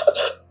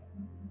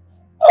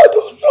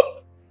don't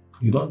know.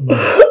 You don't know?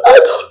 I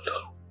don't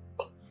know.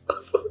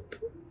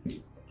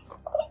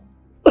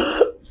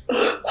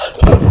 I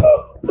don't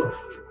know.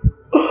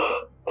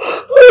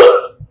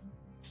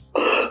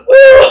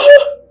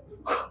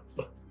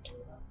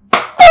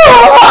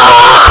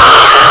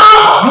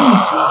 Where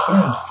is your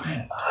friend,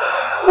 Fred?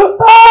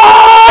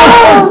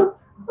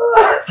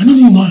 Any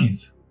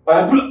noise?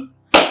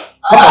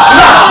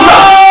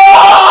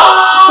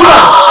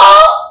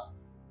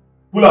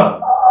 Pull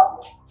up!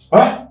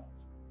 Huh?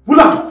 Pull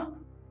up!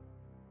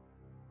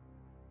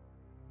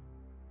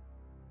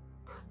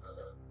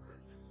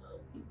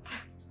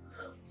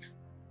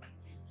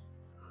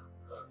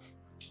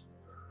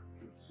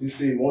 You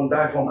say you won't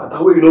die from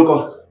matter where you no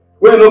come.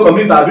 Where you no come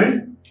meet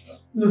Abi?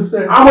 No,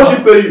 sir. How much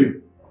he pay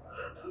you?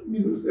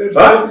 No, sir.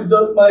 Huh? It's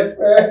just my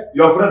friend.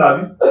 Your friend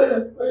Abi?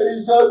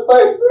 It's just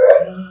my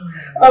friend.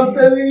 I'm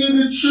telling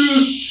you the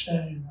truth.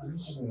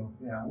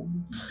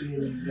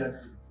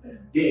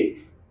 Yeah.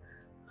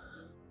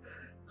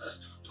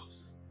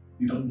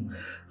 You don't know.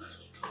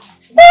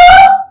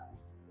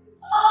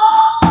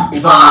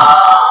 You don't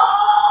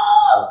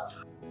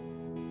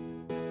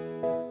know.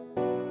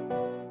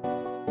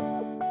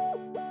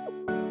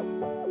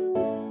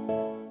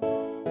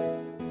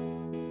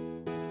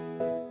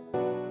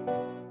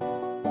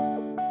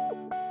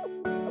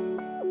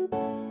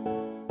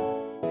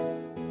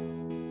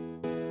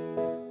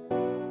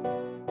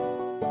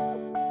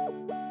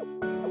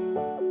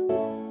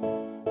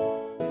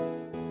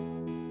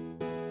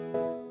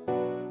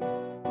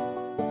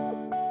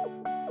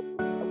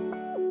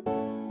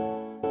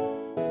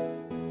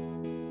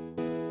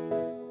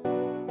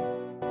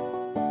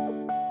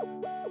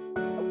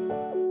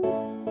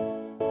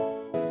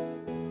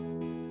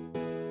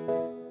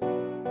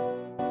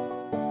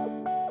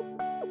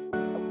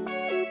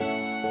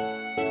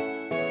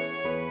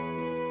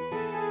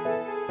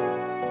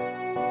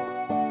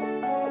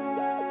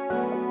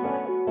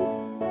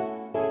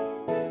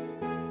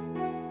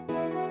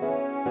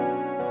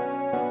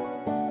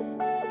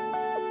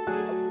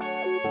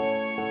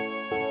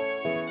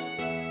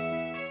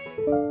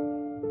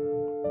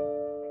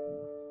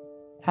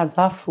 Has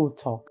that fool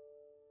talk?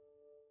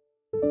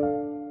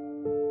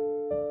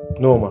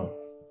 No, man.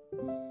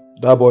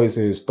 That boy is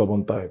a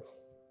stubborn type.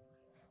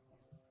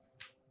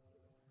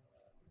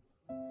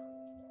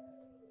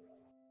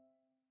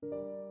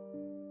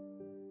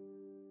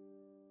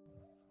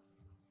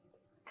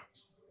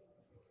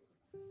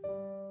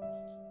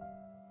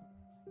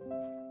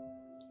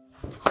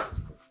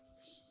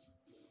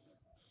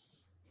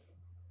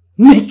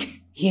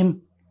 Make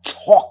him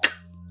talk.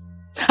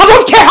 I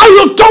don't care how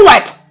you do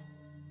it.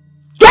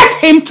 Get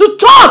him to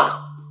talk.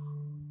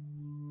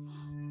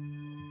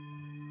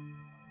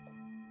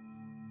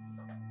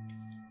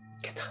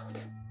 Get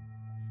out.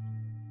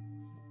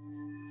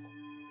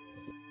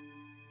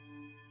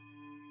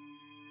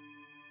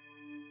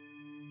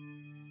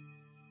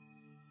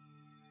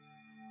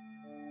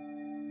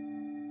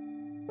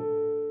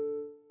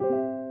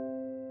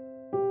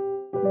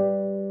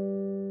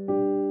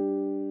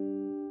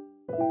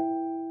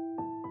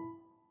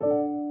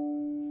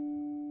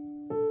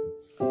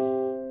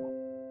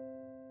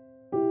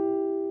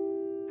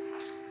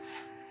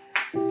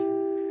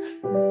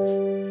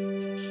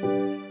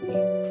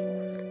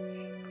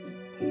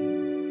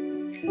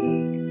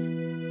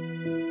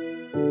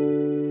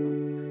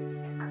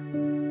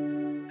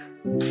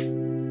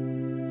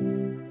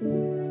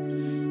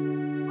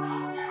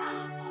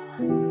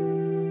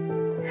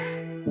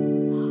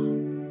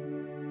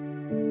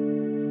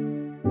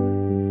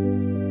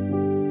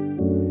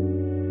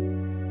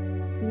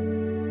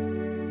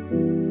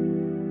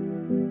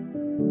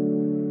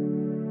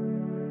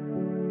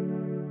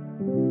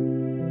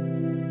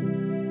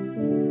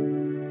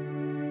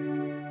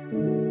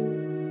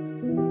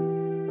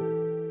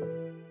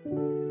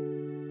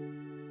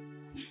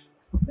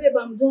 Babe,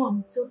 I'm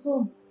done. It's your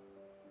turn.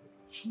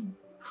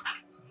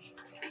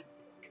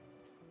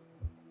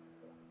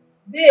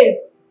 Babe.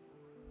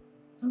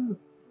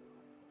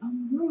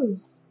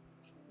 Bruce,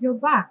 you're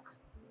back.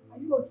 Are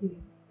you okay?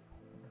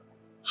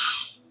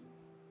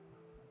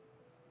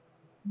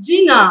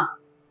 Gina!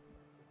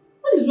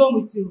 What is wrong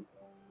with you?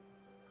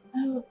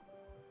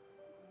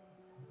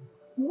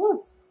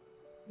 What?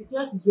 The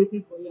class is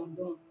waiting for you. I'm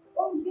done.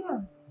 Oh,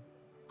 yeah.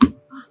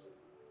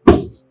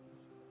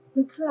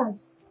 The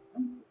class.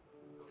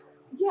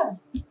 Yeah.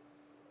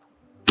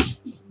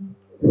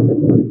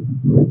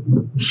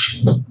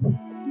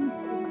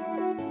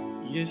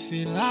 You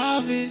see,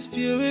 love is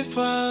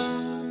beautiful,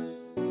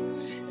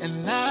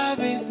 And love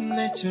is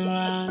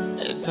natural.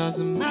 It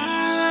doesn't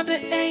matter the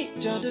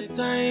age or the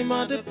time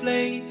or the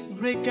place,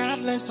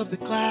 regardless of the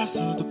class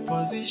or the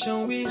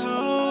position we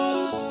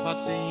hold.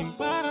 But the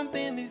important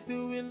thing is to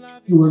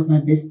love. He was my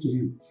best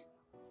student.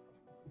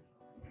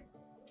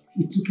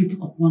 He took it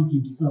upon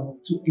himself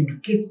to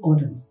educate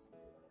others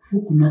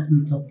who could not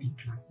meet up in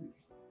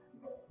classes.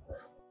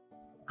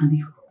 And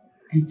the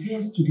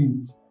entire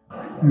students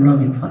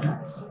love him for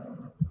that.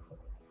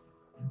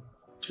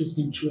 He's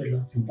been through a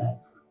lot in life,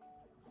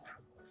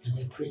 and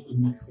I pray he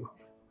makes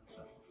it.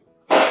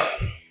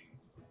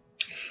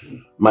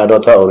 My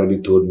daughter already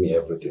told me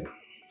everything.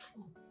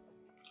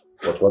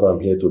 But what I'm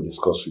here to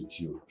discuss with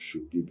you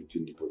should be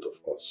between the both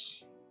of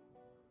us.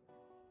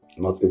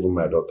 Not even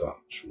my daughter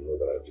should know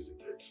that I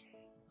visited.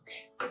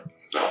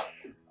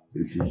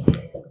 You see,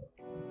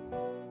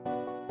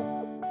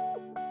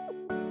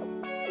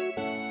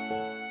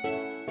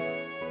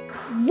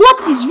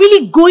 What is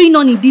really going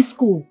on in this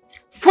school?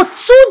 For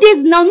 2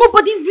 days now,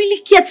 nobody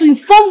really cared to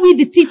inform we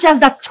the teachers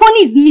that Tony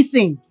is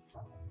missing.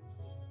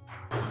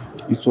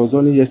 It was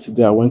only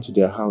yesterday I went to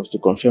their house to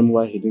confirm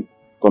why he didn't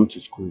come to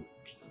school.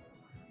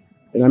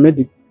 When I met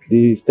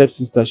the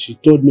stepsister, she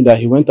told me that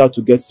he went out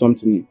to get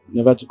something,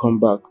 never to come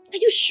back. Are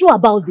you sure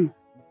about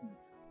this?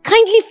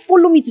 Kindly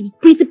follow me to the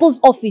principal's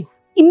office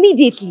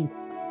immediately.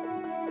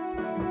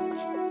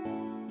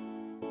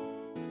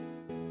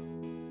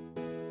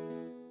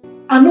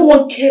 And no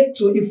one cared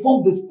to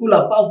inform the school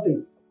about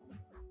this.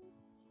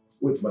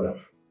 wait, madam.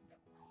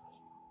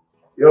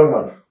 Young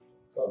man,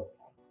 sir.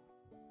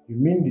 You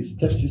mean the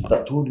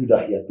stepsister told you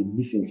that he has been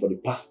missing for the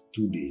past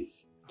 2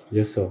 days?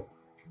 Yes, sir.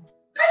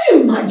 Can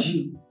you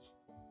imagine?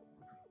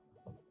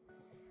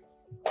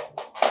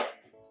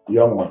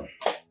 Young man,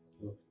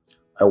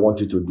 I want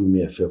you to do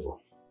me a favor.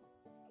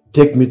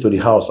 Take me to the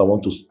house. I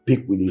want to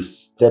speak with his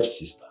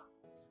stepsister.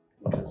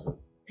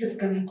 Please,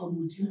 can I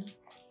come with you?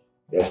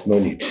 There's no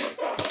need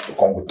to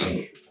come with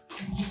me.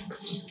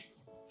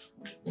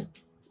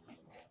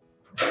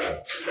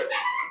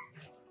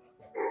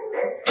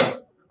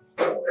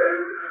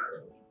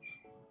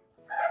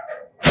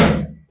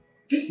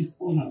 This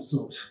is all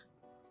absurd.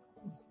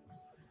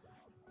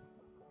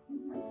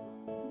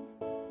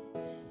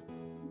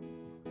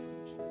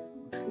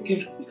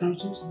 Okay, you can return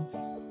to the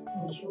office.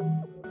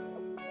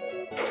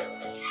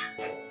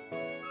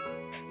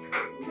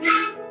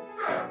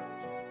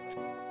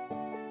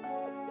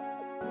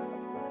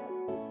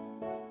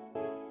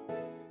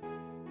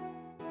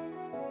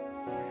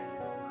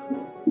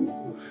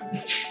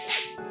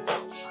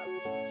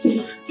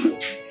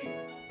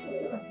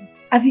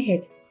 Have you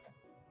heard?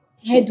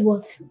 Heard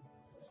what?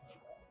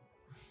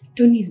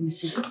 Tony is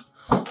missing.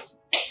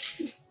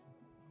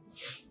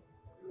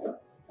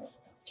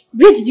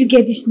 Where did you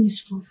get this news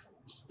from?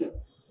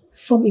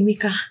 From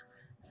Emeka.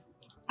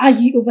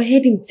 I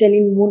overheard him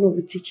telling one of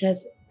the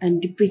teachers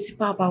and the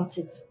principal about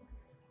it.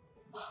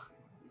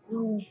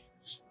 No,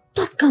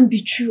 that can't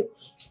be true.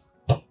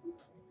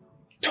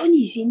 Tony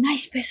is a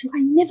nice person. I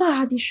never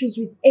had issues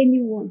with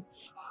anyone.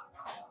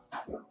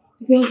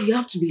 Well, you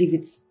have to believe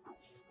it.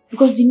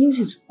 Because the news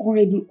is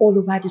already all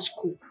over the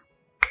school.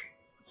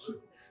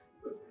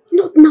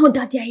 Not now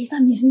that their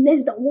exam is in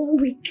less than 1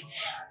 week.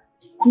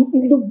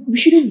 No, we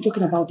shouldn't be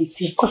talking about this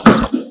here. Come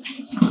on.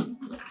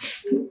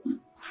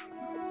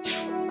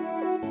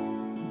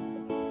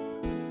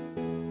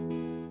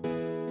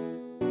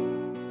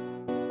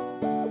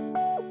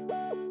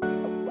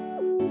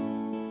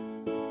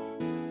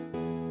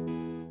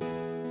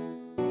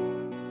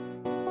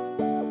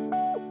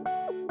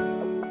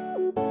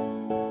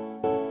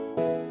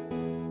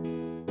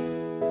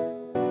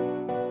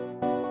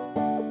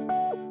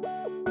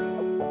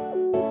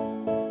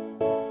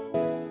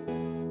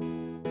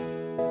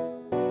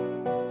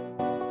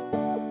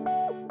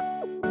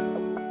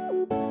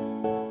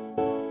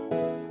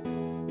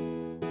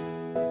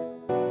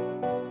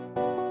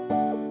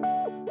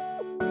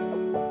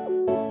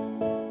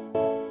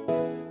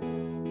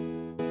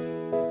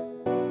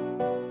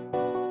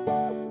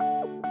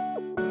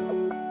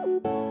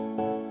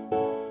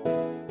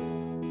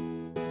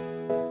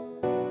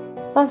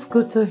 That's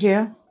good to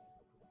hear.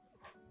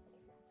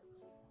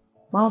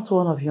 Mount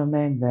one of your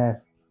men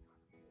there.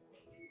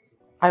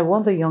 I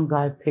want the young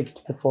guy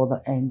picked before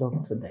the end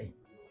of today.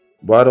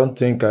 But I don't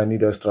think I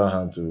need extra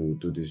hand to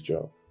do this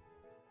job.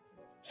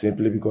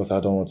 Simply because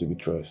I don't want to be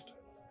trusted.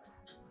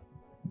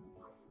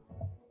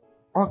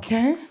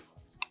 Okay.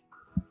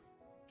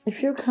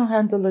 If you can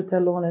handle it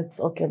alone, it's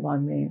okay by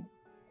me.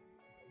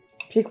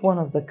 Pick one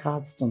of the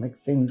cards to make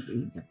things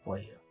easy for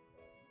you.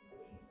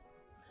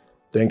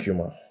 Thank you,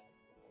 ma.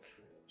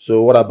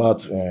 So what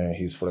about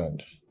his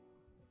friend?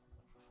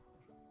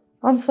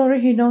 I'm sorry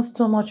he knows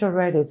too much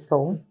already,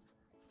 so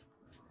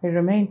he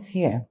remains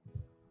here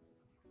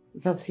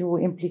because he will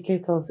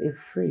implicate us if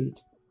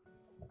freed.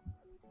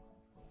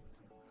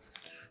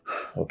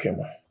 Okay,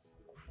 ma.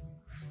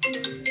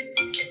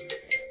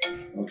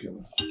 Okay,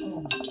 ma.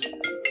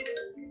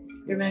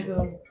 You may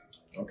go.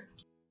 Okay.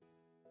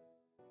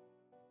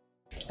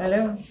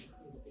 Hello.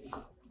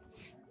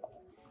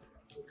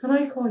 Can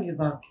I call you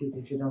back, please,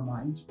 if you don't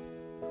mind?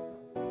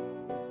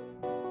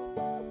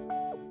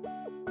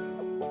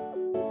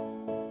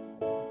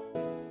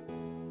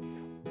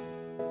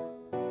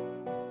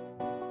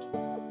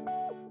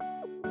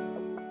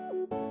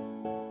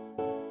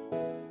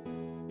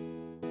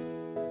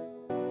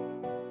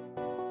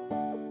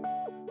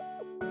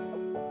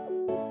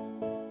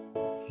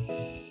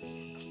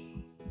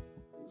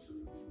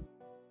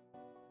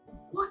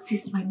 What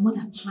is my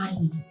mother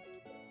planning?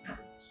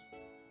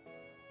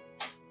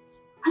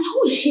 And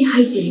who is she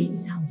hiding in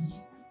this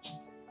house?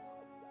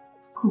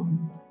 Come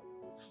on.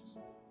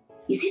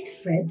 Is it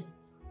Fred?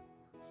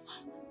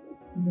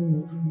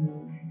 No.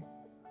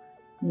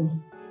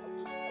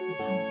 It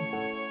can't be.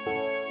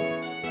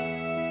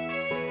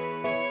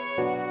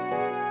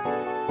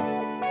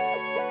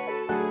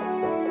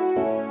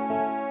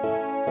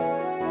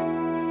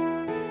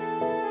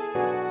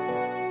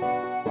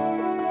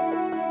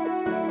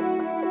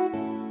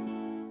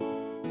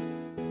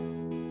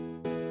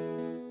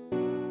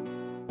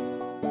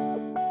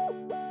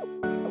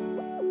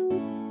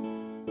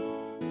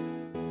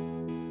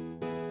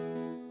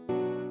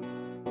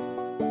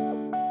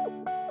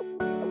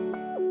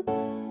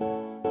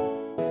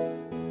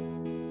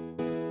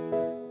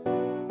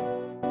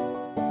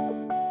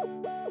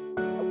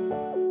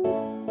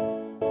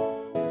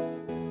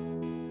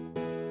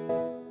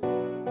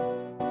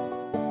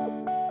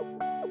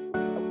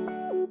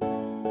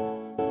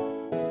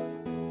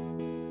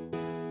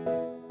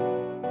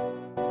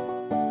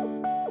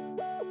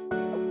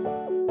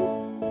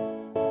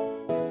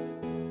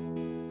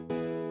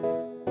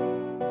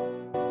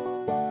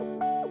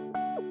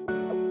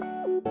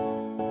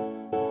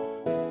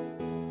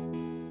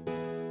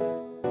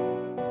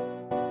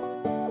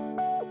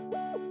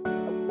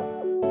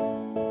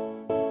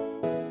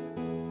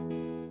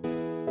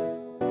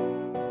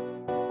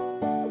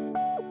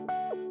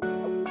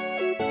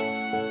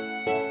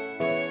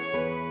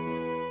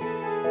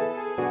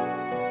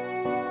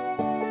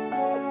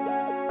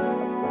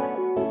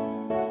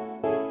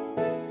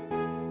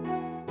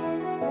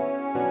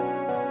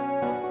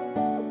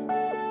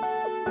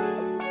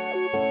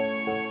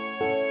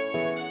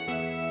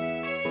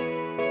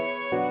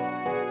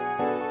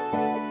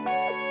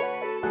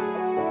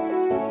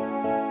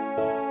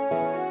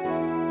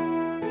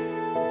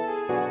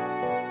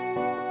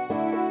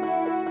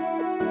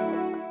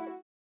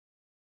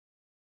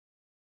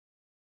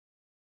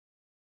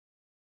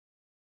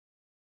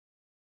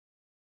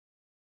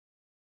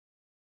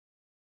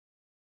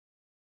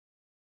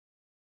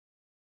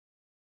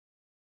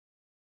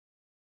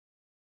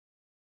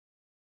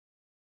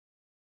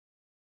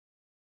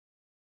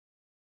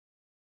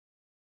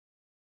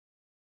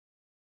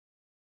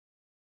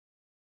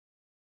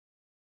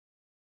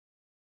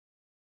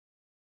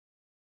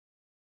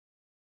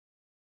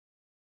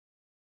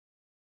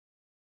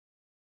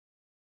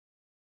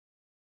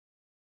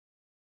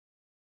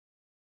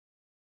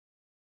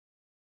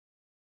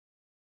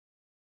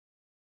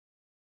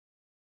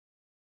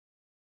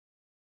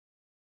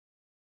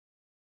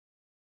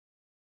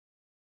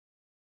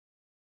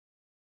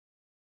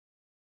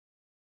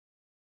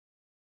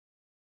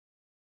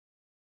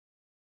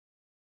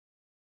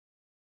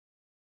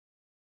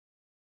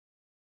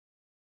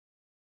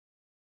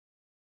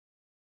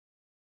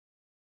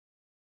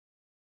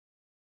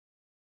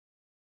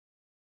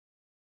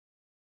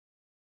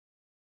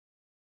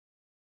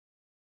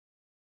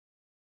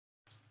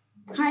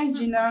 Hi,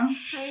 Gina.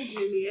 Hi,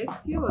 Juliet.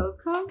 You're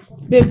welcome.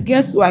 Babe,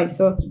 guess who I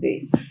saw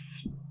today?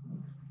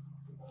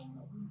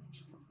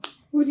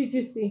 Who did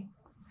you see?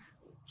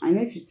 I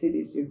know if you see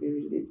this, you'll be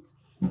relieved.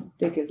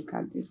 Take a look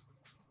at this.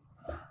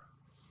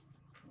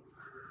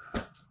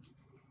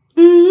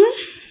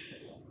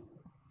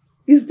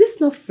 Is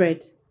this not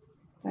Fred?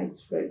 That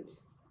is Fred.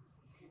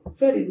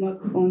 Fred is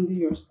not only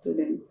your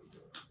student,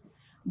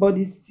 but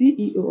the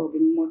CEO of a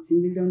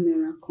multi-million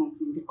naira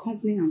company, the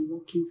company I'm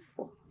working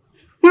for.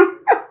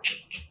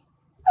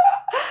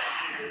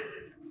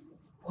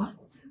 What?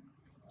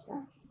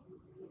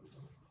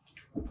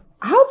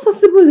 How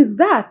possible is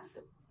that?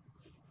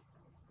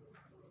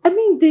 I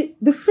mean,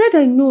 the Fred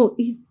I know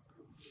is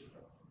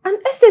an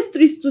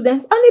SS3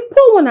 student and a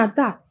poor one at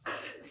that.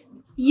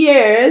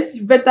 Yes,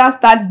 you better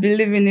start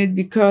believing it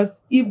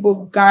because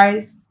Igbo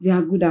guys, they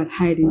are good at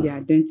hiding their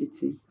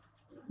identity.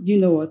 Do you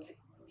know what?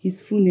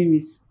 His full name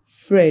is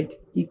Fred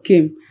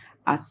Ikem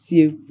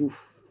Asiegbu.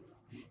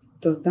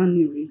 Does that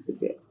name ring a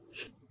bell?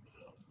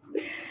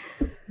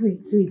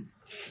 Wait.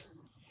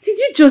 Did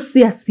you just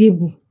say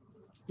Asiegbu?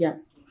 Yeah.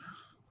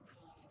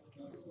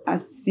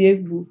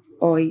 Asiegbu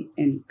Oil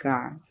and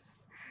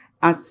Gas.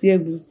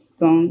 Asiegbu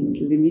Sons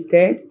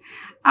Limited.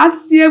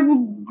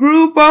 Asiegbu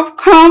Group of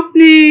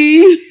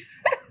Company.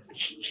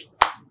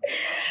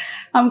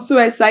 I'm so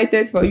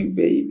excited for you,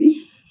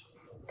 baby.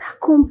 That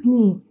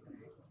company.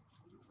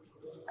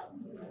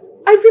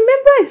 I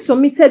remember I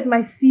submitted my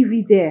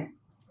CV there.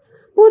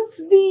 But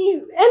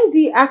the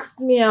MD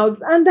asked me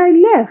out and I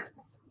left.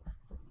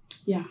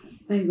 Yeah,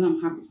 that is why I'm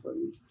happy for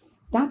you.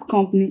 That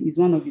company is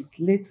one of his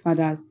late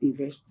father's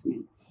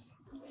investments.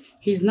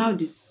 He's now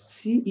the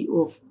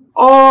CEO of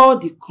all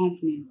the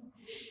company.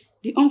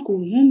 The uncle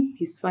whom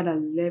his father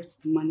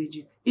left to manage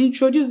it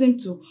introduced him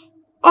to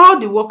all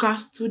the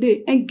workers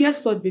today. And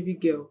guess what, baby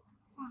girl?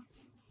 What?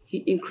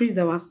 He increased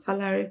our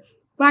salary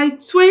by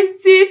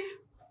 20%.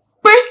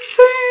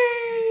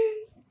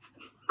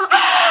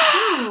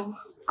 Oh.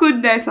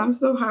 Goodness, I'm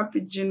so happy,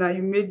 Gina.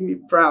 You made me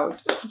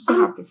proud. I'm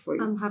so happy for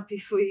you. I'm happy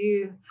for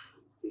you.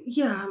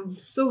 Yeah, I'm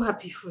so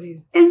happy for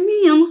you. And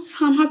me,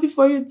 I'm happy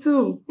for you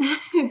too.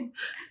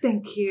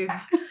 Thank you.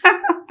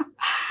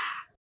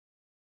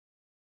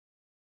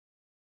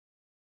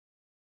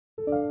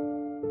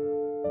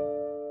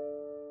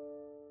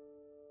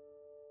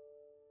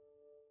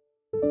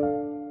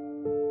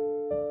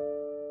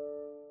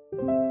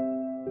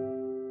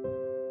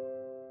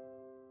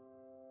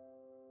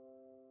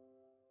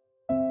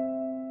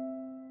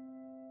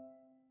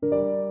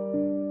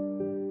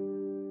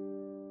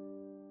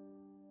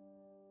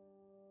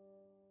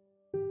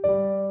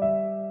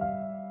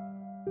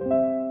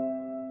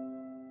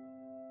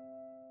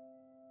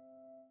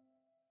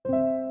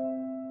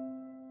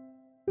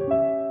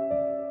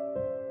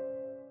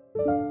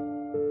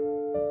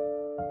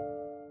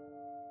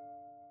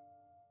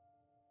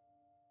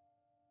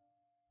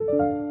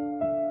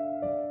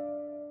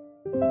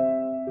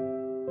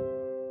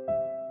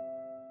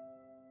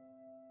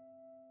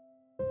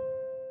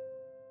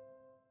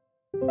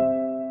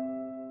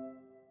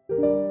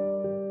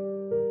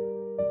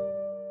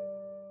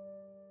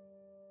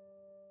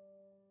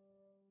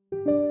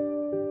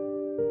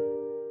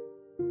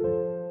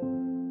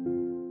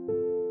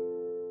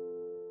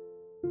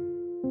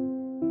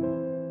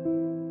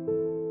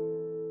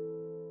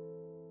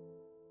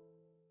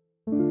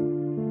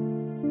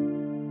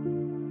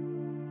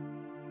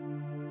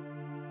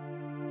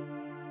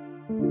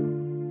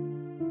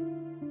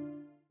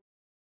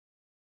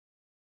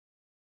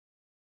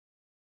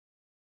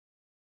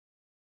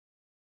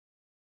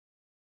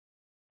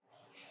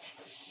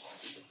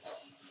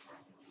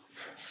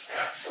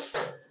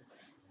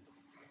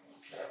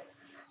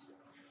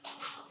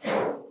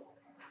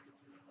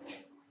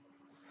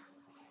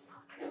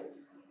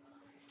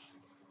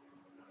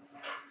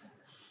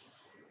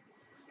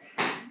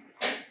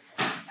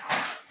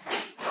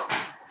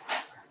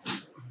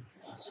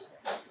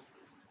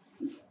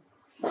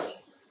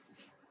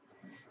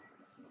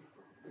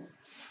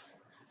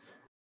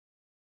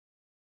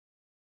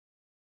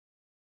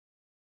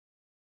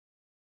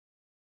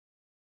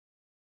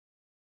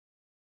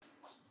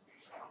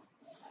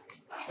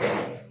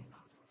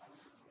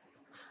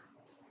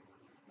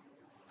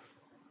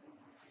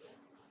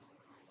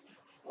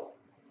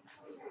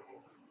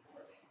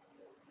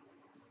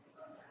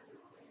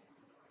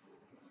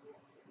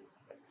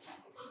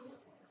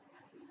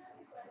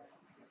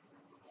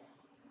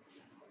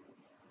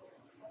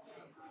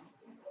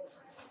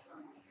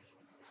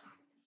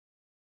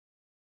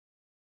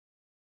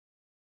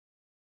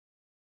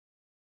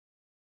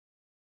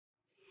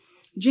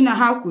 Gina,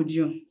 how could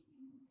you?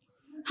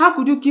 How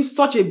could you keep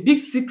such a big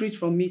secret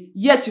from me,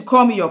 yet you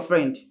call me your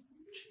friend?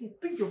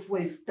 Bring your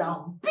voice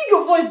down. Bring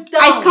your voice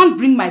down. I can't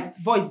bring my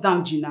voice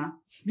down, Gina.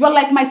 You are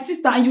like my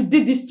sister and you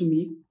did this to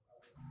me.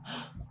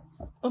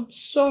 I'm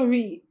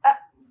sorry.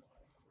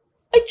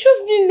 I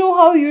just didn't know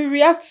how you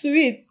react to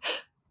it.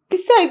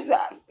 Besides,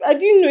 I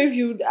didn't know if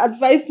you would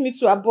advise me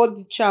to abort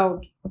the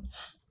child.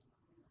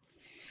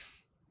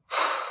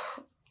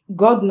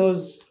 God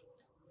knows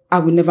I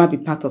will never be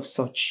part of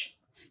such.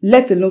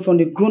 Let alone from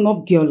a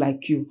grown-up girl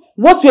like you.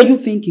 What were you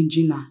thinking,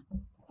 Gina?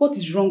 What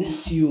is wrong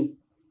with you?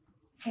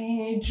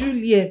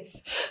 Juliet,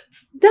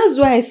 that's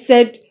why I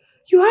said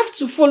you have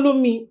to follow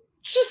me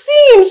to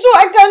see him so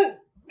I can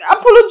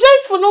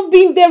apologize for not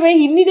being there when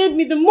he needed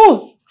me the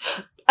most.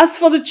 As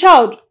for the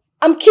child,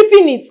 I'm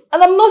keeping it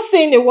and I'm not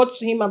saying a word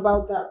to him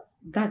about that.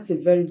 That's a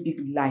very big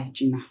lie,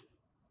 Gina.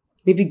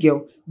 Baby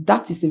girl,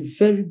 that is a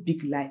very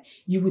big lie.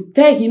 You will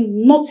tell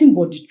him nothing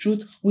but the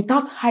truth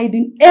without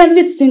hiding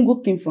every single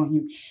thing from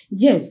him.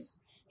 Yes,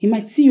 he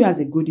might see you as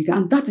a good girl,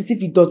 and that is if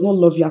he does not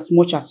love you as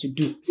much as you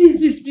do.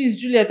 Please,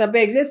 Juliet, I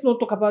beg, let's not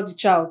talk about the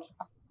child.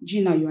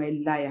 Gina, you are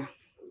a liar.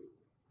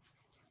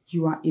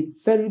 You are a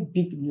very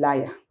big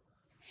liar.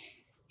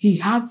 He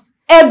has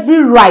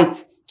every right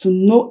to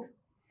know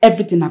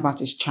everything about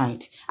his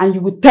child, and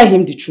you will tell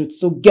him the truth,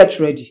 so get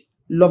ready.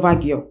 Lover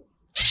girl.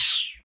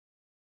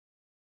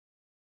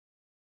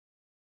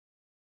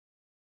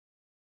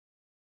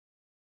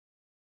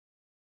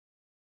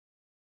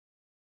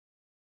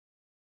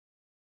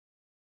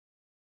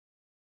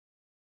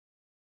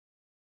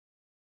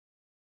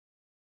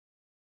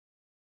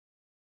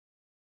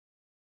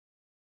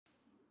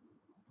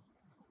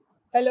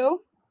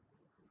 Hello?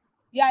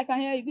 Yeah, I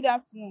can hear you. Good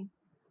afternoon.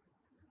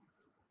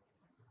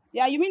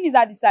 Yeah, you mean it's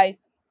at the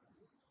site?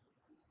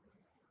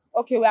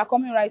 Okay, we are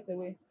coming right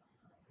away.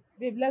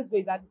 Babe, let's go.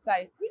 It's at the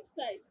site. Which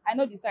site? I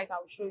know the site. I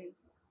will show you.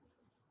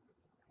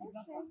 It's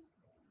not far.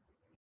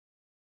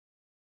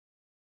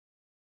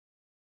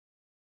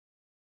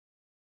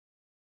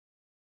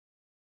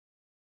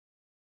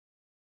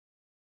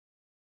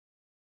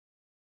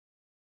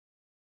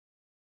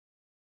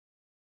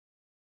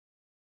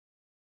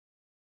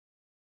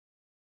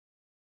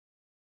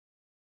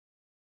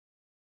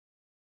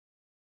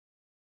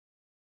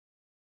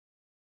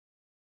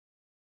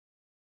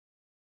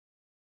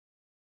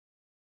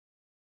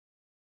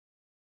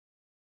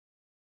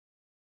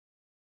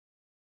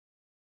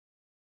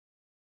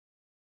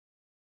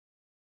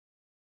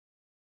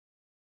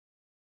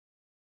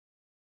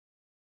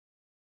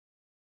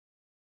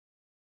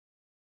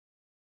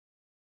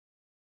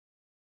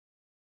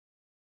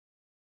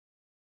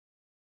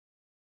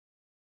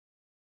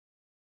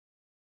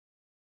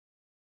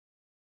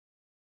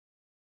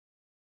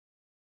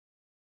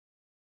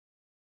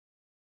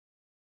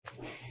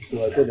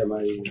 So I told them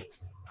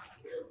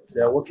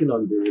they are working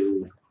on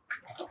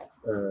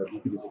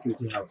the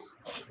security house.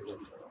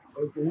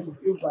 Okay,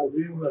 you are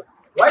doing well.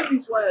 Why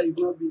this wire is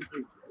not being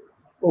fixed?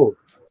 Oh,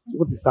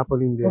 what is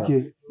happening there?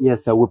 Okay.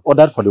 Yes, sir. We've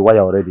ordered for the wire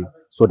already,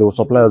 so they will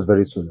supply us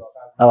very soon.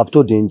 I've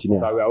told the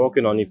engineer. Sir, we are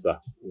working on it, sir.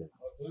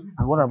 Yes.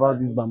 And what about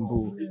this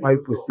bamboo? Why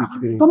you still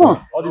keeping it? Come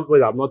on. All these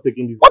boys have not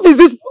taken this. What is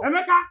this?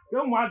 Emeka,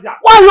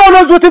 Why are you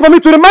always waiting for me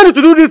to remind you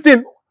to do this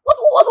thing?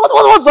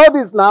 What's all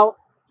this now?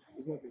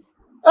 It's okay.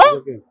 It's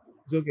okay.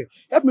 It's okay.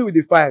 Help me with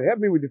the file. Help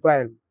me with the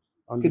file.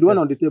 Okay, the one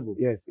on the table?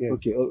 Yes, yes.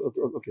 Okay,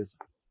 okay, sir.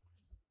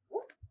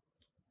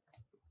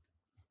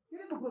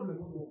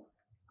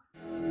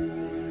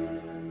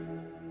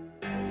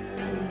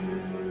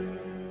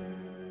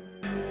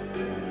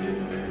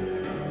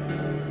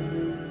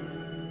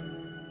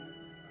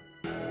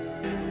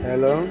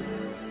 Hello?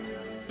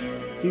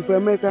 Chief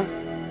Emeka?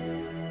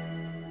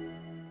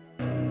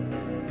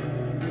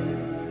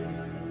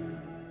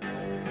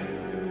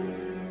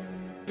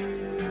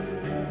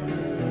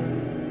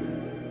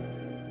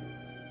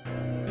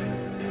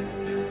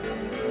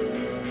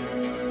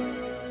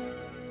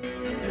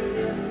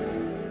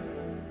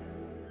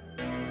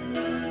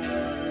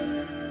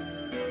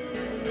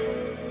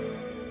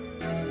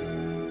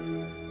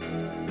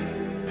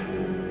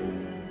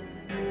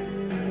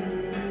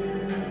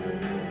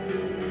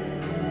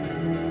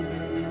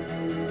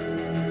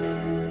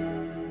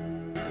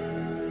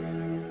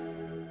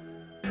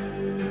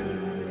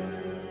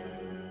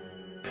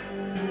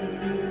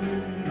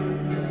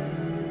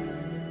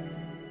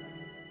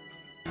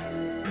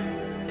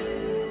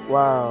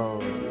 Wow,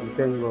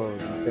 thank God,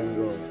 thank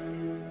God.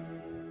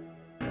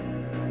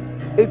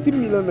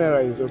 18 million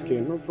naira is okay,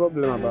 no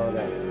problem about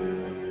that.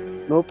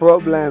 No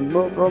problem,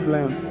 no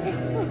problem.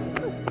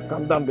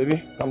 Calm down,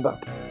 baby, calm down.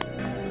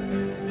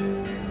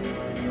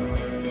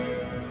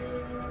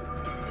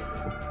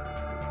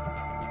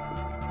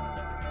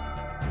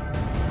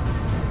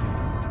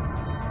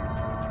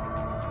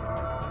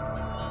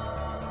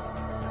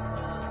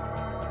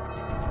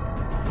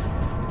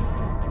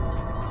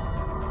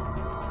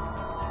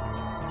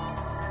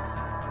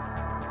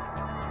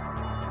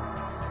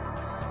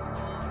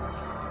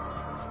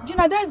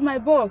 Gina, that is my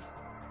boss.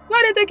 Where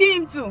are they taking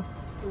him to? Your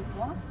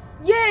boss?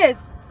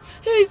 Yes.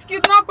 He's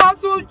kidnapped,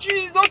 so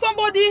jeez, or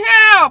somebody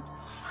help.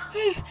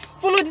 Hey,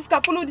 follow this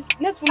car, follow this.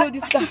 Let's follow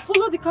this car.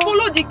 Follow the car?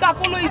 Follow the car,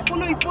 follow it,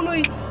 follow it, follow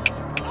it.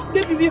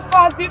 Baby, be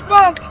fast, be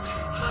fast.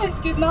 He's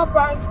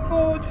kidnappers,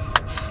 God.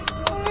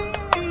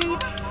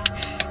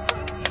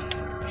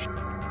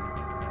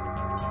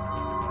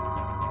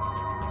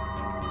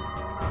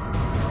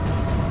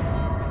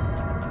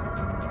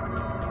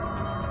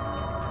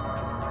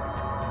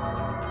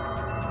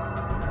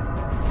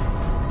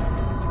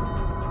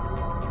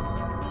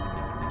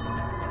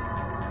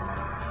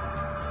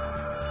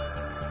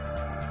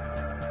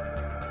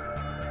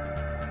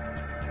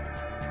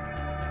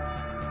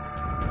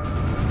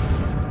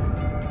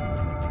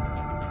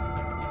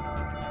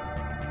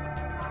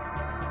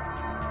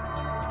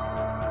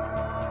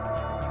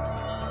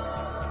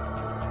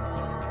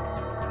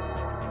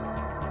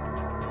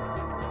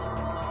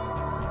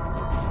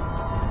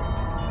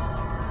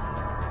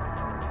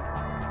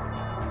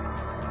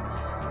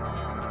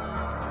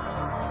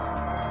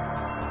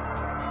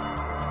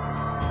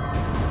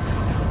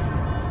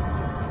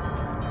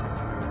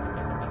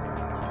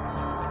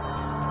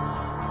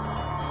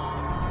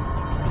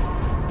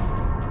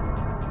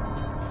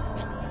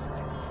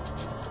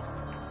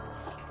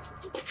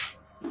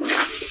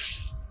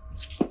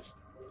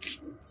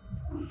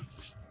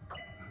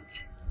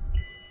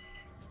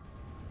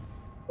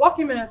 Lock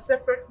him in a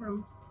separate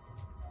room.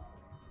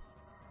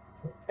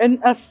 In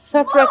a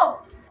separate... No!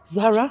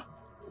 Zara,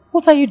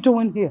 what are you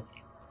doing here?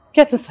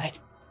 Get inside.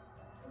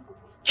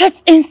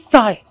 Get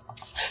inside.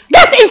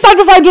 Get inside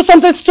before I do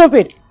something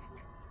stupid.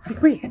 Be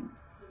quick.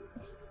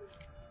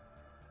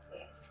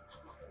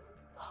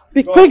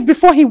 Be quick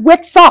before he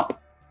wakes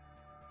up.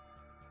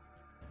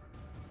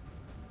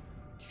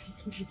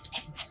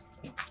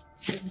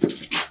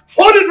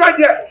 Hold it right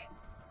there!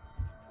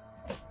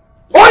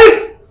 Hold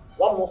it!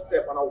 One more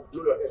step and I will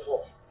blow your head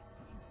off.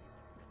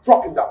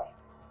 Drop him down.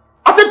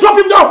 I said drop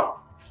him down!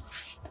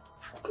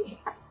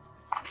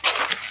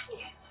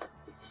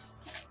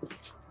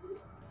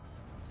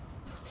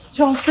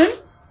 Johnson?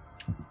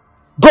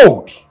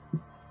 Gold!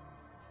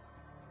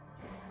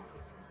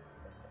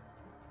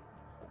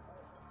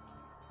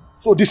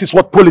 So this is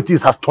what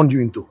politics has turned you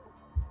into.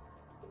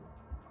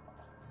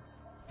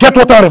 Get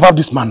water and revive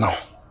this man now.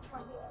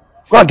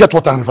 Go and get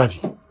water and revive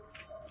him.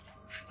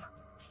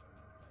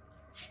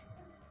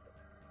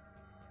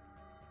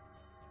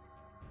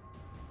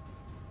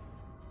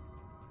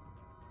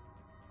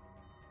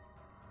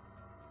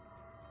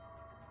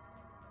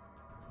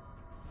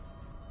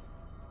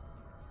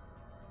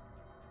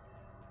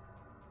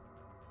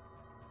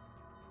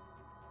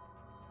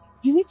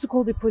 You need to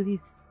call the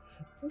police.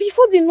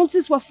 Before they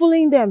notice we're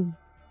following them.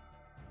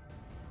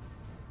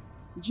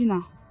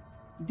 Gina,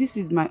 this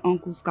is my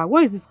uncle's car.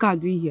 What is this car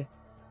doing here?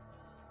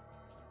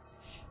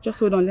 Just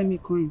hold on, let me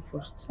call him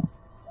first.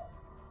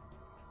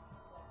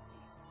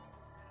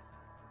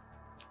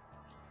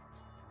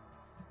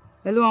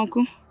 Hello,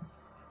 Uncle.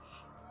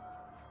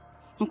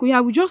 Uncle,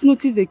 yeah, we just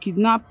noticed a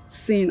kidnap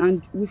scene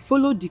and we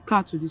followed the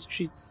car to the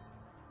street.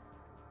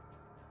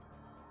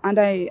 And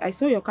I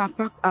saw your car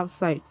parked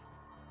outside.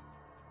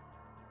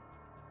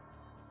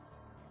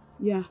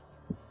 Yeah.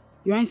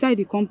 You're inside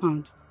the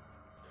compound.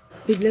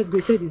 Babe, let's go.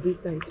 He said he's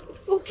inside.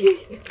 Okay.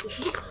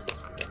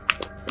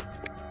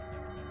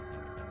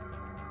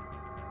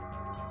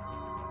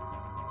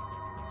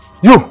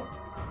 You!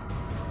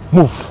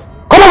 Move!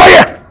 Come over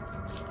here!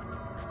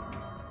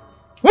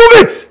 Move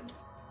it!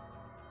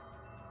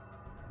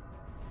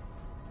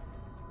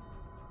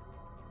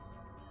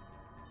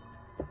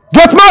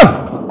 Get man!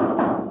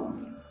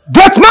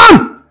 Get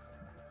man!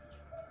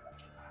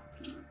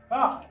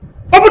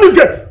 Open this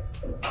gate!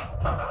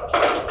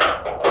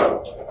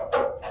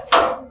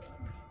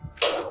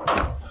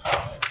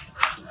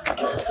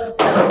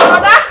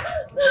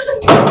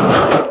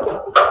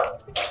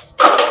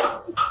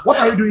 What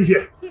are you doing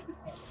here?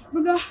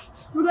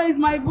 Brother is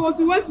my boss.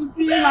 We went to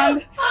see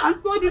him and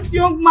saw this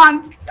young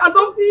man. I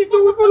don't see him,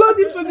 so we followed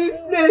him to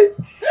this place.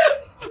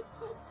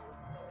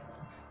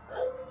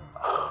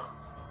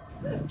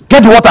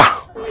 Get the water!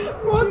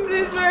 What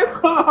is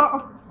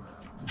record?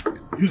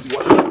 Use the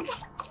water.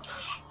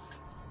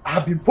 I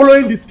have been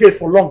following this case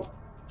for long.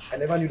 I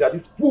never knew that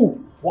this fool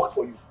works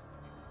for you.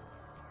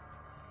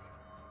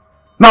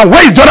 Now,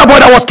 where is the other boy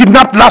that was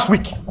kidnapped last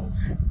week?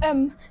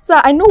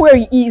 Sir, I know where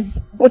he is,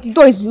 but the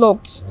door is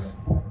locked.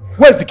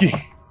 Where's the key?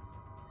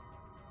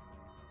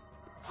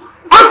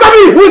 Answer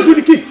me! Who is with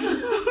the key?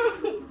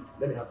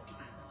 Let me have the key.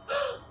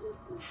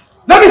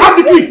 Let me have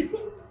the key!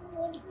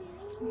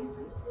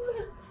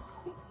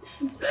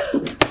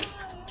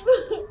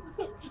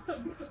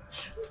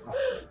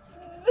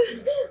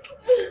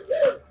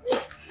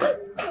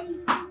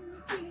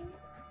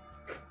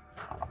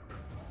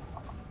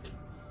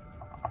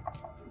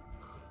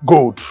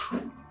 Good.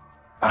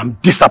 I'm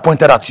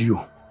disappointed at you.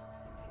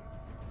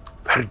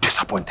 Very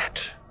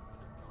disappointed.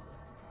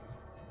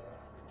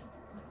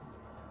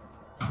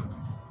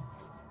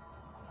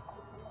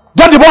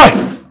 Get the boy!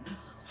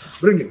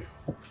 Bring him.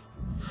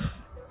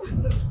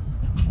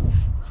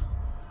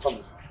 Come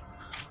this way.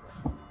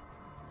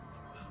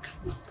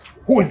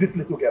 Who is this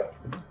little girl?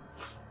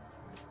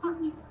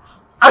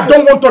 I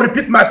don't want to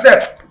repeat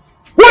myself.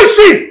 Who is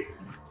she?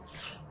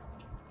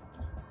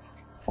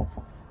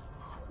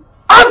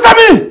 Answer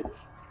me!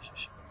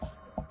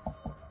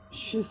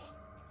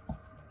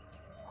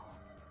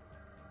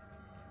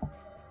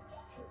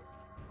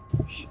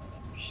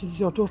 She's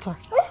your daughter.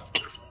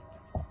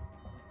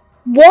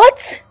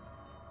 What?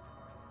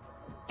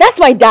 That's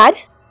my dad?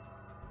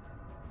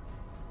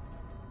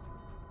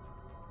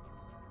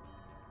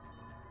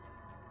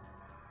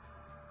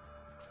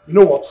 You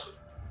know what?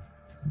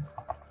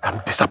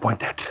 I'm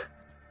disappointed.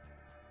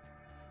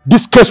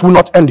 This case will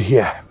not end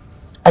here.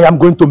 I am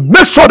going to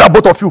make sure that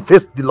both of you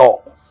face the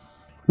law.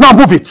 Now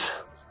move it.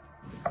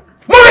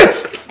 Move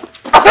it!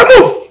 I said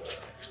move!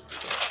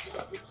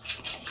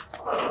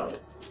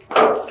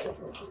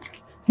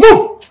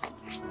 Move!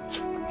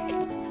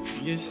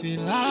 You see,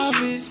 love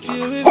is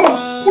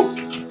beautiful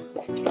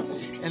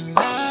and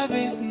love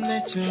is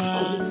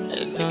natural.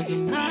 It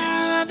doesn't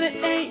matter the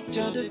age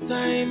or the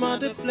time or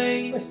the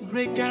place,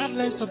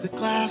 regardless of the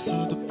class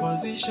or the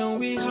position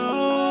we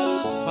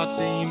hold. But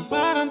the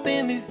important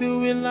thing is do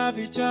we love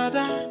each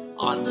other,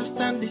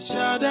 understand each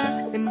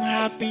other, and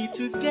happy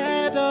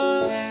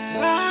together.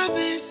 Love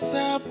is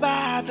so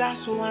bad,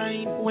 that's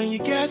why when you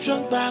get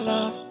drunk by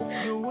love,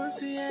 you won't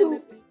see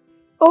anything.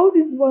 All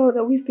this while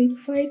that we've been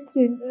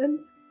fighting, and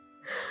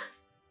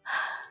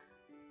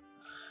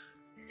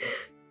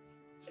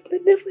I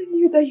never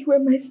knew that you were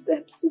my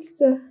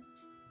stepsister.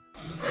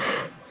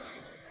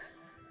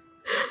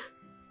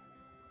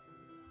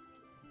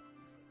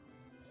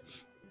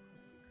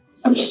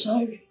 I'm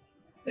sorry.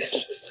 I'm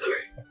so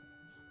sorry.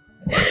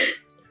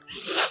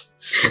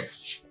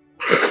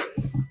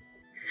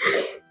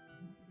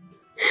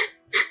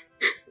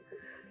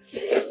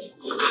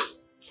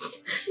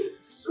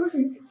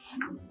 Sorry.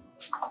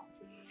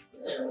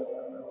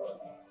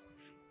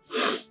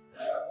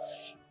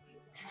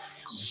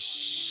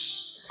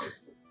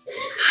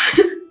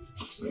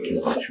 It's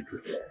okay, my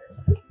children.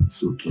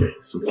 It's okay,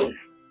 it's okay.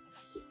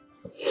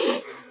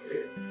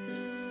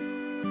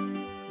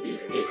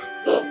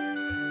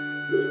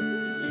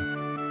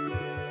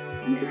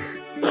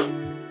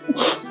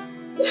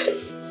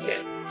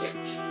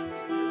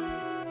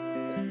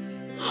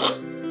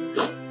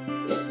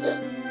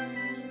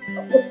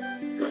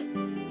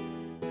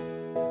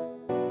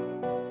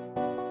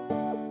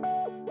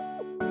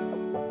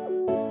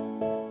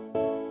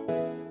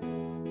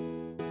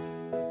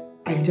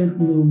 I don't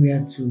know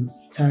where to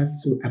start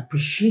to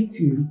appreciate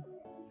you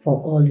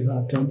for all you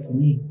have done for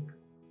me,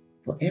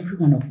 for every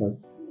one of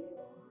us.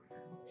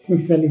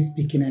 Sincerely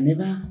speaking, I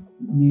never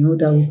knew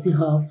that we still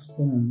have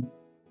some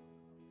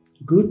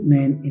good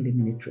men in the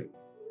military.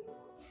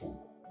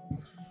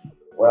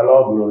 Well,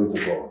 all glory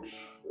to God.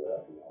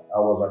 I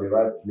was at the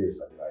right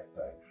place at the right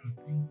time.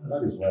 And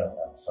that is why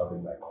I'm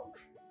serving my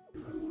country.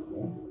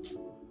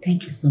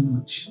 Thank you so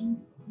much.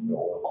 You're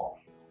welcome.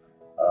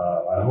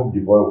 hope the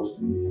boy will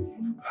still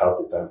have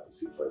the time to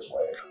sit for his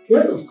wife.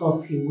 Yes, of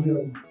course he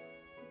will.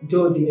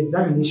 Though the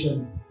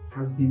examination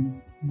has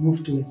been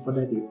moved to a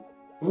further date.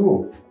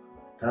 Oh,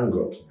 thank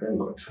God, thank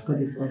God. God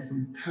is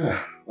awesome.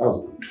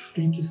 That's good.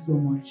 Thank you so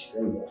much.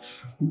 Thank God.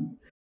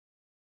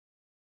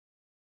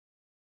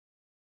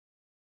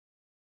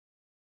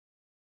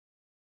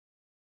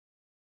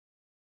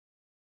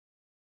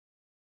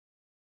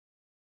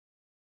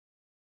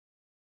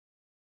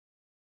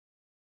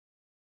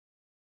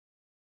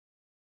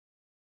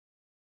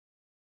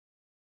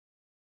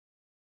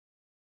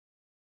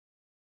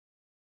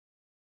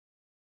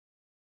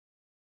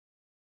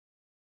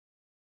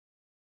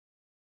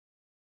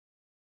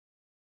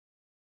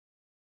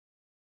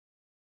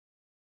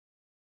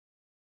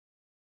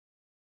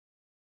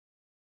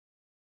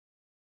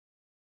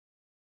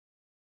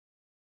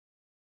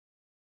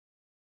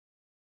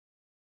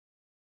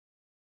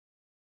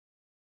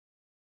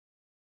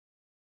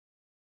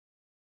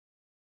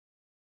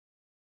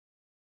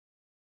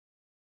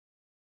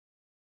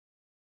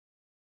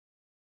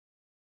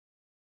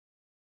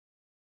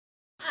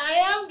 I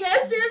am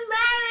getting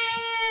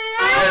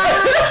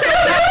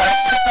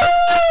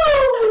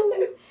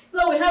married!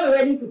 So we have a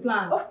wedding to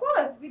plan. Of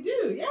course, we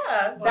do,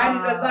 yeah. Wow. That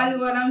is exactly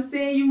what I'm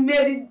saying. You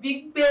made it,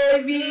 big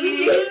baby.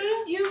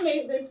 You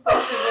made this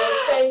possible.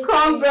 Thank you.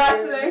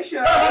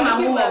 Congratulations. Thank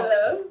you, my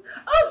love.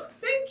 Oh,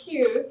 thank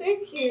you.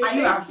 Thank you.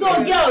 So,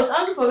 girls,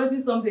 aren't you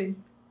forgetting something?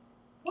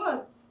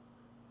 What?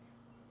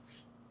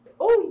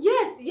 Oh,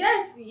 yes.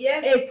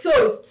 A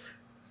toast.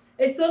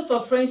 A toast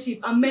for friendship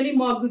and many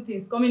more good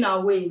things coming our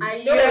way.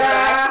 I know,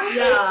 right?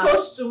 A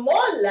toast to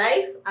more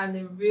life and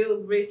a real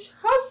rich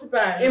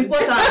husband.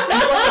 Important.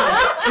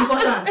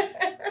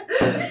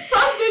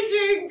 Pop the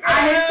drink.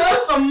 And a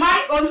toast for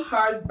my own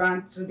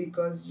husband too,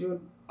 because you're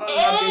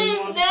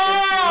Amen.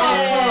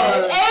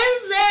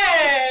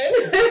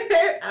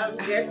 I'm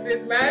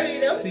getting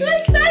married. I'm so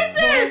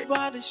excited.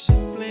 Nobody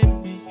should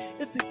blame me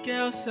if the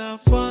girls are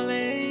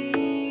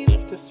falling.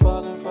 If they're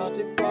falling for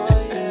the boy,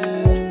 yeah.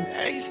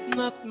 It's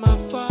not my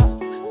fault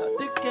that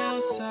the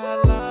girls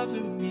are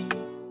loving me.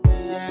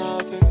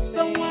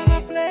 Some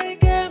wanna play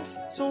games,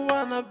 some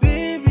wanna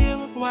be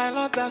real, while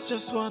others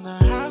just wanna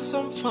have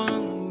some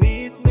fun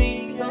with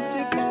me. Don't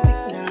you blame the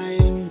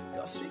guy,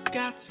 cause he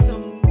got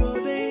some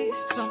goodies,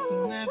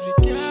 something every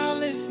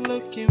girl is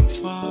looking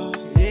for.